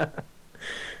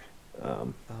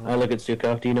look at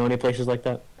Suko. Do you know any places like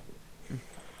that?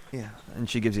 Yeah, and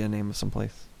she gives you a name of some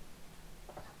place.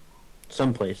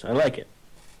 Someplace. I like it.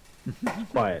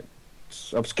 It's quiet.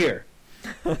 It's obscure.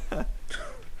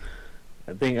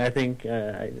 I think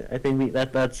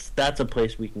that's a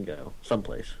place we can go.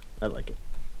 Someplace. I like it.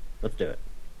 Let's do it.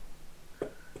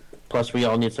 Plus, we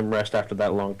all need some rest after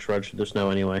that long trudge through the snow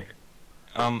anyway.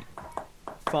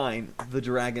 Fine. The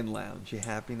Dragon Lounge. You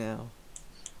happy now?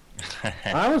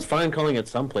 I was fine calling it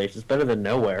someplace. It's better than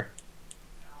nowhere.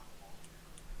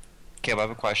 Caleb, I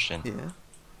have a question. Yeah.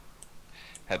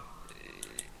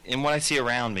 In what I see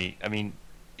around me, I mean,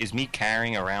 is me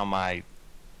carrying around my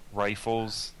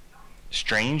rifles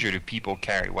strange, or do people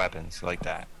carry weapons like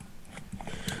that?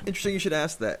 Interesting you should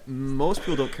ask that. Most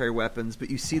people don't carry weapons, but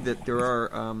you see that there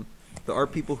are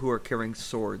people who are carrying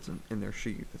swords in their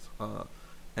sheaths.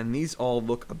 And these all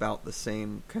look about the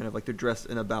same, kind of like they're dressed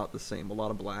in about the same. A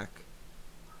lot of black,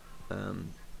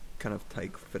 kind of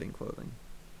tight-fitting clothing.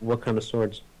 What kind of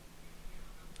swords?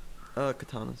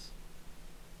 Katanas.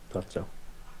 Thought so.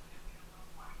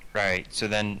 Right. So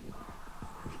then,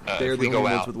 They're if the we only go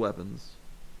ones out, with weapons.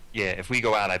 yeah, if we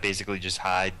go out, I basically just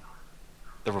hide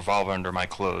the revolver under my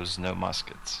clothes, no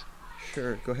muskets.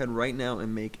 Sure. Go ahead right now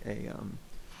and make a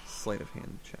sleight of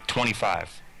hand check.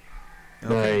 25.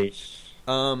 Okay. Nice.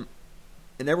 And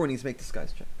everyone needs to make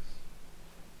disguise checks.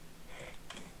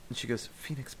 And she goes,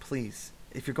 Phoenix, please,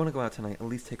 if you're going to go out tonight, at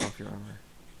least take off your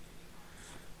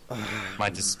armor. My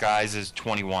disguise is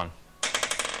 21.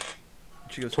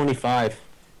 She goes, 25.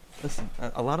 listen,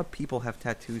 a lot of people have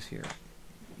tattoos here.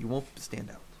 You won't stand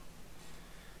out.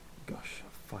 Gosh,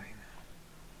 fine.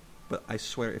 But I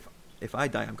swear, if I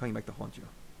die, I'm coming back to haunt you.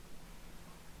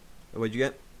 What'd you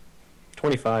get,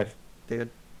 25. David?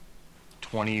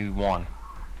 21.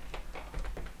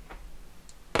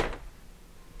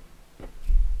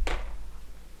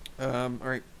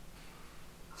 Alright.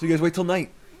 So you guys wait till night.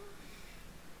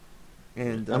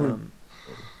 And,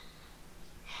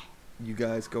 you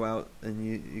guys go out and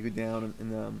you go down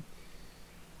and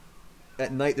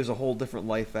at night there's a whole different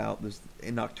life out. There's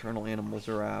nocturnal animals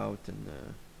are out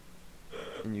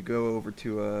and you go over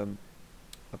to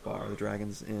a bar, the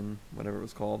Dragon's Inn, whatever it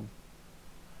was called.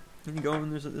 And you go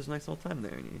and there's a nice little time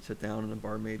there, and you sit down and a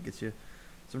barmaid gets you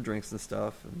some drinks and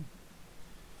stuff.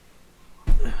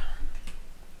 And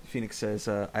Phoenix says,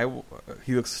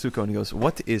 he looks at Suko and he goes,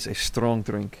 "What is a strong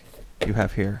drink you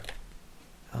have here?"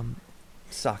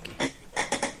 Sake.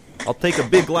 I'll take a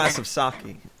big glass of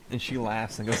sake. And she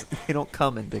laughs and goes, "They don't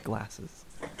come in big glasses.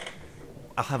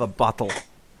 I'll have a bottle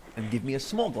and give me a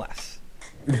small glass."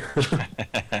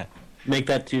 Make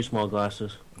that 2 small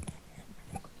glasses.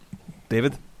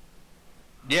 David?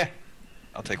 Yeah,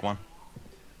 I'll take one.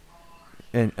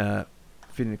 And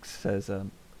Phoenix says,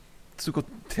 Tsuko,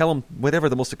 tell him whatever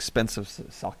the most expensive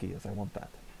sake is. I want that.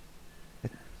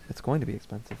 It's going to be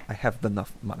expensive. I have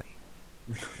enough money.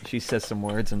 She says some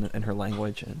words in her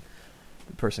language, and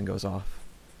the person goes off.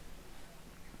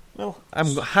 Well,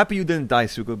 I'm happy you didn't die,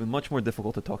 Tsuko. It would have been much more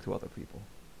difficult to talk to other people.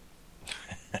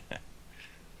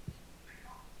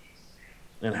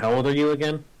 And how old are you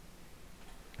again?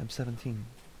 I'm 17.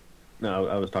 No,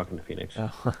 I was talking to Phoenix.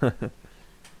 Oh.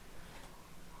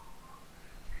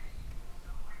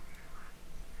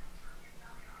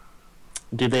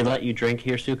 Did they let you drink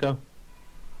here, Tsuko?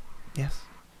 Yes.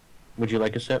 Would you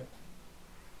like a sip?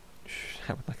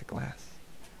 I would like a glass.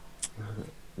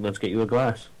 Let's get you a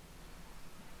glass.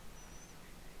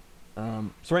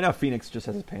 So right now Phoenix just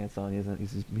has his pants on.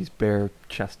 He's bare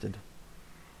chested.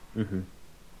 Mm-hmm.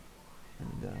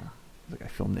 And like I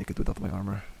feel naked without my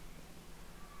armor.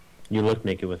 You look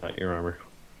naked without your armor.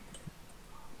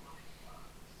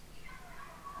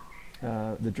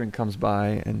 The drink comes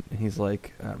by and he's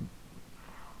like,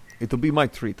 it'll be my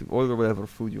treat. Order whatever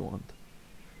food you want.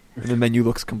 And the menu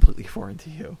looks completely foreign to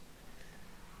you.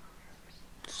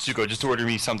 Tsuko, just order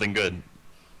me something good.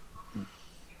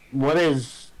 What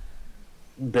is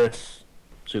this,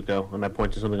 Tsuko? And I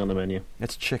point to something on the menu.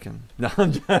 It's chicken. No,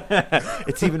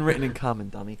 it's even written in common,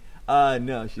 dummy.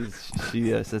 No, she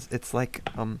says it's like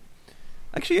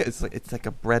actually it's like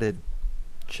a breaded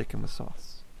chicken with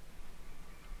sauce.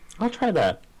 I'll try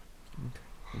that.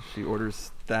 And she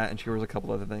orders that, and she orders a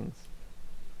couple other things.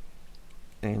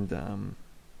 And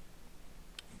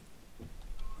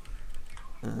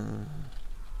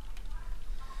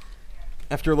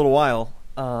after a little while,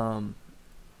 the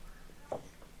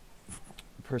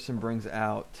person brings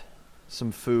out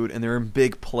some food, and they're in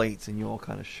big plates, and you all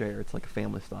kind of share. It's like a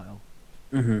family style.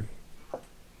 Mm-hmm.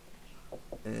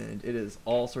 And it is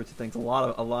all sorts of things. A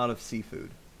lot of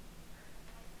seafood.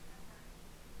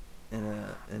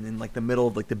 And in like the middle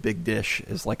of like the big dish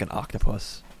is like an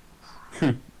octopus.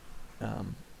 And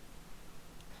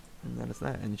that is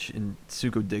that. And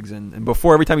Tsuko digs in. And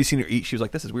before, every time you seen her eat, she was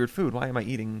like, "This is weird food. Why am I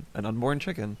eating an unborn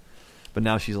chicken?" But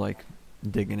now she's like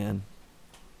digging in.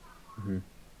 Mm-hmm.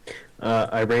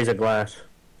 I raise a glass.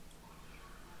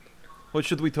 What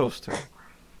should we toast to?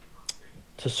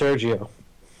 To Sergio.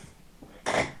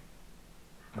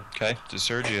 Okay, to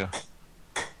Sergio.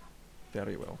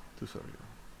 Very well. To Sergio.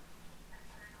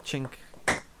 Chink.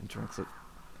 And drinks it.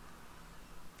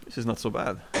 This is not so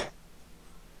bad.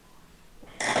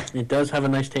 It does have a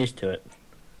nice taste to it.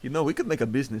 You know, we could make a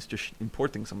business just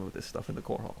importing some of this stuff in the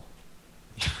core hall.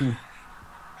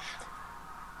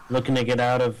 Looking to get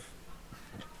out of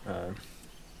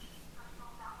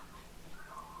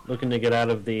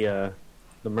the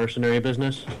mercenary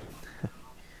business.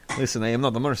 Listen, I am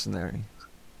not a mercenary.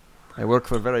 I work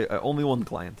for only one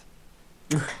client.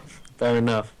 Fair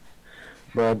enough.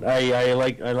 But I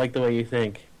like the way you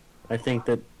think. I think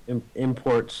that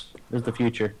imports is the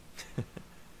future.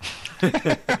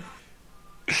 To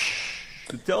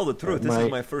tell the truth, this is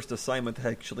my first assignment that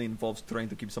actually involves trying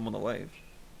to keep someone alive.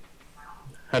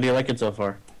 How do you like it so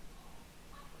far?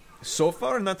 So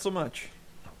far, not so much.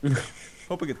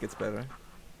 Hoping it gets better.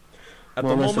 At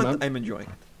Well, the listen, moment, I'm enjoying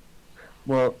it.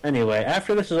 Well, anyway,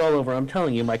 after this is all over, I'm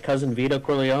telling you, my cousin Vito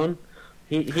Corleone,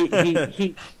 he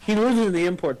lives in the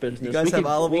import business. You guys have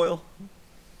olive oil?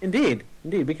 Indeed,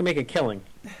 we can make a killing.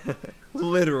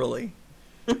 Literally.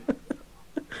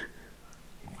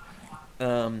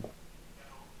 That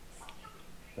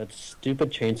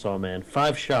stupid chainsaw man.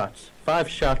 5 shots,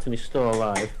 and he's still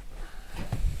alive.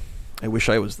 I wish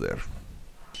I was there.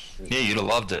 Yeah, you'd have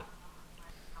loved it.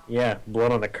 Yeah,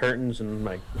 blood on the curtains and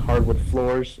my hardwood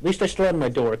floors. At least I still had my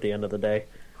door at the end of the day.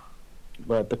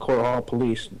 But the Court Hall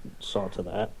police saw to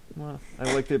that. Well,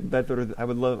 I liked it better. I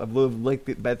would have liked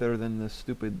it better than the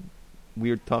stupid,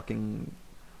 weird talking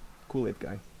Kool-Aid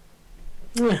guy.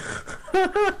 Do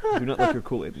not like your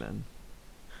Kool-Aid man.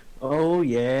 Oh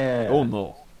yeah. Oh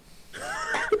no.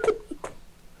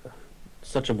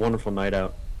 Such a wonderful night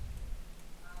out.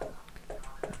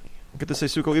 Good to say,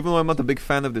 Tsuko, even though I'm not a big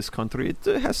fan of this country, it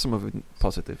has some of its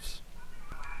positives.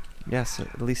 Yes,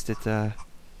 at least it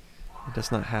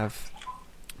does not have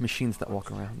machines that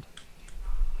walk around.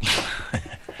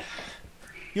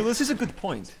 This is a good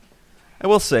point. I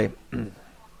will say,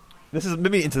 this is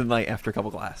maybe into the night after a couple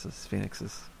glasses. Phoenix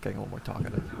is getting a little more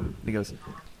talkative. He goes,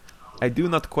 "I do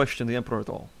not question the Emperor at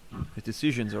all. His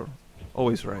decisions are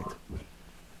always right.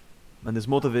 And his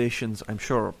motivations, I'm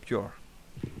sure, are pure.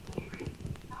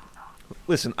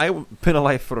 Listen, I've been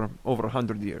alive for over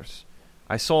 100 years.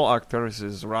 I saw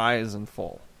Arcturus' rise and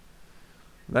fall.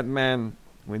 That man,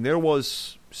 when there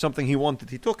was something he wanted,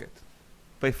 he took it.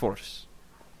 By force.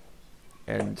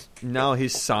 And now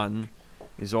his son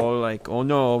is all like, oh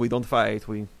no, we don't fight.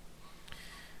 We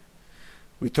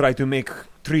try to make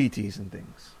treaties and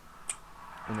things.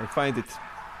 And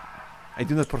I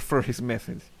do not prefer his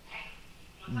method.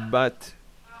 But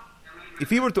if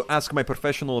he were to ask my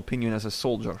professional opinion as a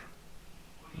soldier,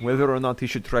 whether or not he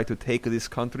should try to take this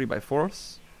country by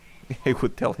force, I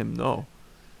would tell him no.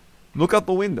 Look out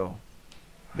the window.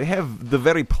 They have the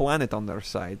very planet on their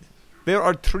side. There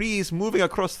are trees moving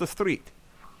across the street.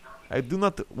 I do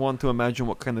not want to imagine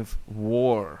what kind of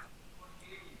war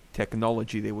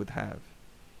technology they would have.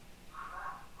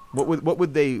 What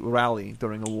would they rally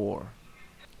during a war?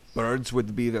 Birds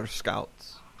would be their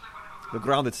scouts. The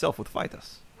ground itself would fight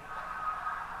us.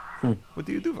 What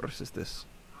do you do versus this?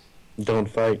 Don't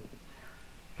fight.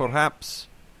 Perhaps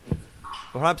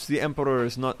the Emperor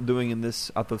is not doing in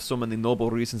this out of so many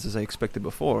noble reasons as I expected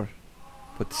before,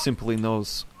 but simply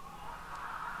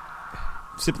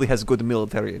has good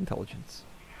military intelligence.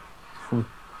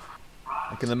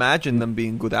 I can imagine them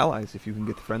being good allies if you can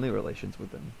get friendly relations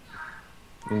with them.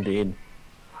 Indeed.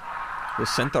 The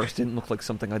centaurs didn't look like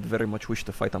something I'd very much wish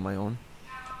to fight on my own.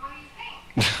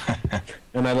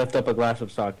 And I lift up a glass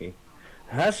of sake.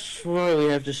 That's why we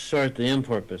have to start the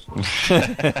import business.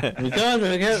 We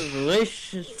gotta get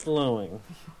relations flowing.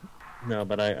 No,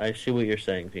 but I see what you're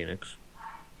saying, Phoenix.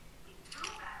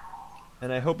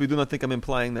 And I hope you do not think I'm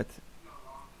implying that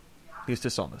he's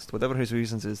dishonest. Whatever his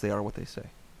reasons is, they are what they say.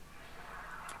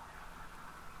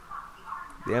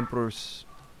 The Emperor's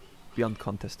beyond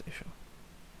contestation.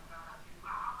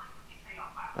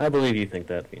 I believe you think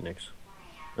that, Phoenix.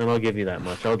 And I'll give you that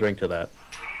much. I'll drink to that.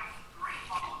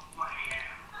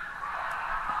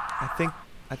 I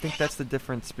think that's the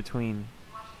difference between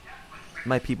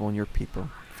my people and your people,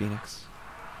 Phoenix.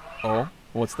 Oh?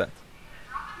 What's that?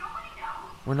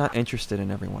 We're not interested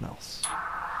in everyone else.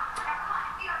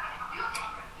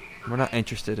 We're not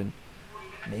interested in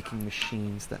making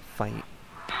machines that fight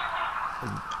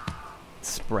and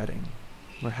spreading.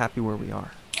 We're happy where we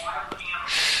are.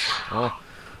 Oh,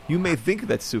 you may think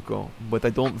that, Tsuko, but I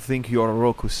don't think your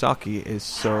Rokusaki is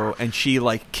so... And she,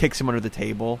 like, kicks him under the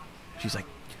table. She's like,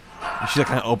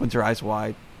 kind of opens her eyes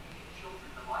wide.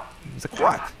 He's like,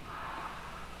 what?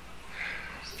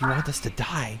 If you want us to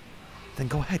die, then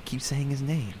go ahead, keep saying his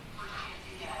name.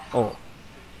 Oh,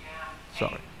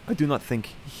 sorry. I do not think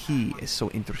he is so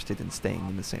interested in staying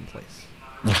in the same place.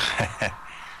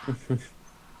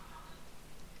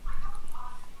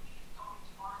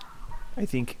 I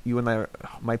think you and I,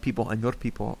 my people and your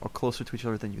people, are closer to each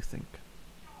other than you think.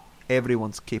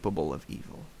 Everyone's capable of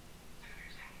evil.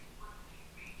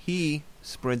 He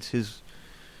spreads his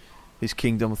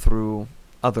kingdom through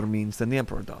other means than the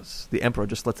Emperor does. The Emperor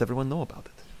just lets everyone know about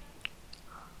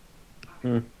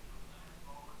it.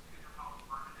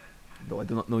 Though I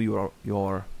do not know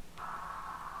your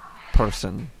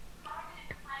person,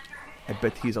 I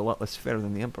bet he's a lot less fair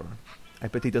than the Emperor. I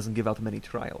bet he doesn't give out many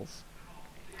trials.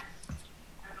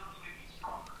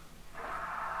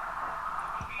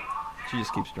 She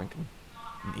just keeps drinking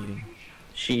and eating.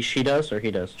 She does, or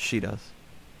he does? She does.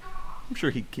 I'm sure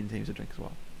he continues to drink as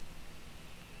well.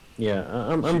 Yeah,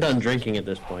 I'm done drinking at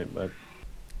this point, but...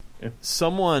 Yeah.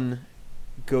 Someone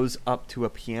goes up to a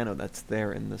piano that's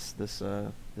there in this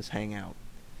hangout,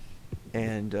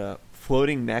 and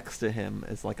floating next to him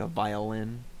is like a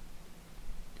violin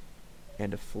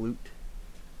and a flute,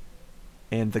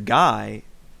 and the guy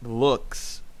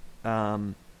looks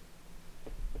from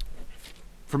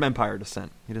Empire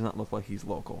Descent. He does not look like he's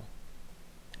local,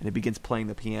 and he begins playing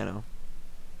the piano,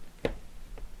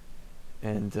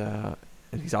 and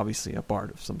he's obviously a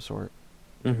bard of some sort.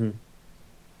 Mm-hmm.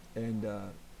 And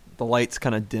the lights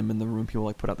kind of dim in the room. People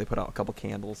they put out a couple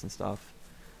candles and stuff,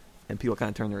 and people kind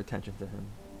of turn their attention to him.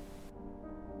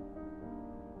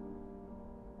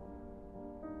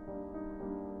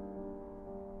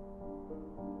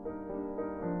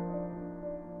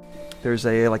 There's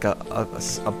a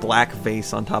black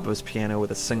vase on top of his piano with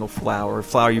a single flower, a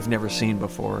flower you've never seen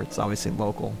before. It's obviously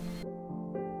local.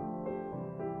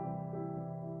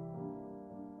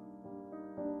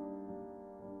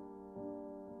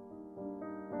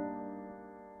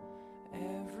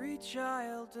 Every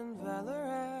child in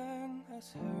Valoran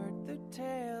has heard the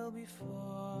tale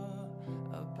before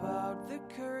about the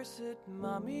cursed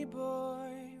mummy boy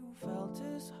who felt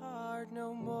his heart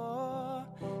no more.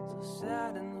 So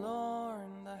sad and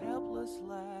lorn, the helpless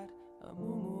lad,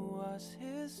 Amumu was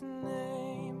his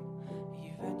name.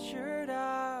 He ventured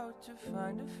out to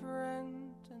find a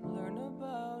friend and learn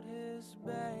about his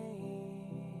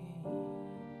bane.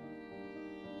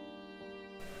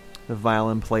 The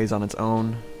violin plays on its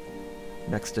own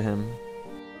next to him.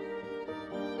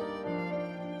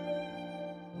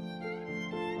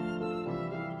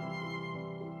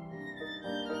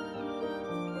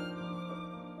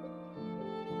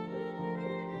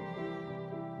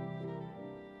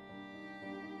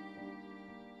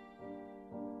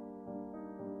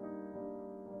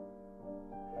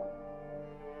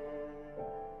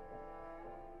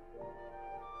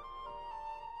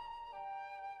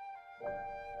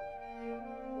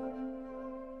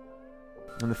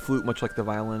 And the flute, much like the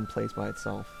violin, plays by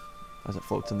itself as it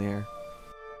floats in the air.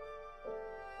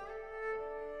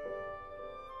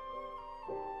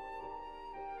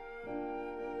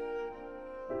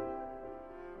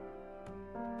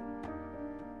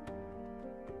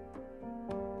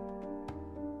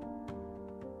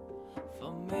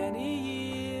 For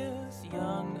many years,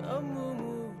 young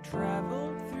Amumu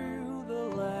traveled through the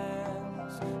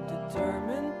lands,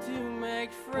 determined to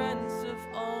make friends if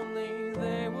only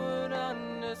they would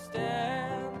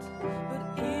understand.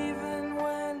 But even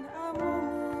when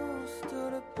Amumu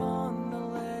stood upon the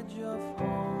ledge of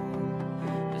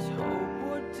home, his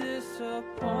hope would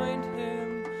disappoint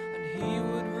him, and he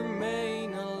would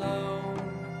remain alone.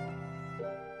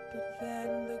 But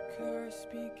then the curse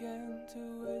began to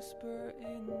whisper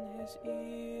in his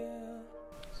ear.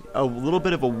 A little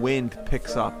bit of a wind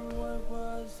picks up,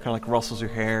 kind of like rustles your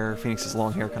hair. Phoenix's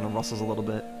long hair kind of rustles a little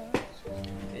bit.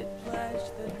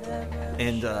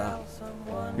 And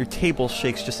your table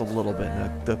shakes just a little bit.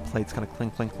 The plates kind of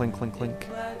clink, clink, clink, clink, clink.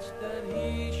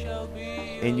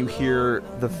 And you hear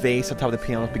the vase on top of the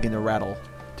piano begin to rattle.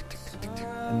 Tick, tick, tick, tick, tick.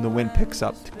 And the wind picks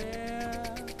up. Tick, tick, tick, tick,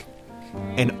 tick, tick, tick.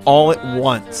 And all at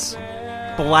once,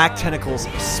 black tentacles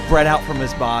spread out from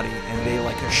his body, and they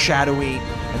like are shadowy,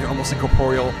 and they're almost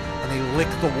incorporeal, and they lick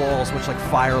the walls, much like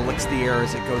fire licks the air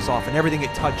as it goes off, and everything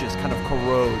it touches kind of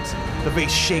corrodes. The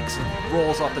vase shakes and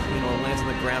rolls off the piano and lands on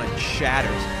the ground and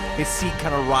shatters. His seat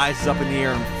kind of rises up in the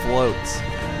air and floats.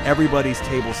 Everybody's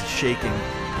tables is shaking,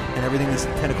 and everything this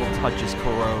tentacle touches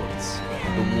corrodes.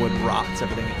 The wood rots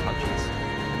everything it touches.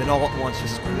 And then all at once,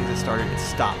 just as quickly as it started, it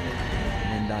stopped. The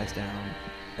wind dies down.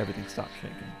 Everything stops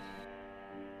shaking.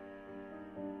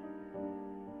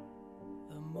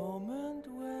 The moment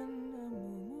when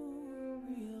Amumu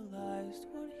realized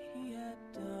what he had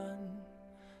done,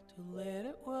 too late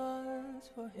it was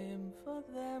for him, for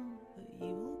them, the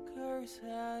evil curse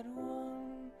had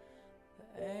won.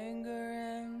 The anger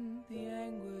and the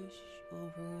anguish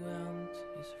overwhelmed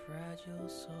his fragile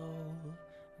soul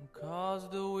and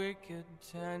caused a wicked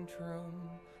tantrum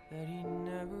that he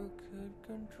never could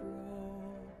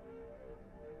control.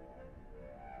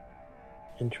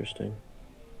 Interesting.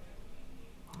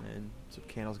 And some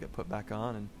candles get put back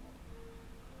on,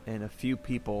 and a few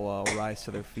people rise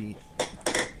to their feet.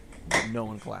 No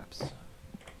one claps.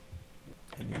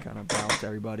 And he kind of bows to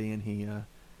everybody, and he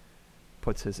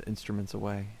puts his instruments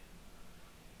away.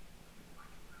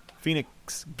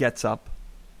 Phoenix gets up,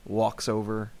 walks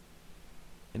over,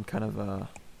 and kind of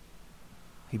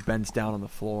he bends down on the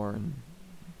floor, and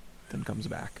then comes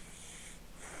back.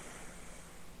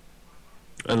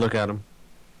 I look at him.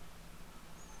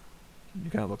 He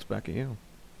kind of looks back at you.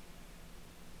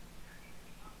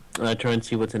 I try and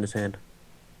see what's in his hand.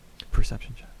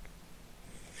 Perception check.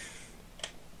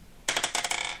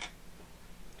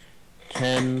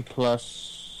 10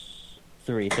 plus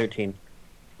 3, 13.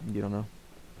 You don't know.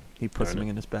 He put something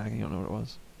in his bag and you don't know what it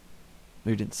was.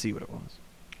 Or you didn't see what it was.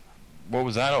 What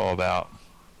was that all about?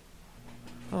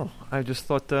 Oh, I just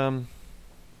thought, I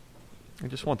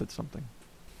just wanted something.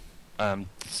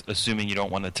 Assuming you don't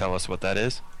want to tell us what that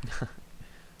is?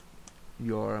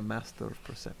 You're a master of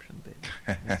perception,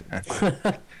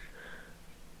 David.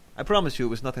 I promise you it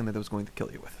was nothing that I was going to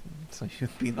kill you with. So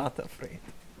you'd be not afraid.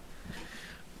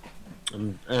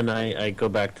 And I go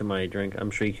back to my drink. I'm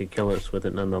sure you could kill us with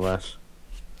it nonetheless.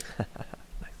 Nice.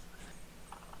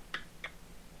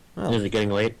 Oh. Is it getting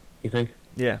late, you think?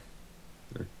 Yeah.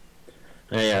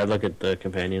 Yeah, I look at the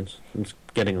companions. It's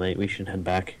getting late. We should head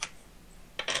back.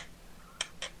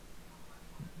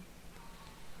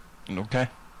 Okay.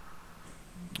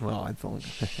 Well, I thought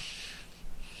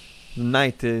the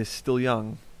night is still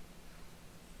young.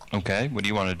 Okay, what do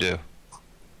you want to do?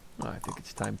 I think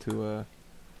it's time to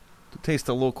taste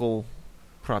a local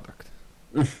product.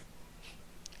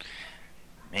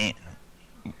 Man.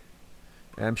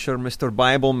 I'm sure Mr.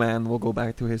 Bible Man will go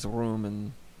back to his room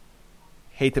and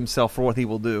hate himself for what he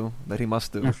will do, that he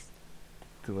must do,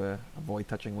 to avoid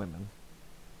touching women.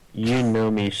 You know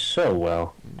me so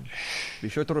well. Be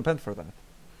sure to repent for that.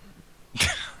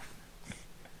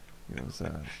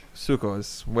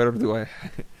 Sukos, where do I...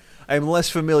 I'm less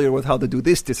familiar with how to do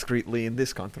this discreetly in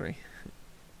this country.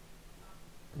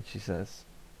 And she says...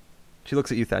 She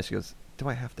looks at you, Thad. She goes, do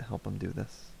I have to help him do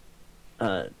this?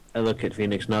 I look at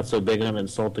Phoenix. Not so big on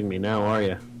insulting me now, are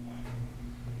you?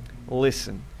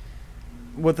 Listen.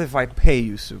 What if I pay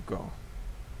you, Suko?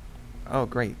 Oh,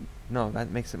 great. No,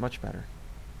 that makes it much better.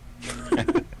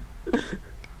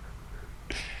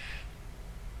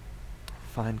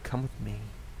 Fine, come with me.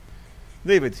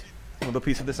 David, want a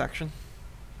piece of this action?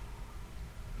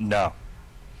 No.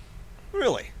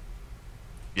 Really?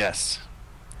 Yes.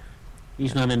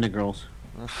 He's not into girls.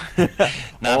 Not for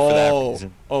that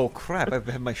reason. Oh crap! I've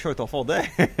had my shirt off all day.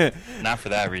 Not for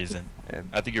that reason.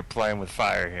 I think you're playing with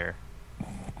fire here.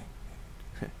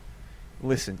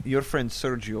 Listen, your friend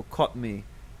Sergio caught me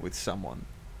with someone.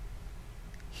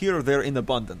 Here they're in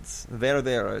abundance. They're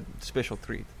a special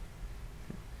treat.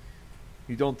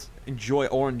 You don't enjoy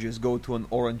oranges, go to an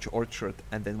orange orchard,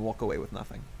 and then walk away with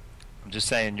nothing. I'm just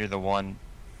saying you're the one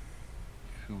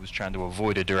who was trying to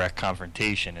avoid a direct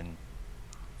confrontation, and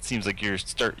it seems like you're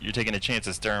taking a chance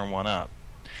of stirring one up.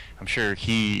 I'm sure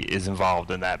he is involved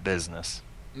in that business.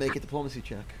 Make a diplomacy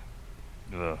check.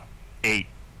 8.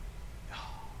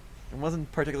 It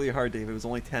wasn't particularly hard, Dave. It was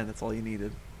only 10. That's all you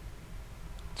needed.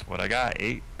 That's what I got.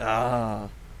 8.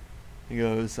 He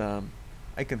goes, I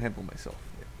can handle myself.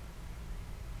 Yeah.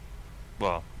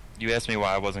 Well, you asked me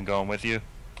why I wasn't going with you.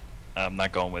 I'm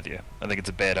not going with you. I think it's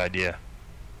a bad idea.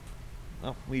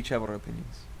 Well, we each have our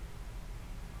opinions.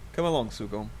 Come along,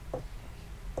 Suko.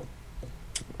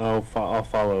 I'll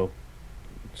follow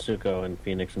Suko and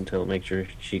Phoenix until make sure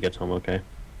she gets home okay.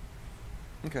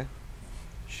 Okay.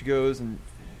 She goes and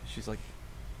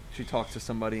she talks to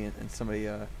somebody and somebody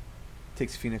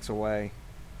takes Phoenix away.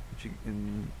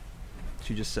 And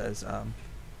she just says,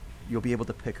 you'll be able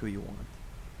to pick who you want.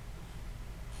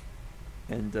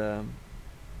 And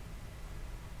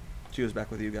she goes back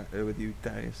with you,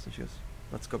 Thaddeus, and she goes,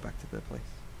 let's go back to the place.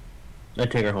 I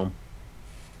take her home.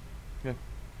 Yeah.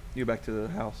 You go back to the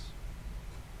house.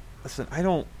 Listen, I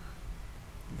don't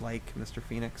like Mr.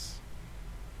 Phoenix.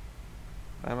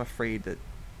 I'm afraid that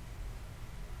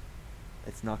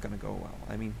it's not going to go well.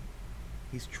 I mean,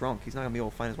 he's drunk. He's not going to be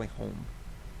able to find his way home.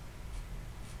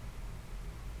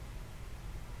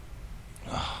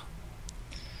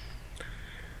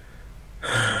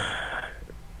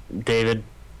 David.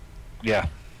 Yeah.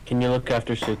 Can you look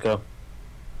after Suko?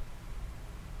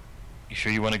 You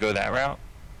sure you want to go that route?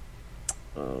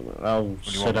 I'll Or do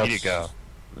you set want up. me to go?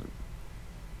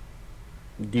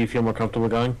 Do you feel more comfortable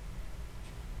going?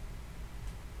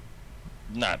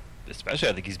 Not especially.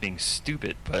 I think he's being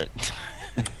stupid, but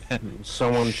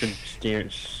Someone should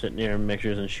sit near him, make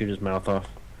sure he doesn't shoot his mouth off.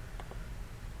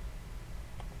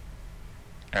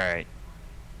 all right.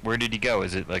 Where did he go?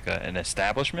 Is it like an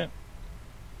establishment?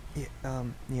 Yeah.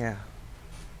 Yeah.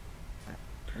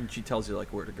 And she tells you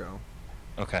like where to go.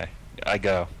 Okay, I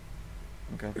go.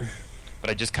 Okay. But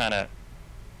I just kind of,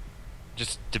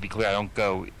 just to be clear, I don't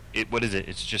go. What is it?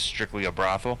 It's just strictly a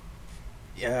brothel?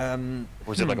 Yeah.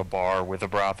 Or is it like a bar with a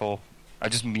brothel? I'm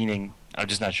just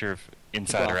not sure if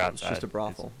inside or outside. It's just a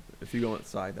brothel. If you go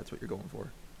inside, that's what you're going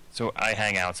for. So I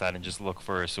hang outside and just look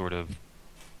for a sort of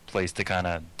place to kind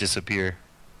of disappear.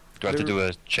 Do I have to do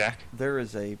a check? There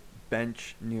is a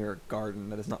bench near a garden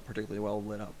that is not particularly well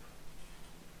lit up.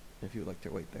 If you would like to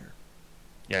wait there.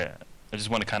 Yeah, I just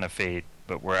want to kind of fade,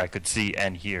 but where I could see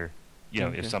and hear,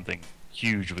 Okay. if something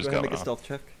huge was Go ahead and going make a on. stealth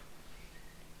check.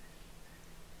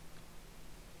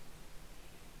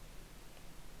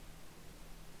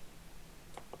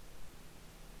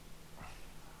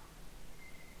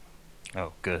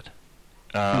 Oh, good.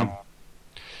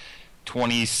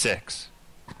 26.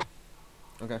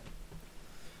 Okay.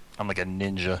 I'm like a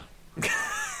ninja.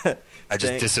 I just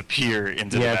Staying- disappear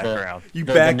into the Yeah, background. You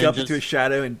The back up ninjas- into a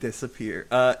shadow and disappear.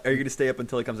 Are you going to stay up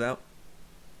until he comes out?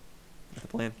 That's the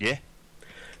plan. Yeah.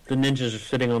 The ninjas are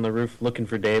sitting on the roof looking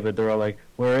for David. They're all like,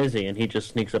 "Where is he?" And he just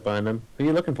sneaks up behind them. Who are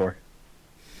you looking for?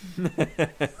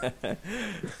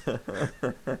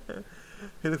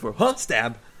 Hey, look for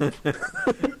stab.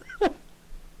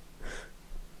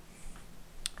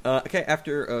 Okay,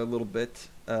 after a little bit,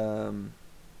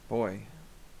 boy,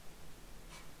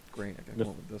 great. I got to come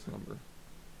up with this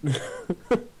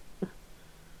number.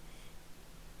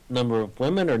 Number of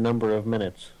women or number of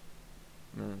minutes?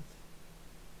 Minutes.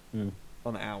 Hmm.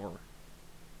 An hour.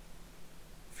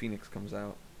 Phoenix comes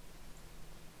out,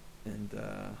 and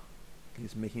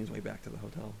he's making his way back to the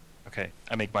hotel. Okay,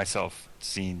 I make myself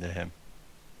seen to him.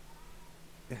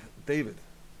 Yeah, David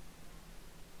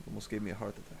almost gave me a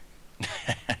heart attack.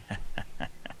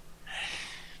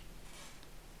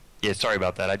 Yeah, sorry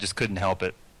about that. I just couldn't help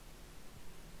it.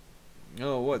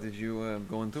 Oh, what did you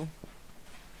go into?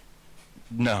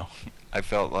 No, I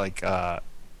felt like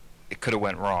it could have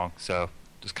went wrong, so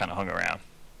just kind of hung around.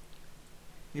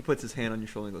 He puts his hand on your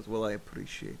shoulder and goes, "Well, I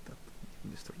appreciate that,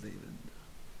 Mr. David."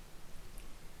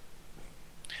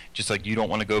 Just like you don't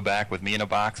want to go back with me in a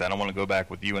box, I don't want to go back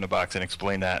with you in a box and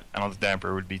explain that. I don't think the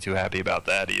Emperor would be too happy about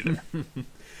that either.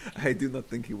 I do not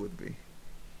think he would be.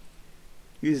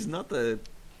 He's not the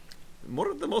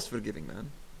most forgiving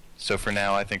man. So for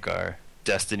now, I think our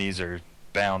destinies are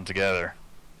bound together.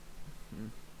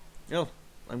 Oh,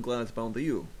 I'm glad it's bound to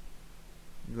you.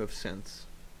 You have sense.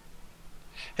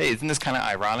 Hey, isn't this kind of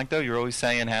ironic, though? You're always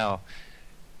saying how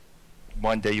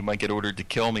one day you might get ordered to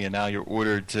kill me, and now you're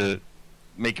ordered to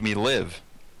make me live.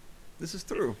 This is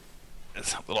true.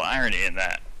 There's a little irony in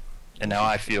that. And now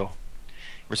I feel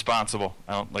responsible.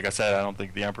 Like I said, I don't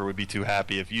think the Emperor would be too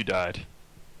happy if you died.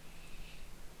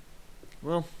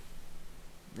 Well,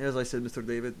 as I said, Mr.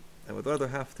 David, I would rather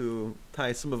have to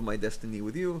tie some of my destiny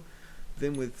with you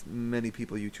than with many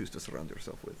people you choose to surround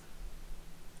yourself with.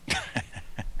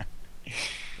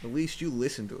 At least you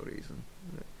listen to a reason.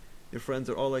 Your friends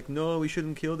are all like, no, we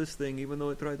shouldn't kill this thing, even though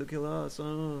it tried to kill us.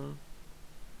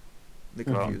 They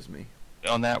confuse me.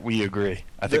 On that, we agree.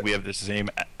 I think we have the same.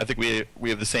 I think we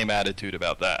have the same attitude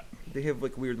about that. They have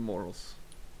like weird morals.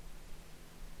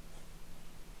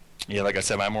 Yeah, like I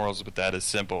said, my morals with that is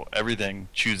simple. Everything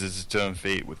chooses its own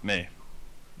fate with me.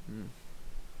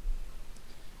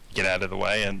 Get out of the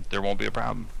way, and there won't be a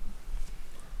problem.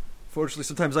 Fortunately,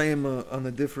 sometimes I am on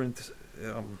a different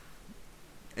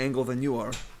angle than you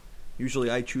are. Usually,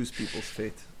 I choose people's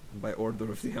fate by order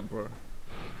of the Emperor.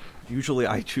 Usually,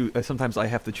 I choose. Sometimes I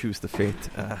have to choose the fate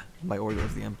by order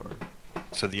of the Emperor.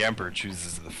 So the Emperor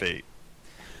chooses the fate.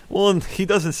 Well, and he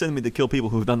doesn't send me to kill people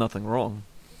who've done nothing wrong.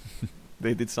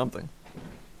 They did something.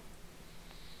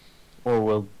 Or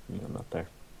will, not there.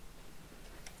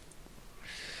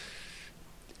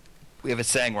 We have a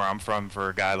saying where I'm from for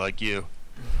a guy like you.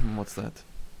 What's that?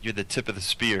 You're the tip of the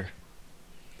spear.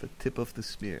 The tip of the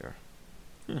spear.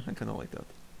 I kind of like that.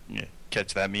 Yeah,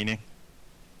 catch that meaning?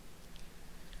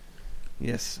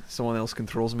 Yes, someone else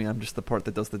controls me. I'm just the part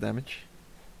that does the damage.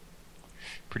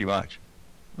 Pretty much.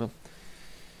 Well,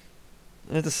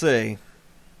 I have to say,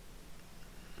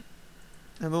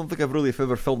 I don't think I've really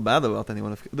ever felt bad about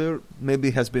anyone. There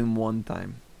maybe has been one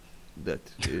time that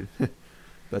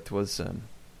that was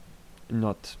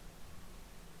not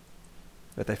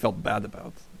that I felt bad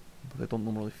about, but I don't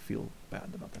normally feel bad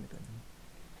about anything.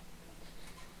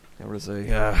 There was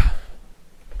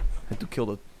had to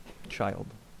kill a child.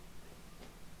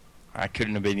 I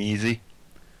couldn't have been easy.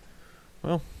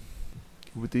 Well,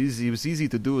 it was easy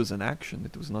to do as an action.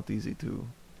 It was not easy to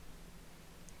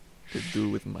do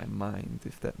with my mind,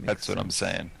 if that makes sense. That's what I'm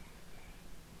saying.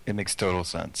 It makes total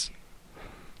sense.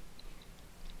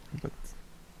 But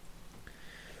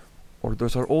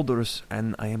orders are orders,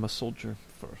 and I am a soldier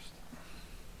first.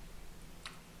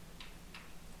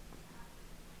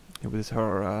 It was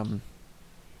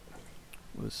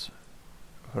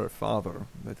her father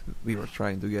that we were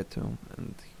trying to get to,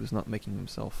 and he was not making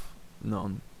himself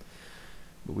known.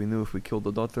 But we knew if we killed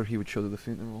the daughter, he would show to the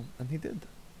funeral, and he did.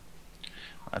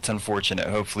 That's unfortunate.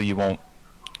 Hopefully you won't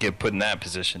get put in that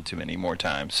position too many more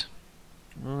times.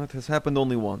 Well, it has happened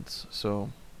only once, so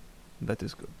that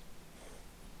is good.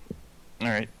 All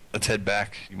right, let's head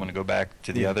back. You want to go back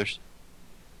to the others?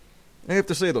 I have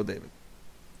to say, though, David,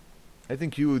 I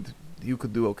think you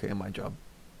could do okay in my job.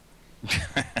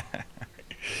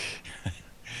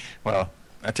 Well,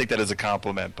 I take that as a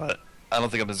compliment, but I don't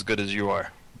think I'm as good as you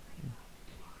are.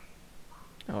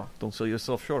 Oh, don't sell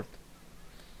yourself short.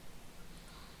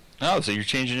 Oh, so you're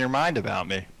changing your mind about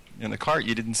me. In the cart,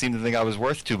 you didn't seem to think I was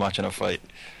worth too much in a fight.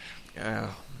 Yeah,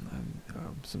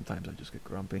 sometimes I just get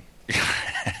grumpy.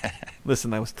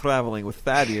 Listen, I was traveling with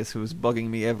Thaddeus, who was bugging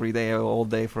me every day, all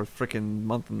day for a frickin'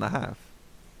 month and a half.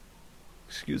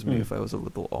 Excuse me if I was a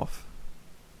little off.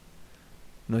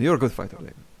 No, you're a good fighter,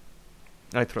 David.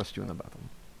 I trust you in a battle.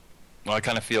 Well, I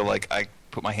kind of feel like I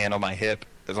put my hand on my hip.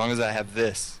 As long as I have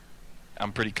this,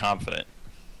 I'm pretty confident.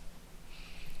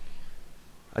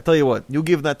 I tell you what, you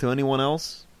give that to anyone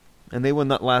else, and they would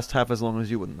not last half as long as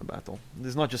you would in a battle.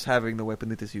 It's not just having the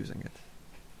weapon, it is using it.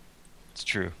 It's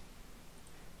true.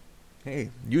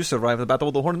 Hey, you survived the Battle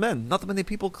of the Horned Men. Not many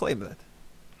people claim that.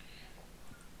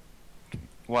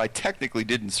 Well, I technically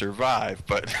didn't survive,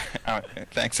 but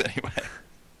thanks anyway.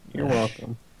 You're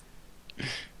welcome.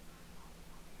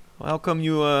 Well, how come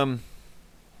you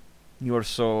are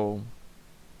so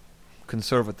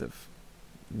conservative?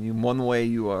 In one way,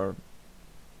 you are.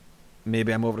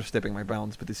 Maybe I'm overstepping my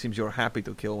bounds, but it seems you're happy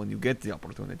to kill when you get the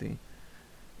opportunity.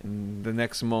 And the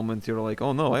next moment, you're like,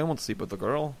 "Oh no, I won't sleep with the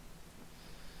girl."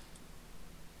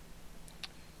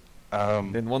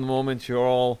 Then one moment,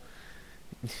 you're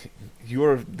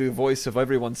the voice of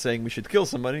everyone saying we should kill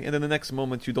somebody, and then the next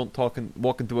moment you don't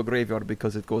walk into a graveyard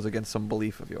because it goes against some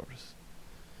belief of yours.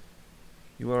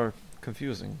 You are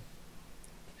confusing.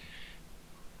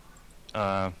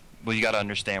 Well, you got to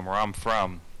understand where I'm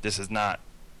from. This is not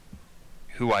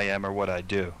who I am or what I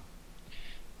do.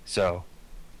 So,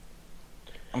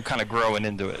 I'm kind of growing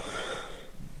into it.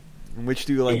 Which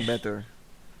do you like better?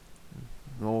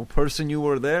 The person you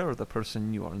were there or the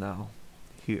person you are now?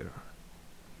 here?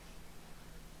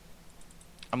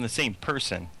 I'm the same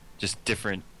person, just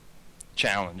different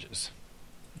challenges.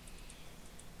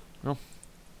 Well,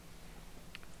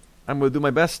 I'm going to do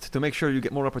my best to make sure you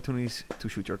get more opportunities to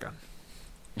shoot your gun.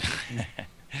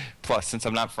 Plus, since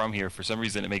I'm not from here, for some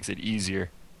reason it makes it easier.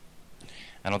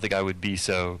 I don't think I would be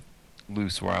so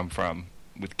loose where I'm from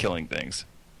with killing things.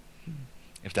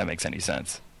 If that makes any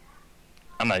sense.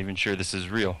 I'm not even sure this is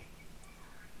real.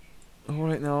 All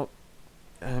right, now,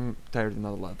 I'm tired and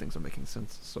not a lot of things are making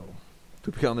sense, so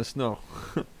to be honest, no.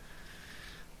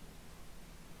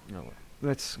 No,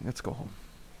 let's go home.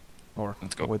 Or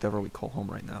Let's go. whatever we call home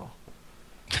right now.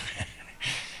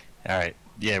 Alright,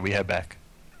 yeah, we head back.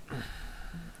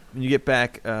 When you get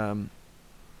back,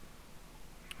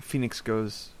 Phoenix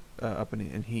goes up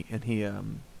and he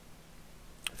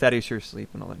Thaddeus, you're asleep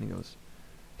and all that, and he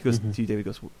goes to you, David,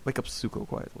 goes, wake up Suko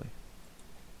quietly.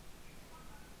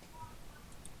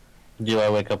 Do I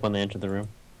wake up when they enter the room?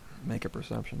 Make a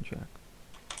perception check.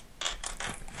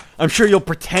 I'm sure you'll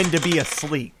pretend to be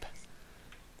asleep.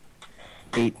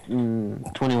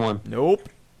 21. Nope.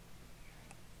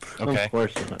 Okay. Of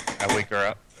course not. I wake her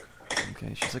up.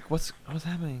 Okay, she's like, what's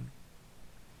happening?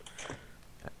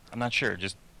 I'm not sure,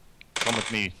 just come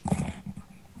with me.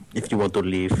 If you want to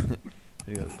leave.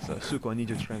 He goes, Suko, I need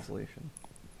your translation.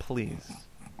 Please.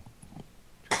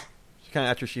 She kind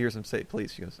of, after she hears him say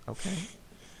please, she goes, okay.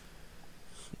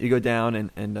 You go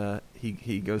down, and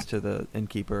he goes to the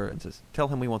innkeeper and says, tell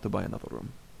him we want to buy another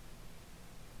room.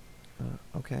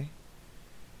 Okay.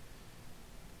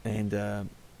 And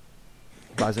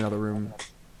buys another room.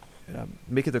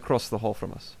 Make it across the hall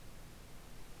from us.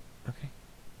 Okay.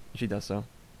 She does so.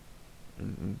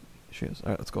 And she goes,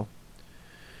 alright, let's go.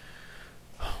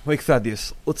 Wake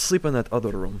Thaddeus. Let's sleep in that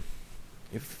other room.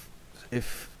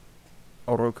 If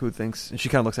Oroku thinks, and she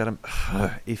kind of looks at him,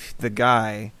 if the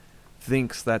guy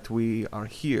thinks that we are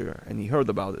here and he heard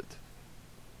about it,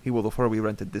 he will have heard we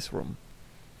rented this room.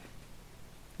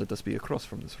 Let us be across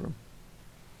from this room.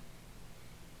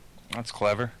 That's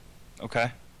clever.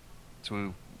 Okay.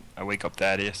 So I wake up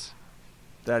Thaddeus.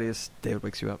 Thaddeus, David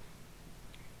wakes you up.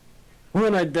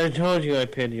 When I told you I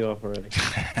paid you off already.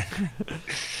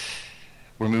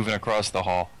 We're moving across the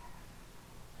hall.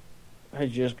 I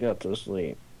just got to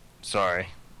sleep. Sorry.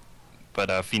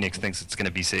 But Phoenix thinks it's going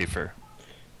to be safer.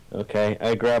 Okay,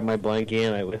 I grab my blankie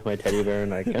and I with my teddy bear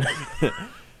and I can...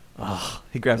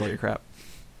 He grabs all your crap.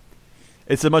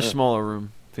 It's a much smaller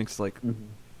room. Thinks like,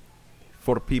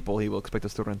 for people, he will expect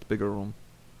us to rent a bigger room.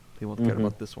 He won't care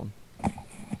about this one.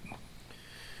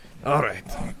 Alright.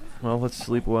 Well, let's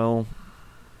sleep well.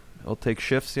 I'll take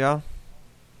shifts, yeah?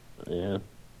 Yeah.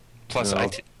 Plus,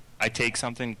 I take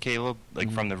something, Caleb,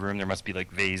 like from the room. There must be like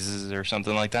vases or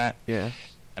something like that. Yeah.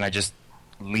 And I just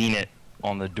lean it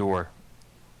on the door.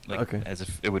 Like, as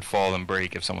if it would fall and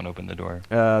break if someone opened the door.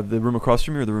 The room across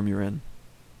from you or the room you're in?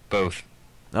 Both.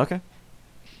 Okay.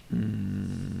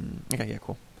 Okay, yeah,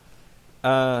 cool.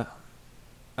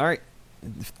 Alright.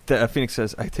 Phoenix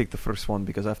says, I take the first one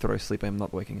because after I sleep, I am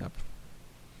not waking up.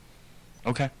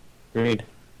 Okay. Agreed.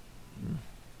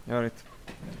 Alright.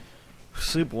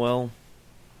 Sleep well.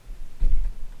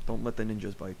 Don't let the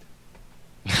ninjas bite.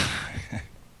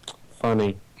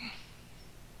 Funny.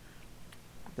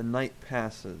 The night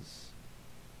passes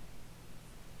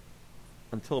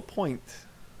until a point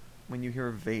when you hear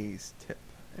a vase tip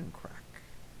and crack.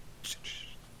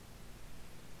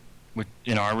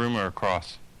 In our room or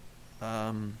across?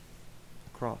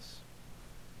 Across.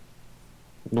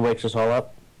 It wakes us all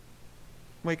up?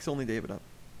 Wakes only David up.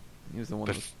 He was the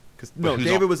one. Because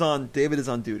David is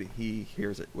on duty. He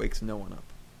hears it. Wakes no one up.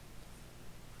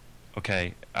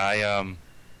 Okay.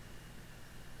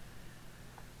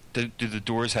 Do the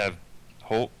doors have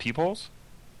peepholes?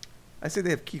 I say they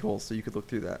have keyholes, so you could look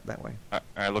through that way.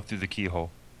 I look through the keyhole.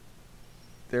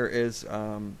 There is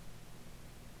a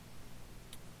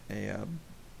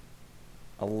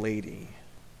lady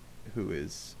who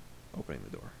is opening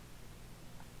the door.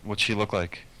 What's she look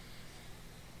like?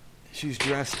 She's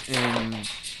dressed in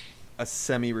a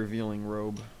semi-revealing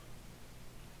robe.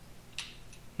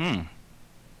 And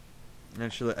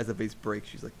she, as the vase breaks,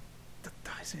 she's like,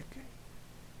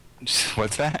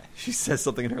 What's that? She says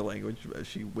something in her language.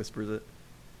 She whispers it.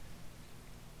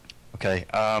 Okay.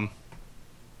 I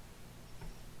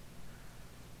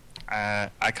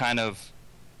kind of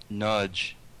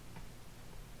nudge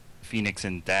Phoenix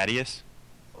and Thaddeus.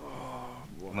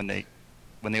 When they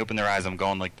open their eyes, I'm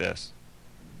going like this.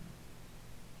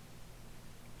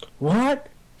 What?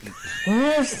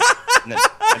 What? and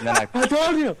then I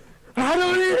told you! I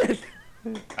don't need it!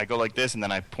 I go like this, and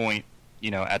then I point,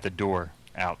 at the door,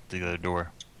 out the other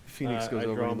door. Phoenix goes I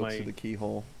over draw and looks my- through the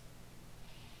keyhole.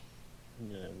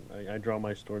 Yeah, I draw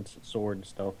my sword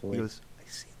stealthily. He goes, I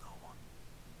see no one.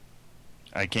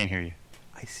 I can't hear you.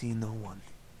 I see no one.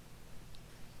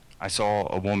 I saw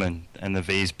a woman and the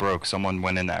vase broke. Someone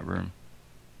went in that room.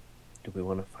 Do we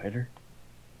want to fight her?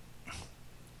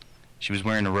 She was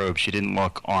wearing a robe. She didn't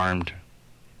look armed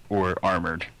or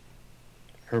armored.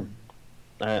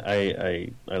 I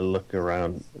look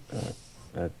around.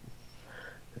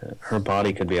 Her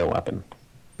body could be a weapon.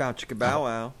 Bow chicka bow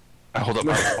wow. I hold up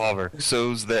my revolver.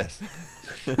 So's this.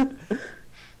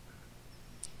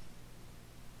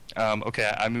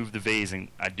 Okay, I move the vase and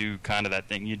I do kind of that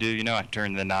thing you do. You know, I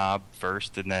turn the knob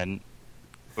first and then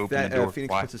open the door.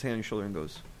 Phoenix Why? puts his hand on your shoulder and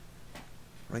goes,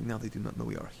 right now they do not know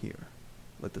we are here.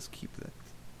 Let us keep that.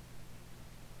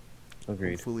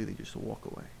 Agreed. Hopefully they just walk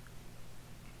away.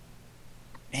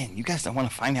 Man, you guys don't want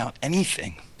to find out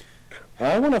anything.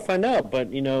 I want to find out, but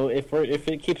if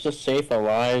it keeps us safe,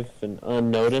 alive, and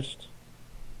unnoticed,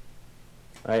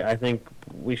 I think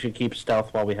we should keep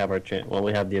stealth while we have while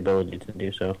we have the ability to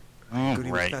do so. Oh, Good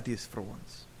right. ideas for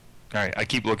once. All right, I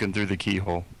keep looking through the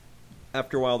keyhole.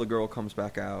 After a while, the girl comes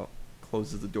back out,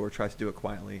 closes the door, tries to do it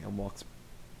quietly, and walks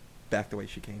back the way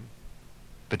she came.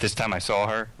 But this time I saw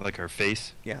her, like her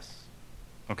face. Yes.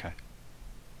 Okay.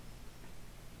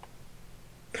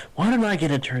 Why don't I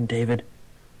get a turn, David?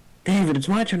 David, it's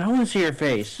my turn. I want to see your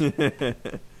face. It's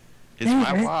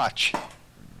my watch.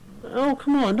 Oh,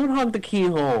 come on. Don't hog the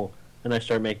keyhole. And I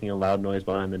start making a loud noise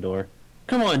behind the door.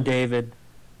 Come on, David.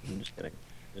 I'm just kidding.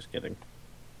 Just kidding.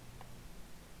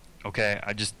 Okay,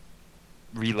 I just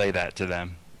relay that to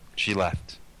them. She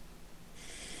left.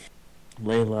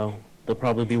 Lay low. They'll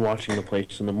probably be watching the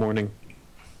place in the morning.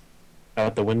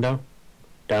 Out the window,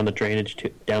 down the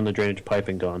drainage pipe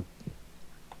and gone.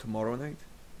 Tomorrow night?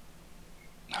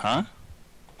 Huh?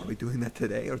 Are we doing that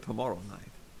today or tomorrow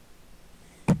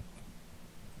night?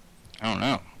 I don't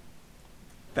know.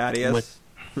 Thaddeus.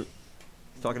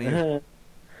 Talking to you.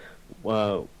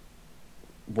 Well,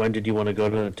 when did you want to go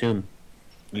to the tomb?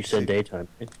 You said daytime.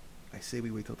 Right? I say we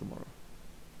wait till tomorrow.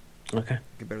 Okay. I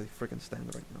can barely freaking stand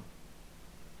right now.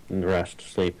 And rest,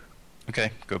 sleep.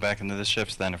 Okay, go back into the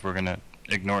ships then if we're gonna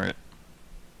ignore it.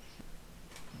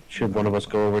 Should one of us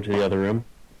go over to the other room?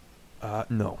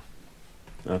 No.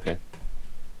 Okay.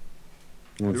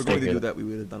 If we were Let's going take to do it. that, we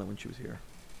would have done it when she was here.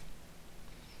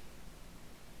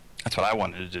 That's what I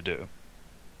wanted to do.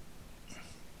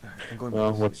 I'm going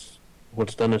Well, back.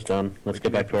 what's done is done. Let's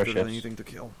get back to our If there's ships. anything to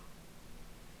kill.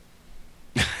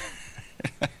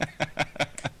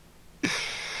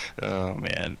 Oh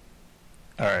man.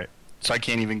 Alright. So I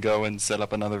can't even go and set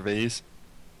up another vase?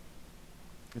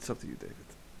 It's up to you, David.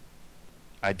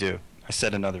 I do. I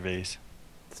set another vase.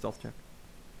 Stealth check.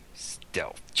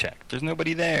 Stealth check. There's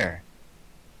nobody there.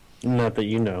 Not that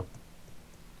you know.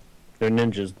 They're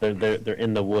ninjas. They're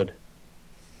in the wood.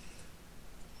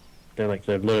 They're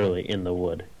literally in the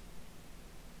wood.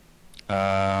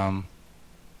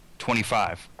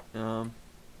 25. The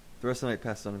rest of the night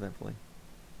passes uneventfully.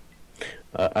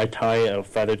 I tie a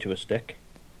feather to a stick,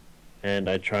 and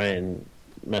I try and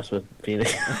mess with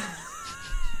Phoenix.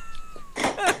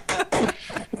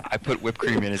 I put whipped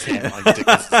cream in his hand like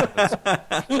Dickens.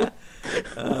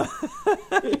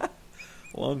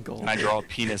 Long goal. I draw a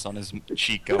penis on his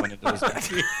cheek going into his back.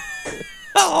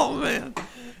 Oh man,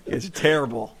 it's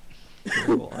terrible.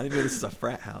 Terrible. I didn't know this is a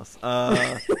frat house.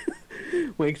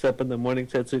 Wakes up in the morning,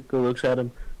 Tetsuko looks at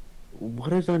him.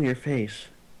 What is on your face?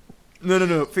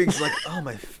 No. Phoenix is like, oh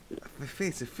my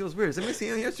face, it feels weird. Is anybody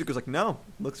seeing it? Tetsuko's like, no,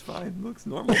 looks fine, looks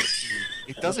normal.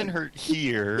 It doesn't hurt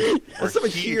here. Or What's up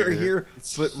with here,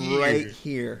 It's but here. right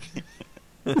here.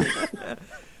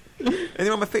 Anything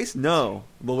on my face? No.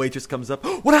 The waitress comes up.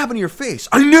 What happened to your face?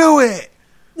 I knew it!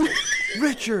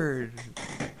 Richard!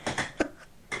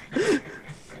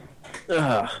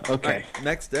 Okay. Right,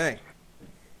 next day.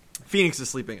 Phoenix is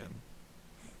sleeping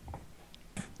in.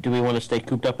 Do we want to stay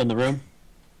cooped up in the room?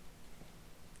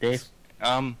 Dave?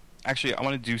 Actually, I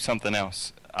want to do something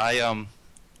else.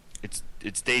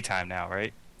 It's daytime now,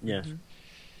 right? Yes.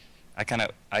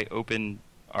 I open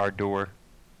our door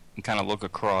and kind of look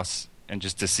across and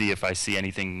just to see if I see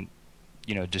anything,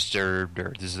 disturbed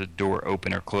or is the door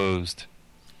open or closed.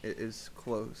 It is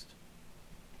closed.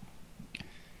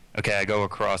 Okay, I go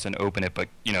across and open it, but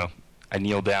I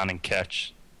kneel down and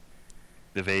catch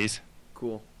the vase.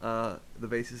 Cool. The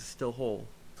vase is still whole.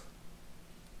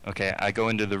 Okay, I go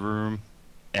into the room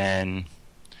and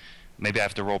maybe I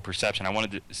have to roll perception. I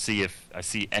wanted to see if I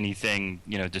see anything,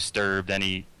 disturbed,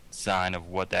 any sign of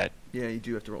what that. Yeah, you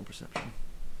do have to roll perception.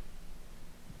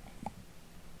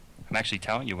 I'm actually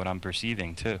telling you what I'm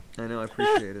perceiving too. I know, I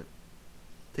appreciate it.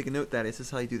 Take a note that this is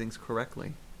how you do things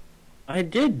correctly. I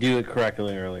did do it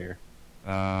correctly earlier.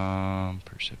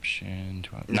 Perception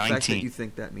 12. And the fact that 19. you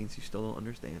think that means you still don't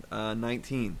understand.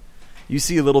 19. You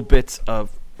see a little bit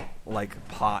of, like,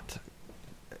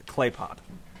 clay pot,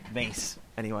 vase,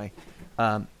 anyway,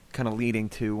 kind of leading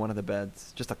to one of the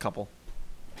beds. Just a couple.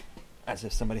 As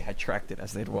if somebody had tracked it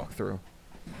as they'd walk through.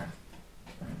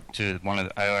 To one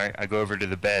of I go over to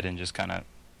the bed and just kind of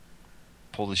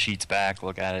pull the sheets back,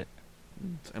 look at it.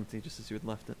 It's empty, just as you had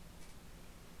left it.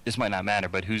 This might not matter,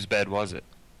 but whose bed was it?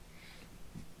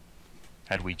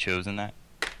 Had we chosen that?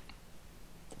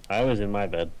 I was in my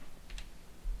bed.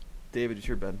 David, it's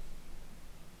your bed.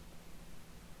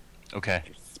 Okay.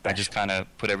 I just kind of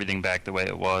put everything back the way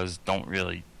it was. Don't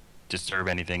really disturb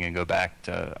anything and go back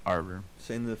to our room.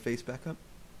 Send the face back up?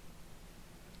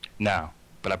 No,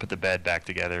 but I put the bed back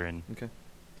together and... Okay.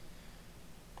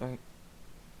 Alright.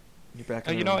 You're back Oh,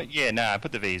 in the you know room. what? Yeah, I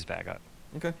put the vase back up.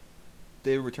 Okay.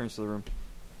 David returns to the room.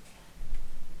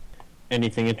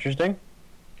 Anything interesting?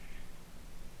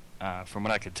 From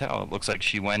what I could tell, it looks like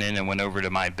she went in and went over to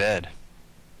my bed.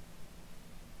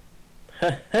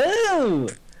 Ho-ho!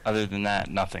 Other than that,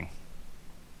 nothing.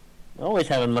 Always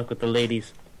having luck with the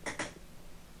ladies.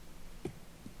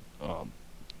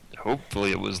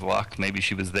 Hopefully it was luck. Maybe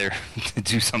she was there to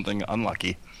do something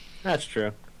unlucky. That's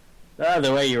true.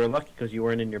 Either way, you were lucky because you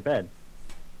weren't in your bed.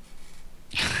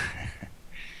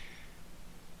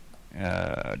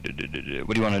 What do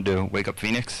you want to do? Wake up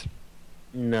Phoenix?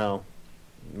 No.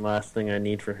 Last thing I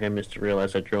need for him is to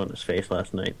realize I drew on his face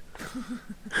last night.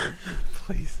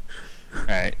 Please.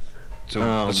 Alright. So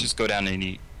let's just go down and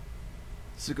eat.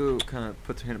 Suko kind of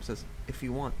puts her hand up and says, if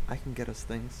you want, I can get us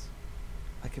things.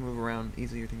 I can move around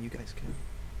easier than you guys can.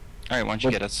 Alright, why don't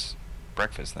you get us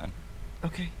breakfast then?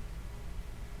 Okay.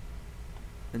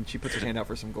 And she puts her hand out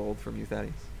for some gold from you,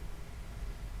 Thaddeus.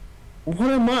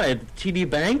 What am I, the TD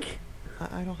Bank?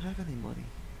 I don't have any money.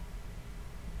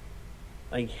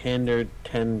 I hand her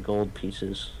 10 gold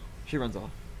pieces. She runs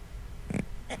off.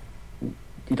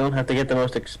 You don't have to get the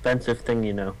most expensive thing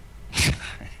you know.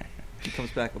 She comes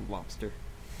back with lobster.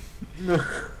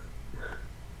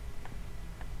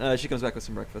 She comes back with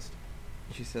some breakfast.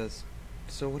 She says,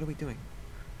 so what are we doing?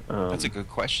 That's a good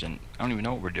question. I don't even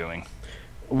know what we're doing.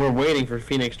 We're waiting for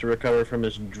Phoenix to recover from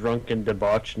his drunken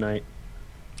debauch night.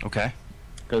 Okay.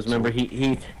 Because remember,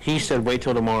 he said wait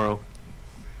till tomorrow.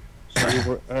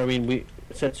 So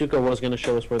Setsuko was going to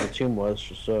show us where the tomb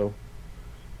was, so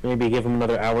maybe give him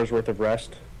another hour's worth of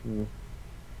rest. And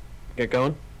get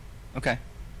going? Okay.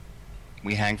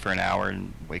 We hang for an hour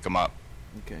and wake him up.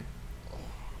 Okay.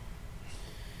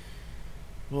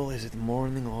 Well, is it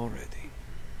morning already?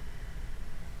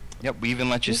 Yep, we even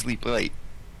let you sleep late.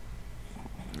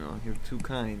 No, you're too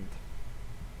kind.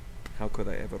 How could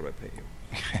I ever repay you?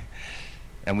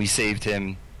 And we saved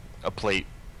him a plate.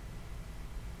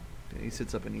 He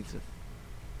sits up and eats it.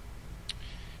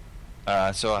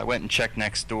 So I went and checked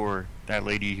next door. That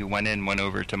lady who went in went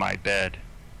over to my bed.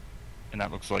 And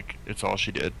that looks like it's all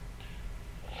she did.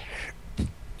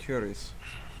 Curious.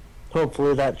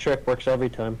 Hopefully that trick works every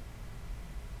time.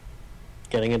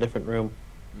 Getting a different room.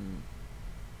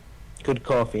 Good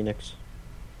call, Phoenix.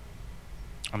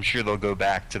 I'm sure they'll go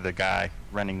back to the guy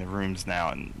renting the rooms now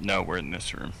and know we're in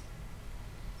this room.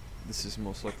 This is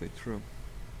most likely true.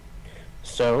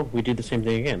 So, we do the same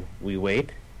thing again. We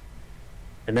wait,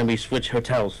 and then we switch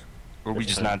hotels. Or we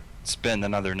just not spend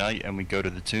another night and we go to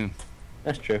the tomb.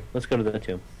 That's true. Let's go to the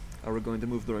tomb. Are we going to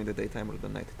move during the daytime or the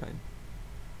nighttime?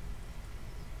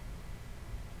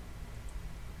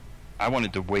 I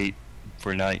wanted to wait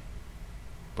for night,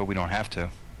 but we don't have to.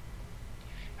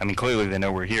 I mean, clearly they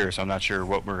know we're here, so I'm not sure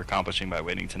what we're accomplishing by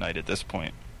waiting tonight at this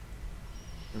point.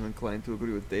 I'm inclined to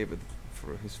agree with David.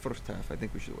 For his first half, I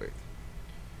think we should wait.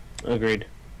 Agreed.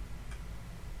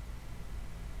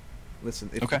 Listen,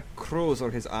 if Okay. crows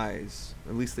are his eyes,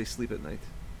 at least they sleep at night.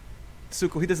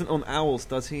 Tsuko, he doesn't own owls,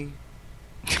 does he?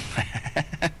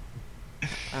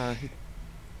 A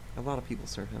lot of people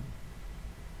serve him.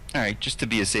 Alright, just to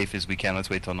be as safe as we can, let's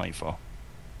wait till nightfall.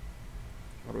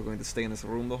 Are we going to stay in this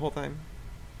room the whole time?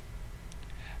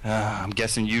 I'm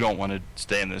guessing you don't want to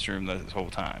stay in this room this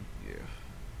whole time.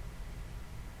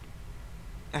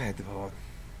 Yeah.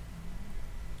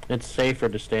 It's safer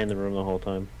to stay in the room the whole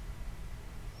time.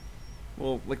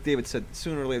 Well, like David said,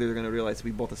 sooner or later they're going to realize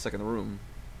we bought a second room.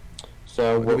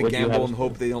 So Do what we would you gamble have and us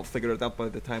hope do? they don't figure it out by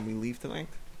the time we leave tonight?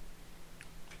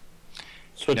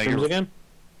 Switch No, rooms you're- again?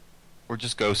 Or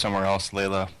just go somewhere else,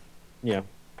 Layla. Yeah.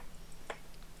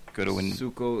 Go to an...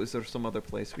 Tsuko, is there some other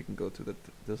place we can go to that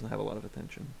doesn't have a lot of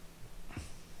attention?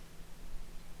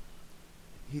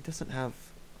 He doesn't have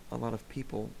a lot of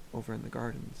people over in the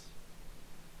gardens.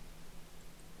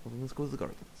 Well, then let's go to the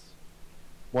gardens.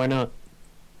 Why not?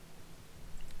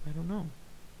 I don't know.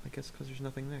 I guess because there's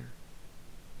nothing there.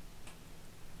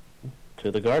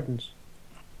 To the gardens.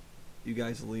 You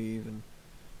guys leave, and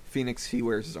Phoenix, he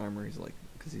wears his armor. He's like,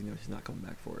 because he knows he's not coming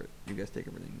back for it. You guys take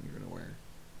everything you're going to wear.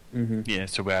 Mm-hmm. Yeah,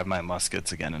 so we have my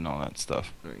muskets again and all that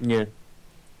stuff. Right. Yeah.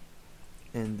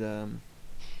 And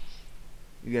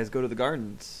you guys go to the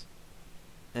gardens.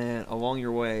 And along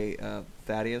your way,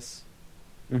 Thaddeus,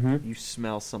 Mm-hmm. you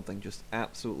smell something just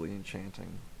absolutely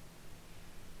enchanting.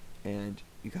 And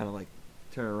you kind of like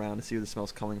turn around to see where the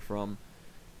smell's coming from.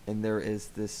 And there is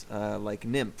this like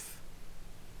nymph.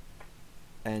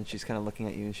 And she's kind of looking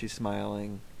at you and she's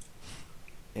smiling.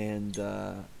 And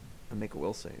make a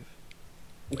will save.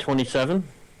 27.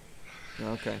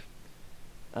 Okay.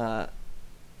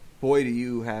 Boy, do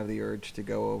you have the urge to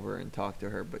go over and talk to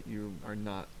her, but you are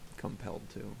not compelled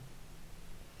to.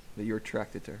 That you're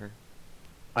attracted to her.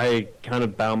 I kind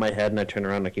of bow my head and I turn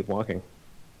around and I keep walking.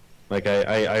 Like,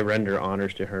 I render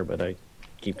honors to her, but I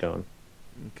keep going.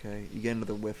 Okay. You get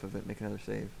another whiff of it. Make another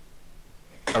save.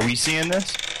 Are we seeing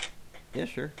this? Yeah,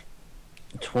 sure.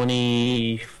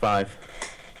 25.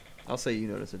 I'll say you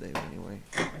notice it, David, anyway.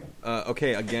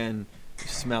 Okay, again, you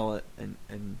smell it,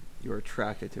 and you're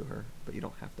attracted to her, but you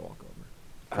don't have to walk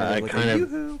over. I like kind a of...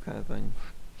 yoo-hoo kind of thing.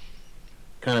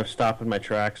 Kind of stop in my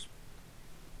tracks.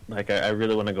 Like, I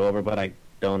really want to go over, but I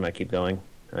don't. I keep going.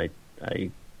 I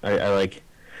like...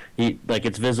 like,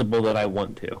 it's visible that I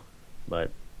want to,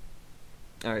 but...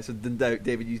 Alright, so then,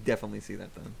 David, you definitely see that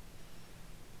then.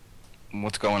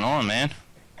 What's going on, man?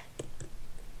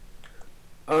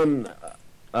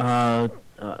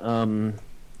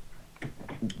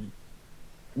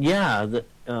 Yeah,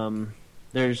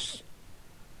 there's...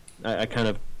 I kind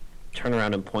of turn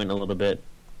around and point a little bit,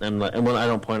 and when I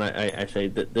don't point, I say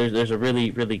that there's a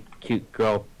really, really cute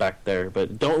girl back there,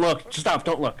 but don't look! Stop!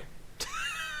 Don't look!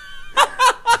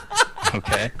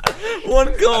 Okay.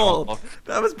 One goal!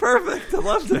 That was perfect! I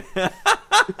loved it!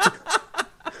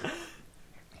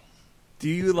 Do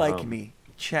you like me?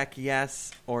 Check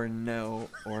yes or no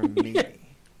or maybe.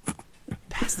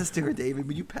 Pass this to her, David.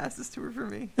 Would you pass this to her for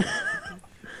me?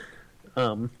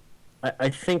 I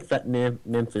think that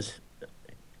nymph is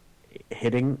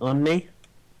hitting on me.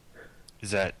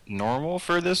 Is that normal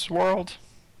for this world?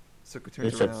 Suko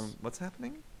turns Yes, around. What's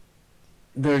happening?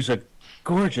 There's a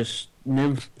gorgeous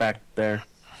nymph back there.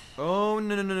 Oh,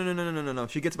 no.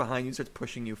 She gets behind you, starts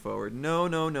pushing you forward. No.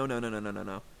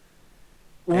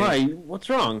 Why? What's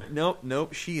wrong?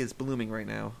 Nope. She is blooming right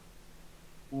now.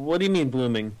 What do you mean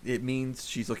blooming? It means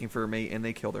she's looking for a mate, and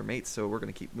they kill their mates, so we're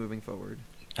going to keep moving forward.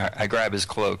 I grab his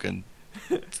cloak and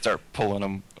start pulling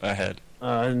him ahead.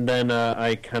 And then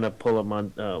I kind of pull him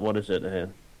on, what is it?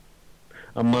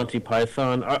 A Monty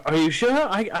Python. Are you sure?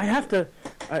 I have to...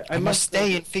 I must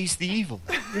stay and face the evil.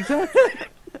 Exactly.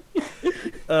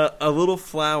 A little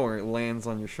flower lands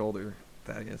on your shoulder,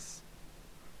 Thaddeus.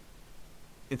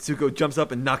 And Tsuko jumps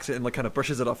up and knocks it and like kind of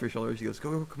brushes it off your shoulder. She goes,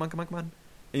 "Go, come on!"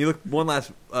 And you look one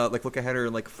last, look ahead at her,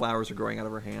 and like flowers are growing out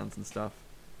of her hands and stuff.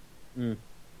 Mm.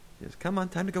 She goes, "Come on,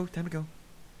 time to go."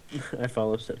 I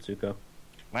follow Setsuko.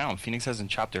 Wow, Phoenix hasn't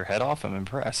chopped her head off. I'm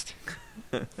impressed.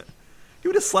 You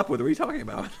would have slept with her. What are you talking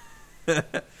about?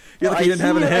 You're like you didn't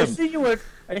have it in him.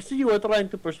 I see you were trying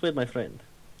to persuade my friend.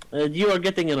 You are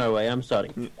getting in our way. I'm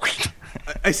sorry.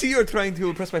 I see you're trying to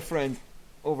impress my friend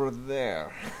over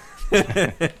there.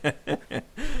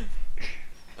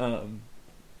 Alright,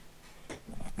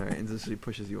 and so she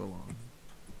pushes you along.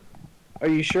 Are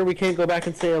you sure we can't go back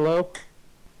and say hello?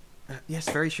 Yes,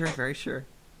 very sure.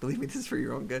 Believe me, this is for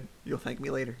your own good. You'll thank me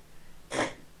later.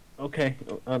 Okay,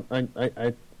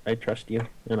 I trust you,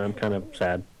 and I'm kind of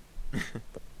sad.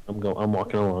 I'm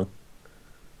walking along.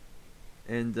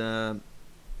 And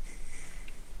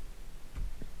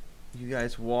you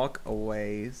guys walk a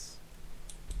ways,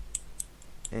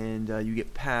 and you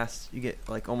get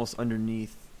like almost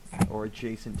underneath or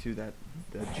adjacent to the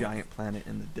giant planet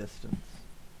in the distance.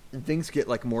 And things get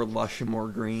like more lush and more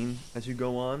green as you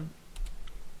go on,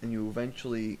 and you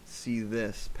eventually see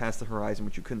this past the horizon,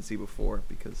 which you couldn't see before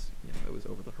because it was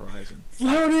over the horizon.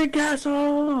 Floating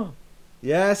castle!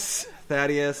 Yes,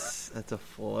 Thaddeus, that's a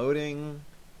floating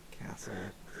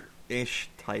castle-ish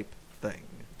type thing.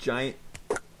 Giant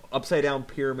upside-down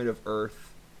pyramid of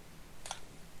earth,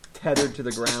 tethered to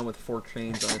the ground with 4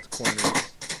 chains on its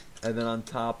corners, and then on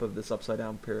top of this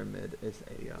upside-down pyramid is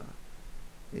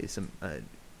some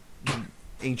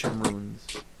ancient ruins.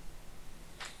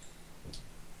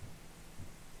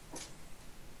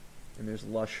 And there's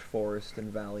lush forest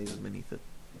and valleys beneath it.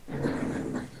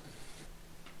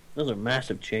 Those are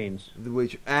massive chains.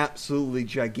 Which absolutely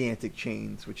gigantic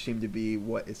chains, which seem to be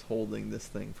what is holding this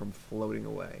thing from floating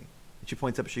away. And she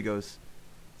points up. She goes,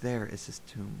 "There is his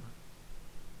tomb.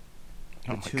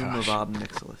 The tomb of Ob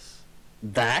Nixilis."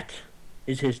 That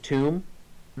is his tomb?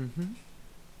 Mm-hmm.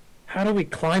 How do we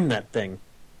climb that thing?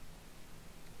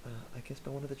 I guess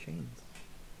by one of the chains.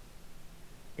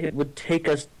 It would take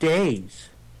us days.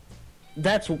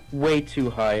 That's way too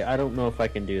high. I don't know if I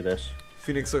can do this.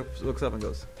 Phoenix looks up and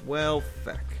goes, "Well,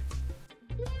 feck."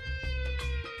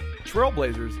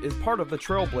 Trailblazers is part of the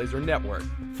Trailblazer Network.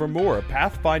 For more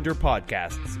Pathfinder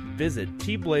podcasts, visit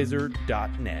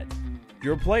tblazer.net.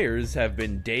 Your players have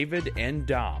been David and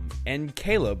Dom, and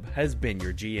Caleb has been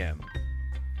your GM.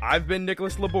 I've been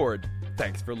Nicholas Laborde.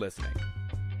 Thanks for listening.